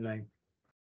NAPTAN name.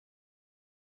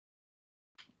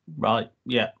 Right,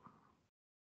 yeah.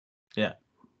 Yeah,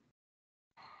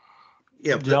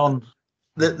 John.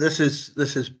 This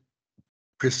is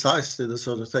precisely the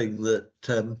sort of thing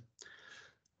that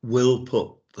will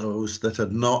put those that are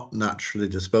not naturally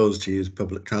disposed to use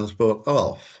public transport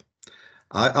off.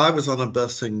 I was on a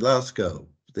bus in Glasgow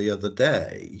the other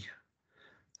day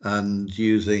and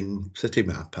using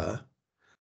Citymapper,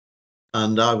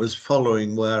 and I was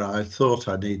following where I thought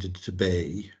I needed to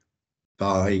be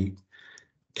by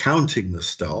counting the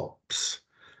stops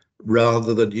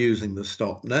rather than using the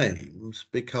stop names,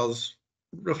 because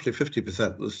roughly 50%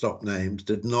 of the stop names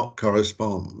did not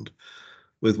correspond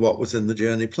with what was in the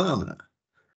journey planner.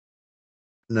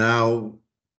 Now,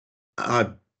 I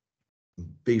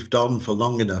beefed on for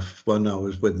long enough when I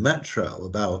was with Metro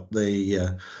about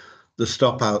the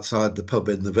stop outside the pub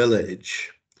in the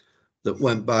village that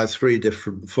went by 3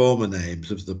 different former names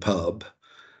of the pub,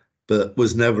 but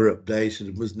was never updated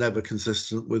and was never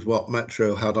consistent with what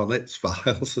Metro had on its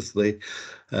files as the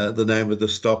name of the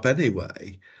stop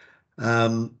anyway.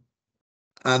 And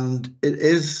it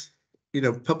is, you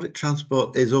know, public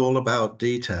transport is all about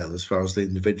detail as far as the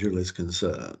individual is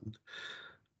concerned.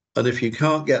 And if you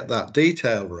can't get that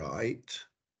detail right,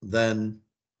 then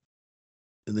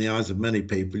in the eyes of many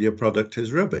people, your product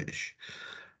is rubbish.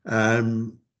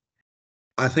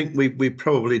 I think we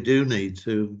probably do need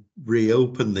to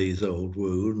reopen these old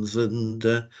wounds and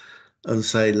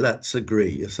say, let's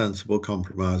agree a sensible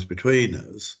compromise between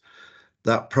us.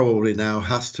 That probably now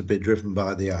has to be driven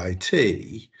by the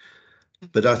IT,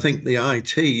 but I think the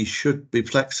IT should be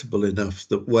flexible enough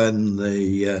that when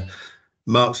the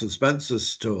Marks and Spencer's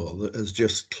store that has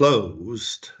just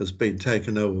closed has been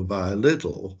taken over by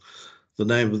Lidl, the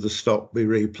name of the stop be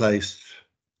replaced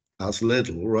as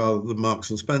Lidl rather than Marks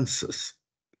and Spencer's.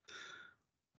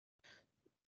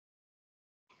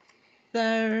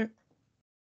 So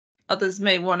others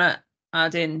may want to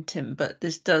add in, Tim, but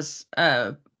this does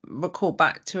recall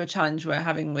back to a challenge we're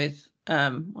having with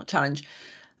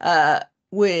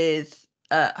with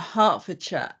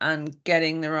Hertfordshire and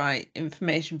getting the right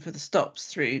information for the stops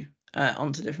through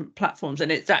onto different platforms.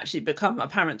 And it's actually become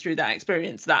apparent through that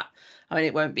experience that, I mean,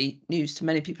 it won't be news to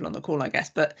many people on the call, I guess,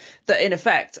 but that in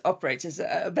effect, operators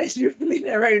are basically running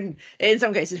their own, in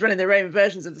some cases, running their own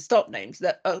versions of the stop names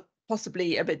that are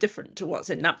possibly a bit different to what's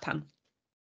in NAPTAN.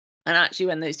 And actually,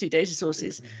 when those 2 data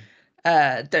sources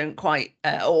don't quite,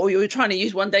 or you're trying to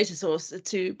use one data source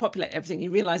to populate everything,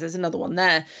 you realise there's another one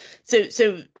there.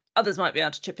 So others might be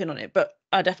able to chip in on it, but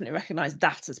I definitely recognise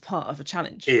that as part of a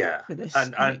challenge. Yeah, for this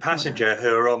and passenger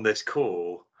who are on this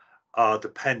call are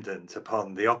dependent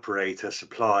upon the operator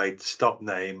supplied stop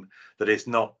name that is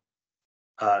not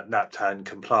NAPTAN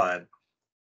compliant.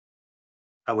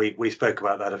 And we spoke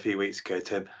about that a few weeks ago,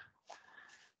 Tim.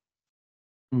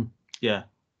 Yeah.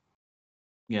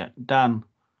 Dan.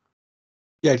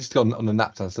 Yeah, just on the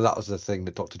NAPTAN. So that was the thing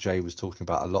that Dr. J was talking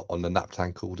about a lot on the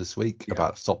NAPTAN call this week,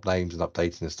 about stop names and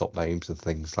updating the stop names and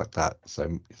things like that.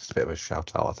 So it's a bit of a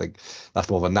shout out. I think that's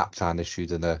more of a NAPTAN issue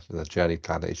than a journey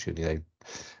plan issue.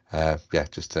 Yeah,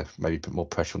 just to maybe put more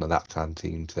pressure on the NAPTAN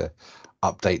team to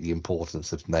update the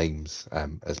importance of names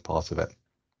as part of it.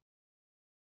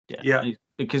 Yeah.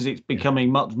 Because it's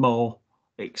becoming much more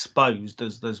exposed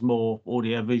as there's more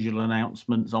audio visual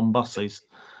announcements on buses.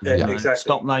 Exactly.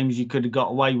 Stop names you could have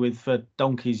got away with for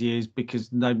donkey's years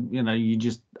because you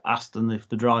just asked them if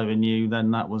the driver knew, then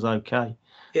that was okay.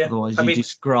 Yeah. Otherwise you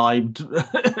described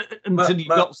until you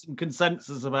got some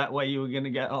consensus about where you were going to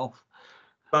get off.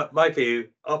 But my view,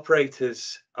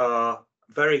 operators are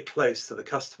very close to the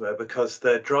customer because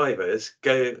their drivers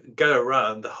go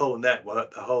around the whole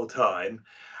network the whole time,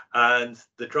 and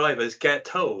the drivers get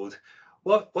told,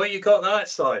 what you got that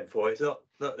sign for? It's not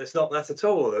that at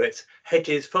all, or it's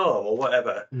Hedges Farm or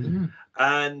whatever.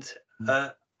 And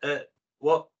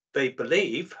what they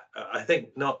believe, I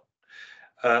think not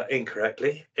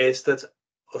incorrectly, is that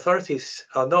authorities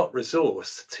are not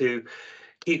resourced to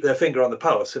keep their finger on the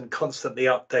pulse and constantly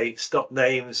update stop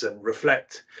names and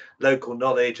reflect local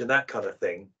knowledge and that kind of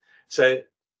thing. So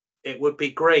it would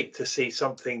be great to see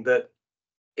something that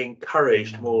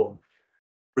encouraged more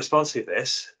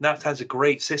responsiveness. NAPTAN's a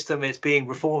great system. It's being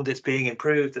reformed, it's being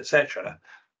improved, etc.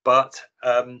 But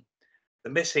the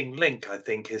missing link, I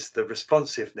think, is the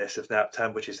responsiveness of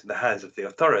NAPTAN, which is in the hands of the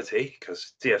authority,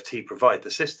 because DFT provide the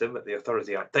system, but the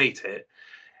authority update it.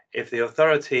 If the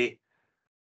authority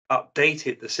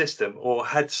updated the system or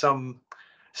had some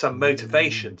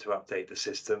motivation to update the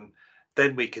system,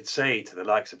 then we could say to the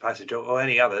likes of Passenger or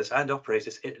any others and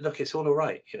operators, look, it's all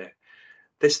right.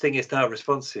 This thing is now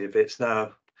responsive. It's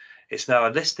now a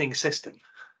listening system.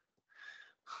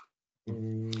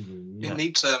 It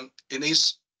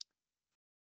needs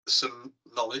some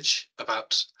knowledge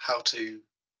about how to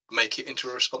make it into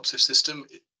a responsive system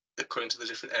according to the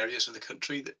different areas of the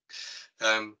country.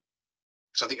 So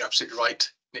I think you're absolutely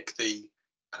right, Nick. The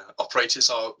operators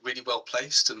are really well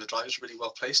placed, and the drivers are really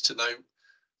well placed to know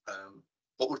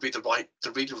what would be the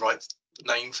really right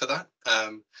name for that.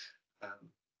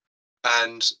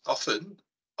 And often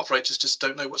operators just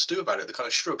don't know what to do about it. They kind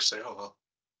of shrug, say, "Oh,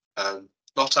 well,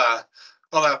 not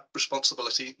our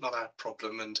responsibility, not our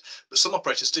problem." But some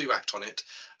operators do act on it.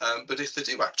 But if they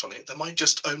do act on it, they might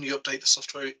just only update the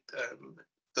software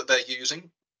that they're using.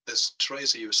 As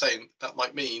Teresa, you were saying, that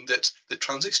might mean that the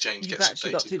TransExchange gets updated.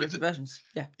 You've got two different versions.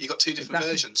 Yeah. You've got two different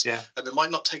versions. Yeah. And they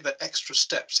might not take that extra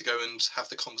step to go and have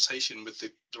the conversation with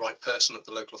the right person at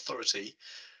the local authority.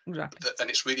 Exactly. And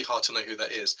it's really hard to know who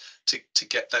that is to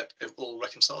get that all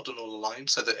reconciled and all aligned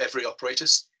so that every operator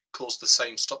calls the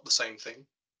same stop, the same thing.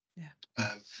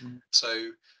 Yeah. So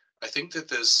I think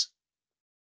that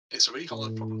it's a really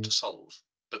hard problem to solve,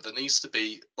 but there needs to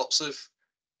be lots of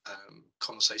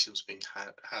conversations being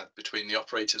had between the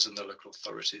operators and the local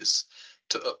authorities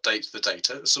to update the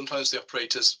data. Sometimes the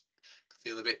operators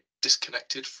feel a bit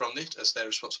disconnected from it as their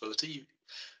responsibility,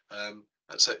 and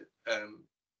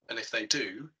if they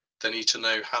do, they need to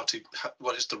know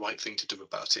what is the right thing to do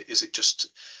about it. Is it just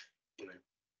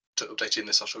to update it in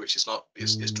the software, which is not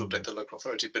is to update the local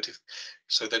authority, but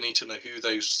so they need to know who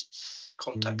those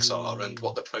contacts are and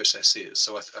what the process is.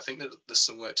 So I think that there's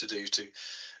some work to do to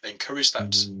encourage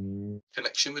that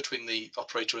connection between the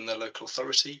operator and their local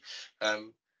authority,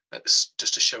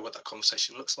 just to show what that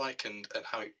conversation looks like and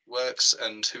how it works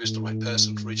and who is the right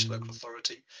person for each local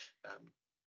authority,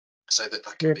 so that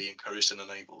can be encouraged and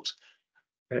enabled.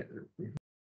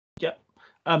 Yeah.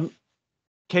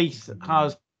 Keith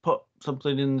has put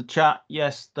something in the chat.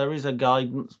 Yes, there is a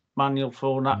guidance manual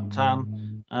for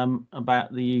NAPTAN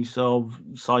about the use of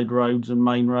side roads and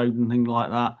main road and things like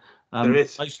that. There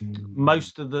is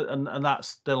most of the and that's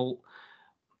still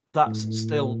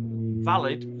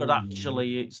valid, but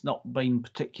actually it's not been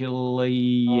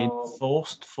particularly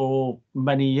enforced for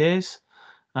many years,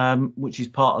 which is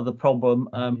part of the problem.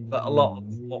 But a lot of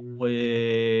what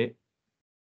we're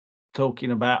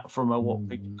talking about from what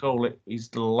people call it is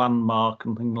the landmark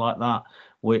and things like that,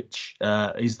 which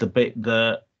is the bit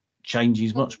that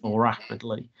changes much more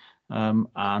rapidly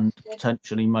and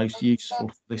potentially most useful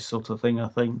for this sort of thing, I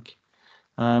think.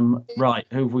 Right,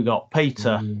 who have we got?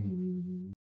 Peter.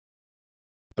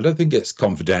 I don't think it's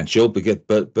confidential,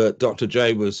 but Dr.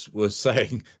 J was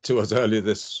saying to us earlier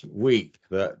this week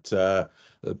that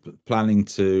planning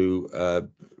to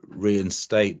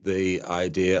reinstate the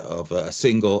idea of a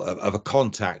single of a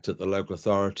contact at the local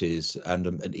authorities and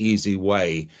an easy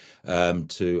way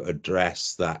to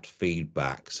address that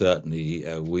feedback.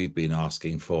 Certainly, we've been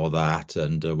asking for that,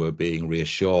 and we're being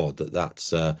reassured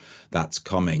that that's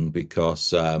coming,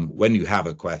 because when you have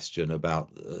a question about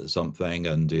something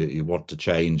and you want to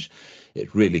change,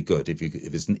 it's really good if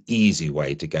it's an easy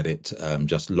way to get it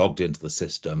just logged into the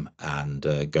system and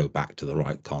go back to the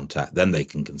right contact. Then they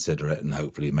can consider it and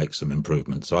hopefully make some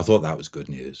improvements. So I thought that was good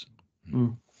news.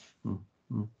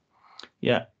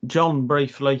 Yeah, John,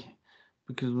 briefly,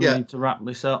 because we need to wrap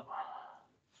this up.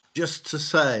 Just to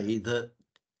say that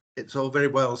it's all very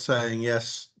well saying,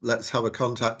 yes, let's have a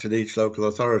contact in each local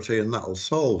authority and that'll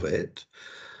solve it.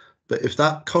 But if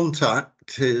that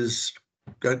contact is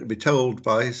going to be told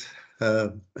by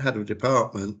head of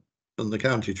department and the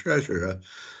county treasurer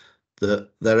that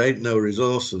there ain't no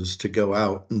resources to go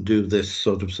out and do this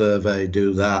sort of survey,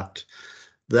 do that,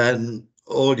 then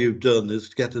all you've done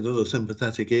is get another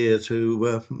sympathetic ear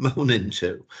to moan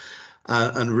into.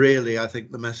 And really, I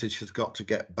think the message has got to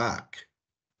get back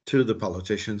to the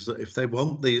politicians that if they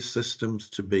want these systems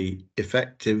to be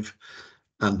effective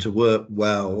and to work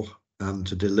well and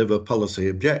to deliver policy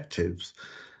objectives,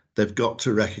 they've got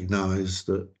to recognise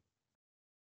that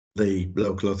the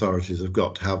local authorities have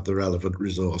got to have the relevant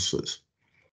resources.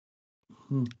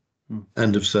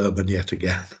 End of sermon yet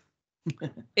again.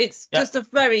 It's just a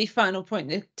very final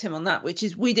point, Tim, on that, which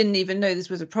is we didn't even know this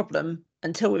was a problem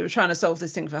until we were trying to solve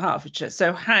this thing for Hertfordshire.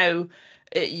 So how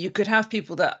you could have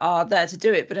people that are there to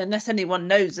do it, but unless anyone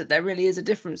knows that there really is a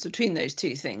difference between those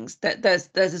two things, that there's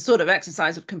a sort of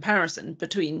exercise of comparison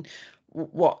between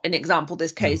what, in example,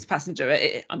 this case, passenger,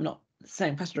 I'm not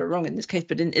saying passenger wrong in this case,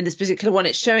 but in this particular one,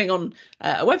 it's showing on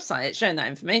a website, it's showing that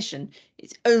information.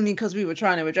 It's only because we were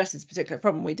trying to address this particular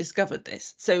problem we discovered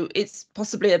this. So it's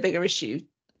possibly a bigger issue,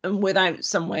 and without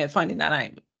some way of finding that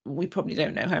out, we probably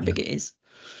don't know how big it is.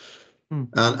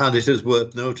 And it is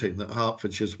worth noting that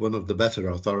Hertfordshire is one of the better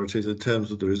authorities in terms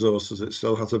of the resources it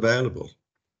still has available.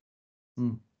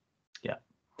 Yeah.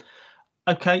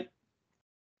 Okay.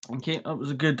 Thank you. That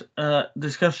was a good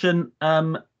discussion.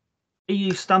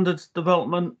 EU standards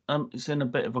development, it's in a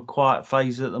bit of a quiet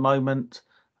phase at the moment.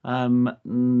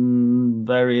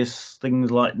 Various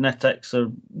things like NetX are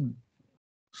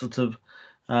sort of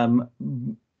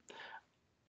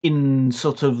in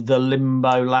sort of the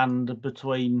limbo land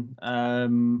between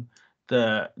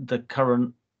the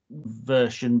current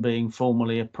version being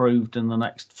formally approved and the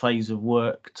next phase of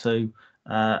work to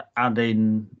add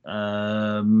in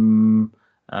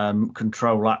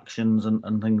control actions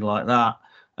and things like that.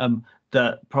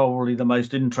 That probably the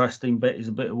most interesting bit is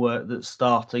a bit of work that's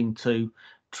starting to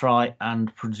try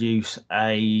and produce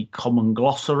a common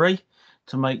glossary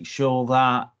to make sure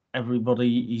that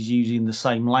everybody is using the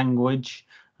same language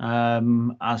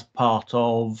as part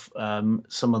of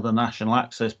some of the national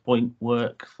access point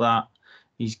work that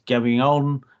is going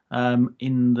on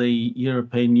in the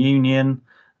European Union,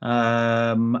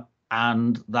 and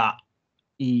that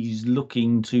is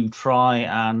looking to try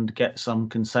and get some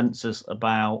consensus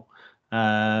about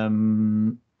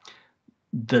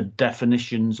the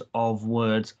definitions of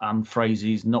words and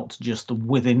phrases, not just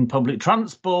within public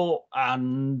transport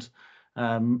and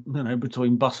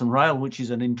between bus and rail, which is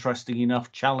an interesting enough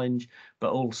challenge,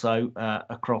 but also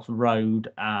across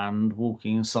road and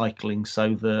walking and cycling,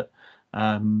 so that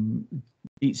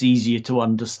it's easier to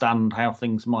understand how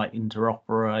things might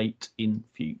interoperate in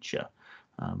future.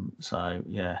 So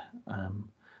yeah,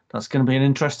 that's going to be an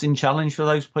interesting challenge for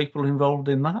those people involved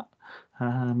in that.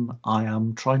 I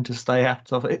am trying to stay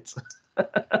out of it.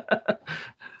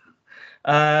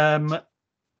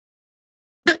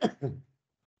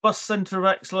 Bus Centre of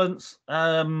Excellence.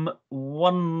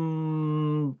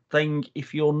 One thing,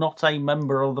 if you're not a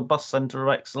member of the Bus Centre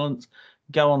of Excellence,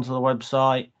 go onto the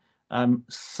website,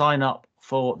 sign up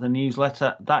for the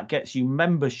newsletter. That gets you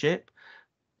membership.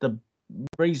 The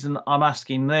reason I'm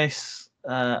asking this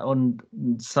and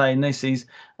saying this is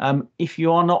if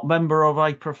you are not member of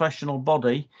a professional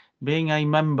body, being a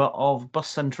member of Bus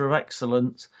Centre of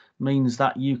Excellence means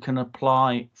that you can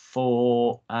apply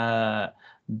for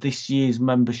this year's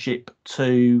membership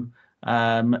to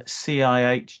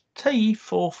CIHT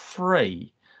for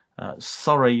free.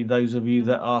 Sorry, those of you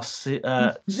that are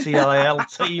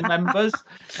CILT members,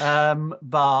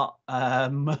 but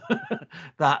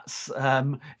that's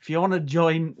if you want to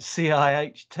join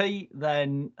CIHT,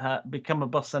 then become a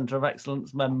Bus Centre of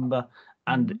Excellence member,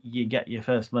 and you get your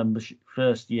first membership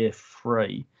first year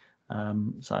free.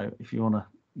 So if you want to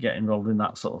get involved in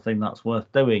that sort of thing, that's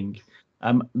worth doing.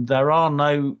 There are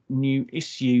no new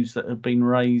issues that have been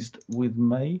raised with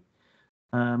me.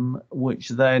 which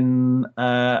then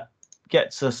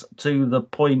gets us to the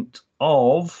point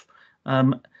of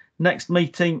next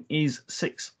meeting is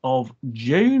 6th of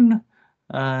June.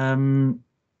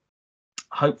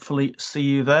 Hopefully see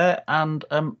you there. And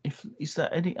is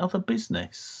there any other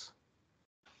business?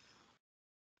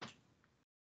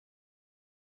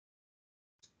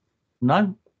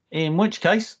 No, in which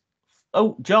case,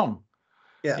 oh, John.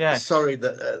 Yeah, Yes. sorry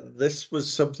that this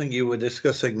was something you were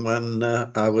discussing when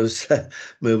I was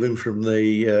moving from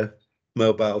the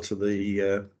mobile to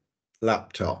the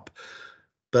laptop.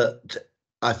 But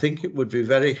I think it would be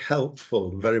very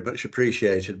helpful and very much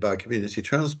appreciated by community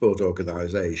transport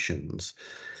organisations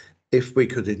if we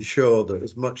could ensure that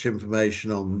as much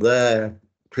information on their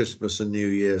Christmas and New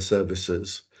Year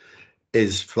services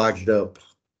is flagged up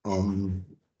on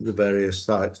the various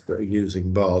sites that are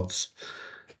using bots.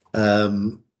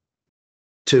 To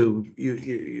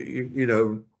you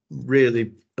know,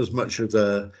 really as much as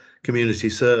a community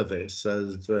service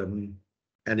as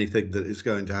anything that is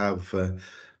going to have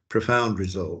profound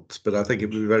results. But I think it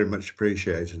would be very much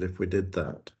appreciated if we did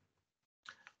that.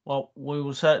 Well, we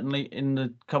will certainly, in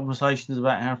the conversations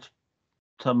about how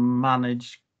to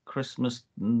manage Christmas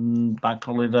and bank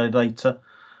holiday data,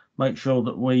 make sure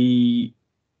that we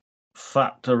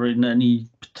factor in any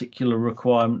particular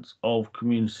requirements of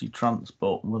community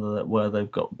transport, where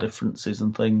they've got differences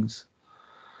and things.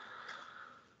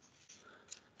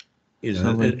 You know,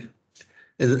 so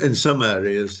in some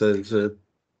areas, there's a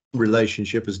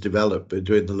relationship has developed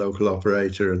between the local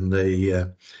operator and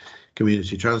the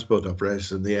community transport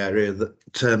operators in the area that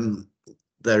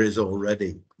there is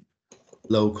already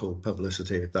local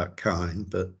publicity of that kind.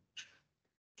 But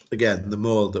again, the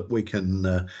more that we can,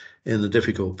 in the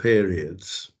difficult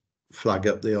periods, flag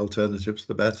up the alternatives,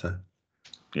 the better.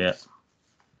 Yeah.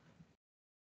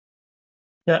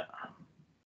 Yeah.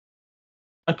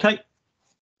 Okay.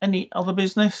 Any other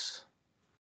business?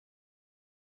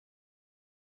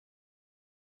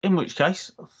 In which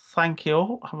case, thank you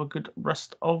all. Have a good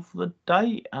rest of the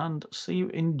day and see you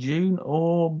in June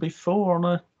or before on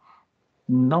a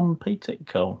non-PTIC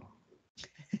call.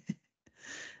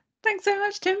 Thanks so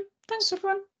much, Tim. Thanks,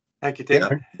 everyone. Thank you,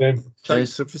 Tim. Yeah.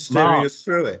 Thanks for steering us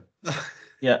through it.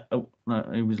 Yeah. Oh, no,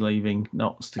 he was leaving,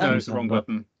 not sticking. No, it's the wrong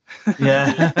button.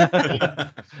 Yeah. I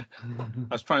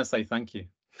was trying to say thank you.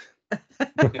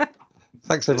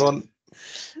 Thanks, everyone.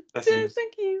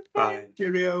 Thank you. Bye.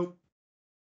 Cheerio.